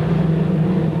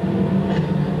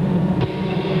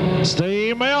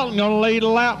 Steve Melton going to lead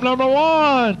lap number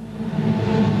 1.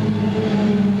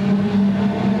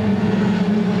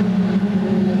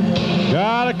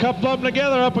 Got a couple of them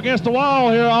together up against the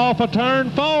wall here off of turn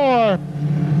 4.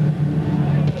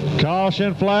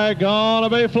 Caution flag gonna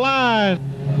be flying.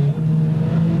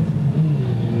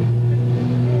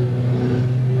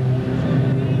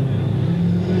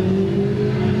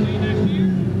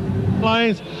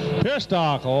 Lanes,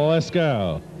 Pierstock, let's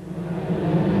go.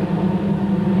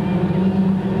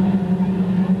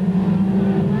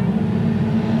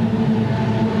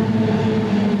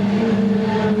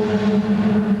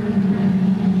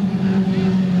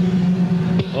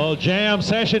 Jam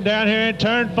session down here in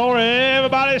turn 4.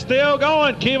 Everybody's still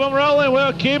going. Keep them rolling.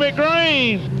 We'll keep it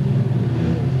green.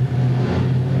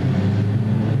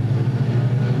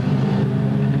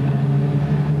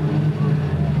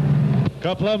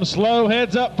 Couple of them slow.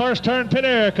 Heads up first turn pit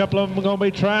area. A couple of them are going to be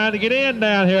trying to get in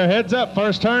down here. Heads up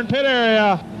first turn pit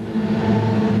area.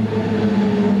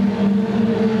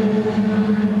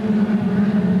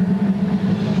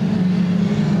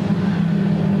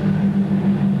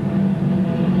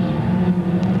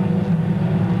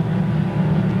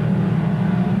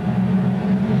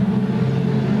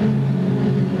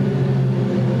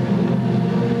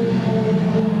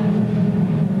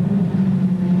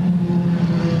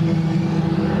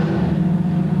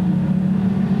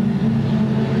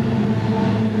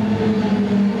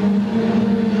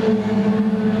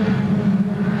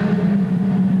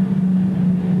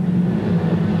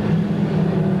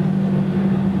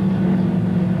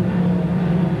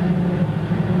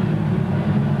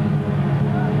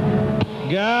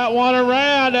 Got one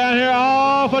around down here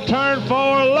off of turn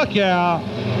 4. Look out.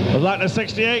 Looks like the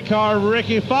 68 car,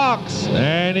 Ricky Fox,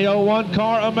 and the 01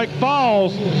 car of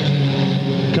McFalls.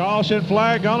 Caution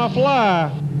flag gonna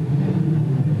fly.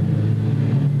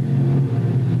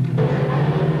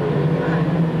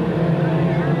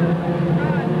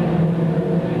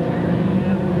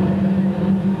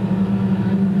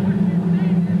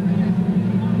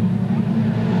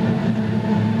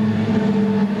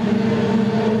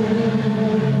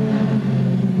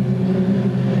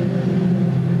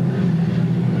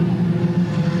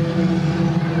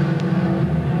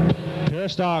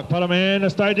 Stock, put them in the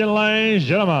staging lanes,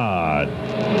 gentlemen.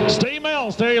 Steve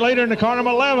Melton stay later in the car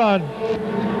number 11.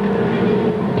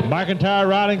 McIntyre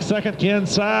riding second, Ken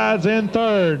Sides in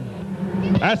third.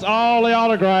 That's all the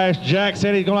autographs. Jack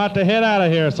said he's going to have to head out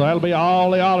of here, so that'll be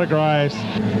all the autographs.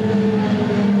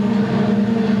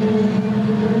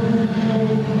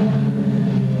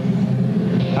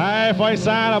 Halfway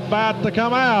sign about to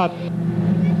come out.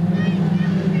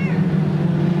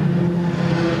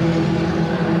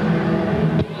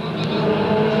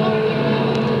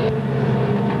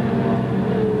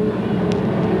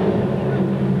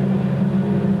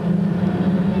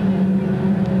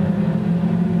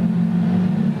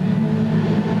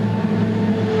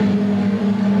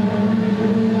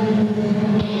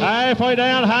 halfway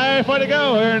down, halfway to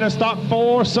go here in the Stock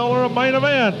 4 Solar main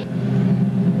event.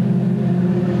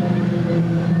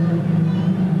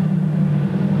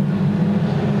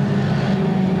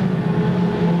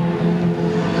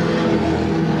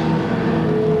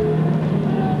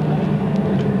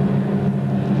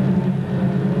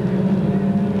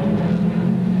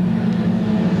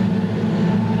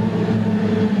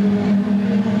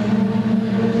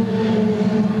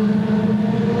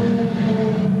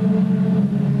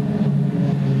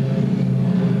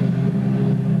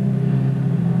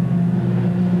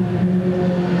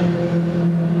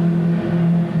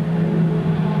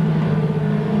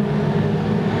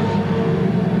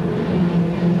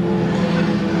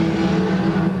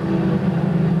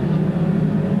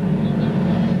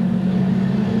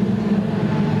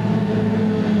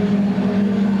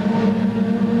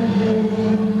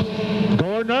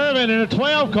 In a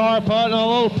 12 car, putting a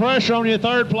little pressure on your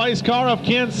third place car of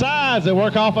Ken Sides. They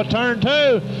work off of turn 2.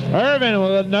 Irvin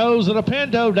with the nose of the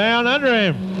Pinto down under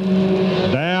him.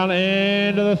 Down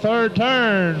into the third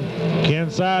turn. Ken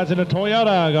Sides in the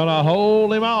Toyota gonna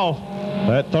hold him off.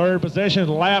 That third position,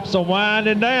 laps are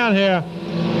winding down here.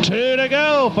 2 to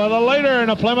go for the leader in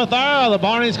the Plymouth Arrow, the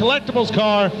Barney's Collectibles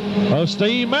car of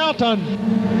Steve Melton.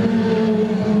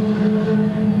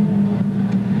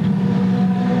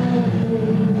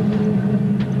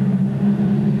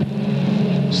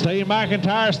 Steve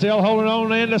McIntyre still holding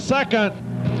on in the second.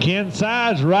 Ken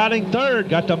Sides riding third.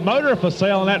 Got the motor for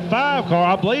sale in that 5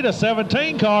 car. I believe the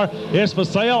 17 car is for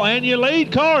sale, and your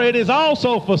lead car, it is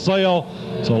also for sale.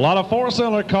 So a lot of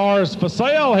 4-cylinder cars for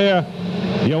sale here.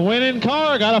 Your winning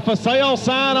car got a for sale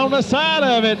sign on the side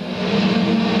of it.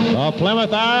 A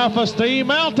Plymouth Arrow for Steve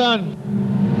Melton.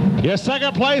 Your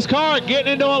second place car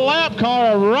getting into a lap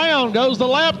car. Around goes the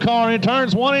lap car in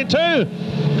turns 1 and 2.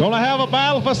 Going to have a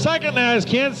battle for second now as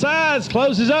Ken Sides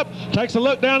closes up, takes a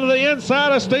look down to the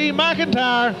inside of Steve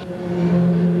McIntyre.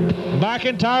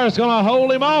 McIntyre is going to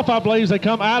hold him off, I believe, as they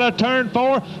come out of turn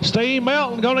 4. Steve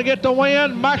Melton going to get the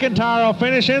win. McIntyre will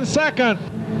finish in second.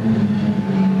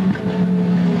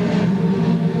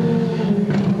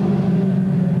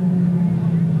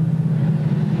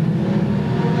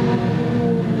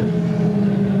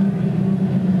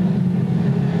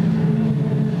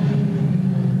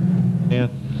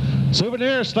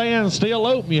 Souvenir stand still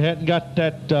open. You hadn't got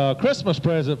that Christmas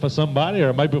present for somebody,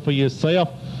 or maybe for yourself.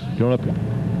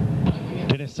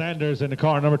 Dennis Sanders in the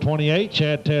car number 28.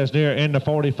 Chad Tesnier in the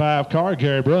 45 car.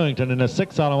 Gary Brewington in the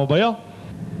 6 automobile.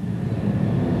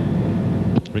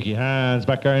 Ricky Hines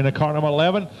back there in the car number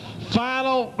 11.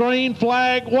 Final green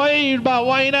flag waved by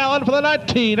Wayne Allen for the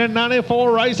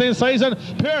 1994 racing season.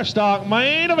 Pure Stock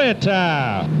main event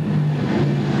time.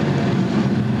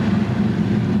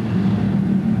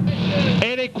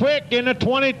 Eddie Quick in the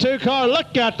 22 car.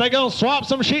 Look out, they're going to swap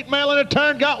some sheet metal in the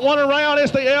turn. Got one around.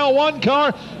 It's the L1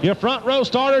 car. Your front row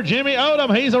starter, Jimmy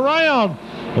Odom, he's around.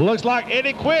 Looks like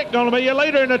Eddie Quick going to be your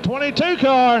leader in the 22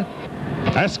 car.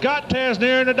 That's Scott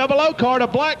Tesnier in the 00 car. The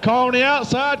black car on the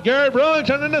outside. Gary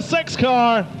Brewington in the 6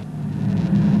 car.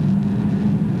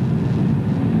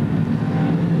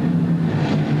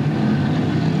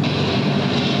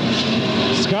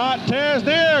 Scott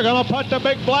Tesnier going to put the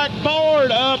big black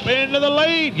Ford up into the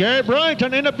lead. Gary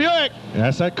Brewington in the Buick.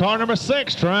 That's that car number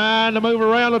 6 trying to move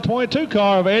around the 22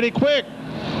 car of Eddie Quick.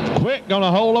 Quick going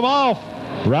to hold him off.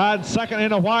 Riding second in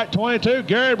the white 22.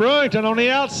 Gary Brewington on the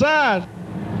outside.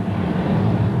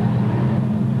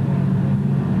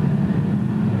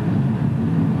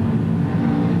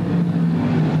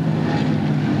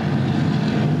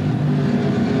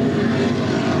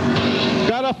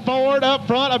 Ford up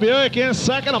front, a Buick in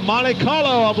second, a Monte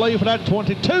Carlo, I believe, for that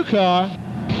 22 car.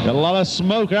 Got a lot of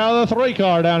smoke out of the 3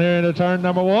 car down here into turn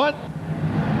number 1.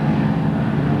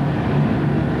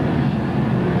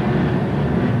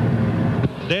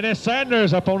 Dennis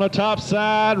Sanders up on the top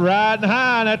side, riding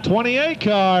high in that 28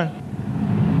 car.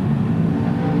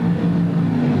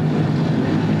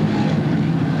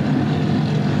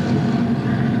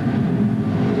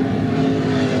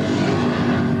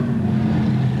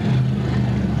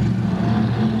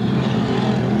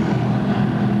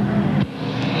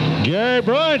 Gary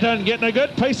Brewington getting a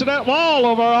good piece of that wall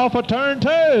over off of turn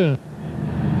 2.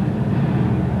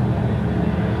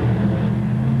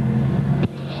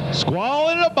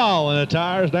 Squalling the ball in the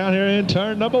tires down here in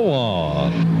turn number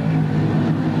 1.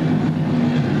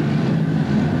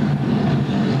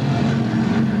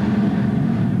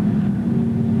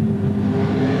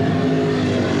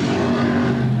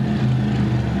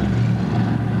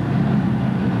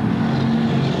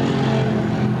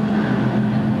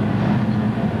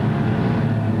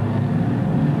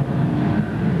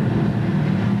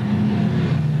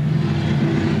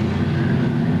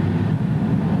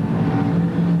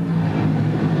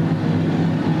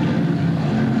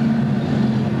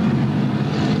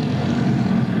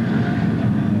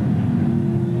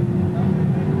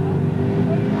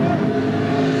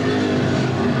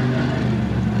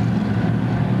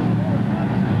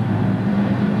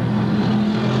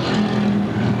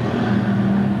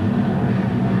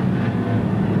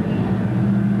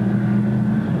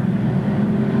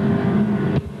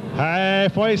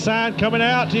 Halfway sign coming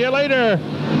out to you later.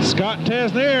 Scott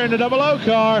Tesnier in the 00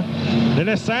 car.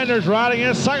 Dennis Sanders riding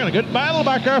in second. A good battle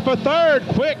back there for third.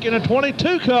 Quick in a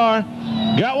 22 car.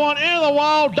 Got one into the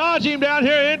wall. Dodge him down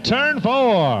here in turn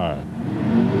 4.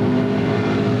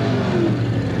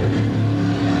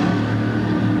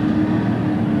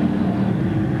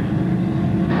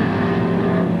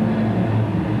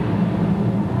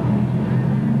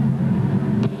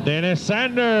 Dennis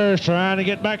Sanders trying to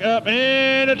get back up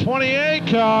in the 28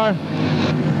 car.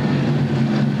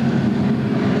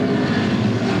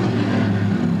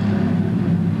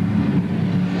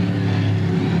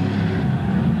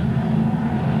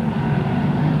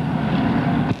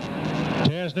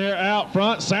 Tesnier out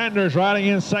front. Sanders riding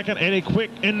in second. Eddie Quick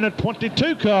in the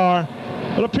 22 car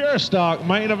for the pure stock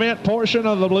main event portion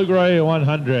of the Blue Gray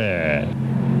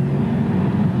 100.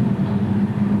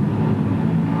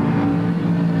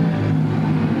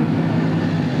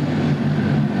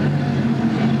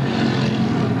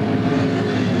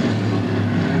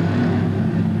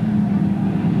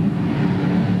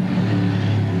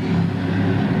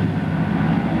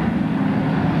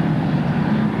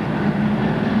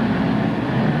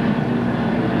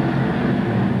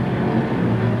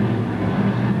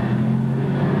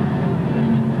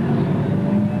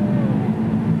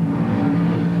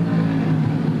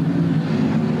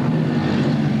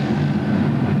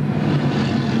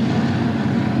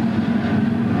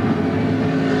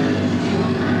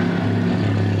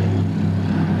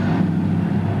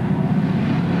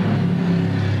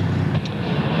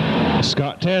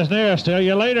 Scott Tesnier, still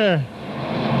you later.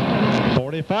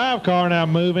 45 car now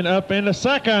moving up into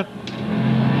second.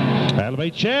 That'll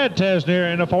be Chad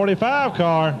Tesnier in the 45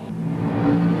 car.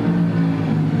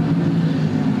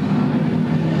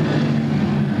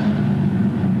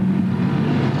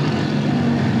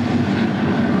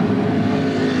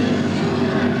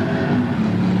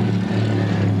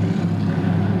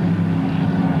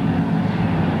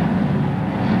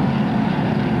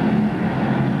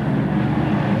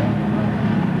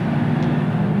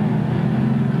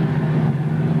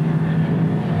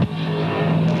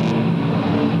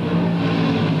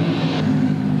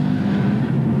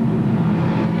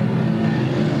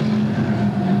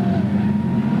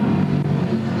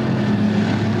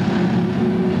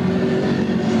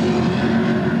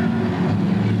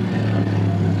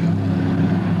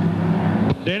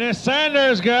 Dennis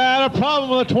Sanders got a problem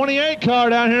with a 28 car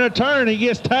down here in a turn. He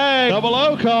gets tagged.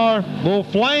 00 car will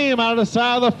flame out of the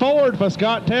side of the Ford for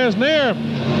Scott Tesnier.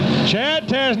 Chad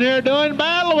Tesnier doing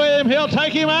battle with him. He'll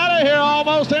take him out of here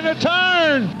almost in the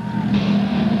turn.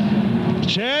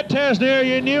 Chad Tesnier,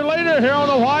 your new leader here on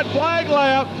the white flag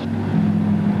lap.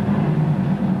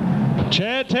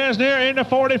 Chad Tesnier in the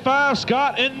 45,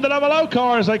 Scott in the 00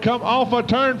 car as they come off a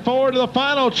turn 4 to the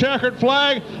final checkered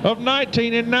flag of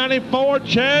 1994.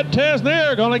 Chad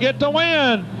Tesnier going to get the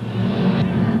win.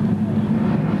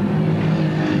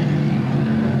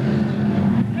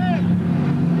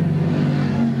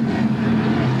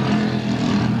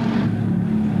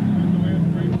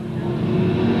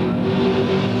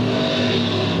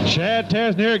 Chad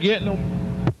Tesnier getting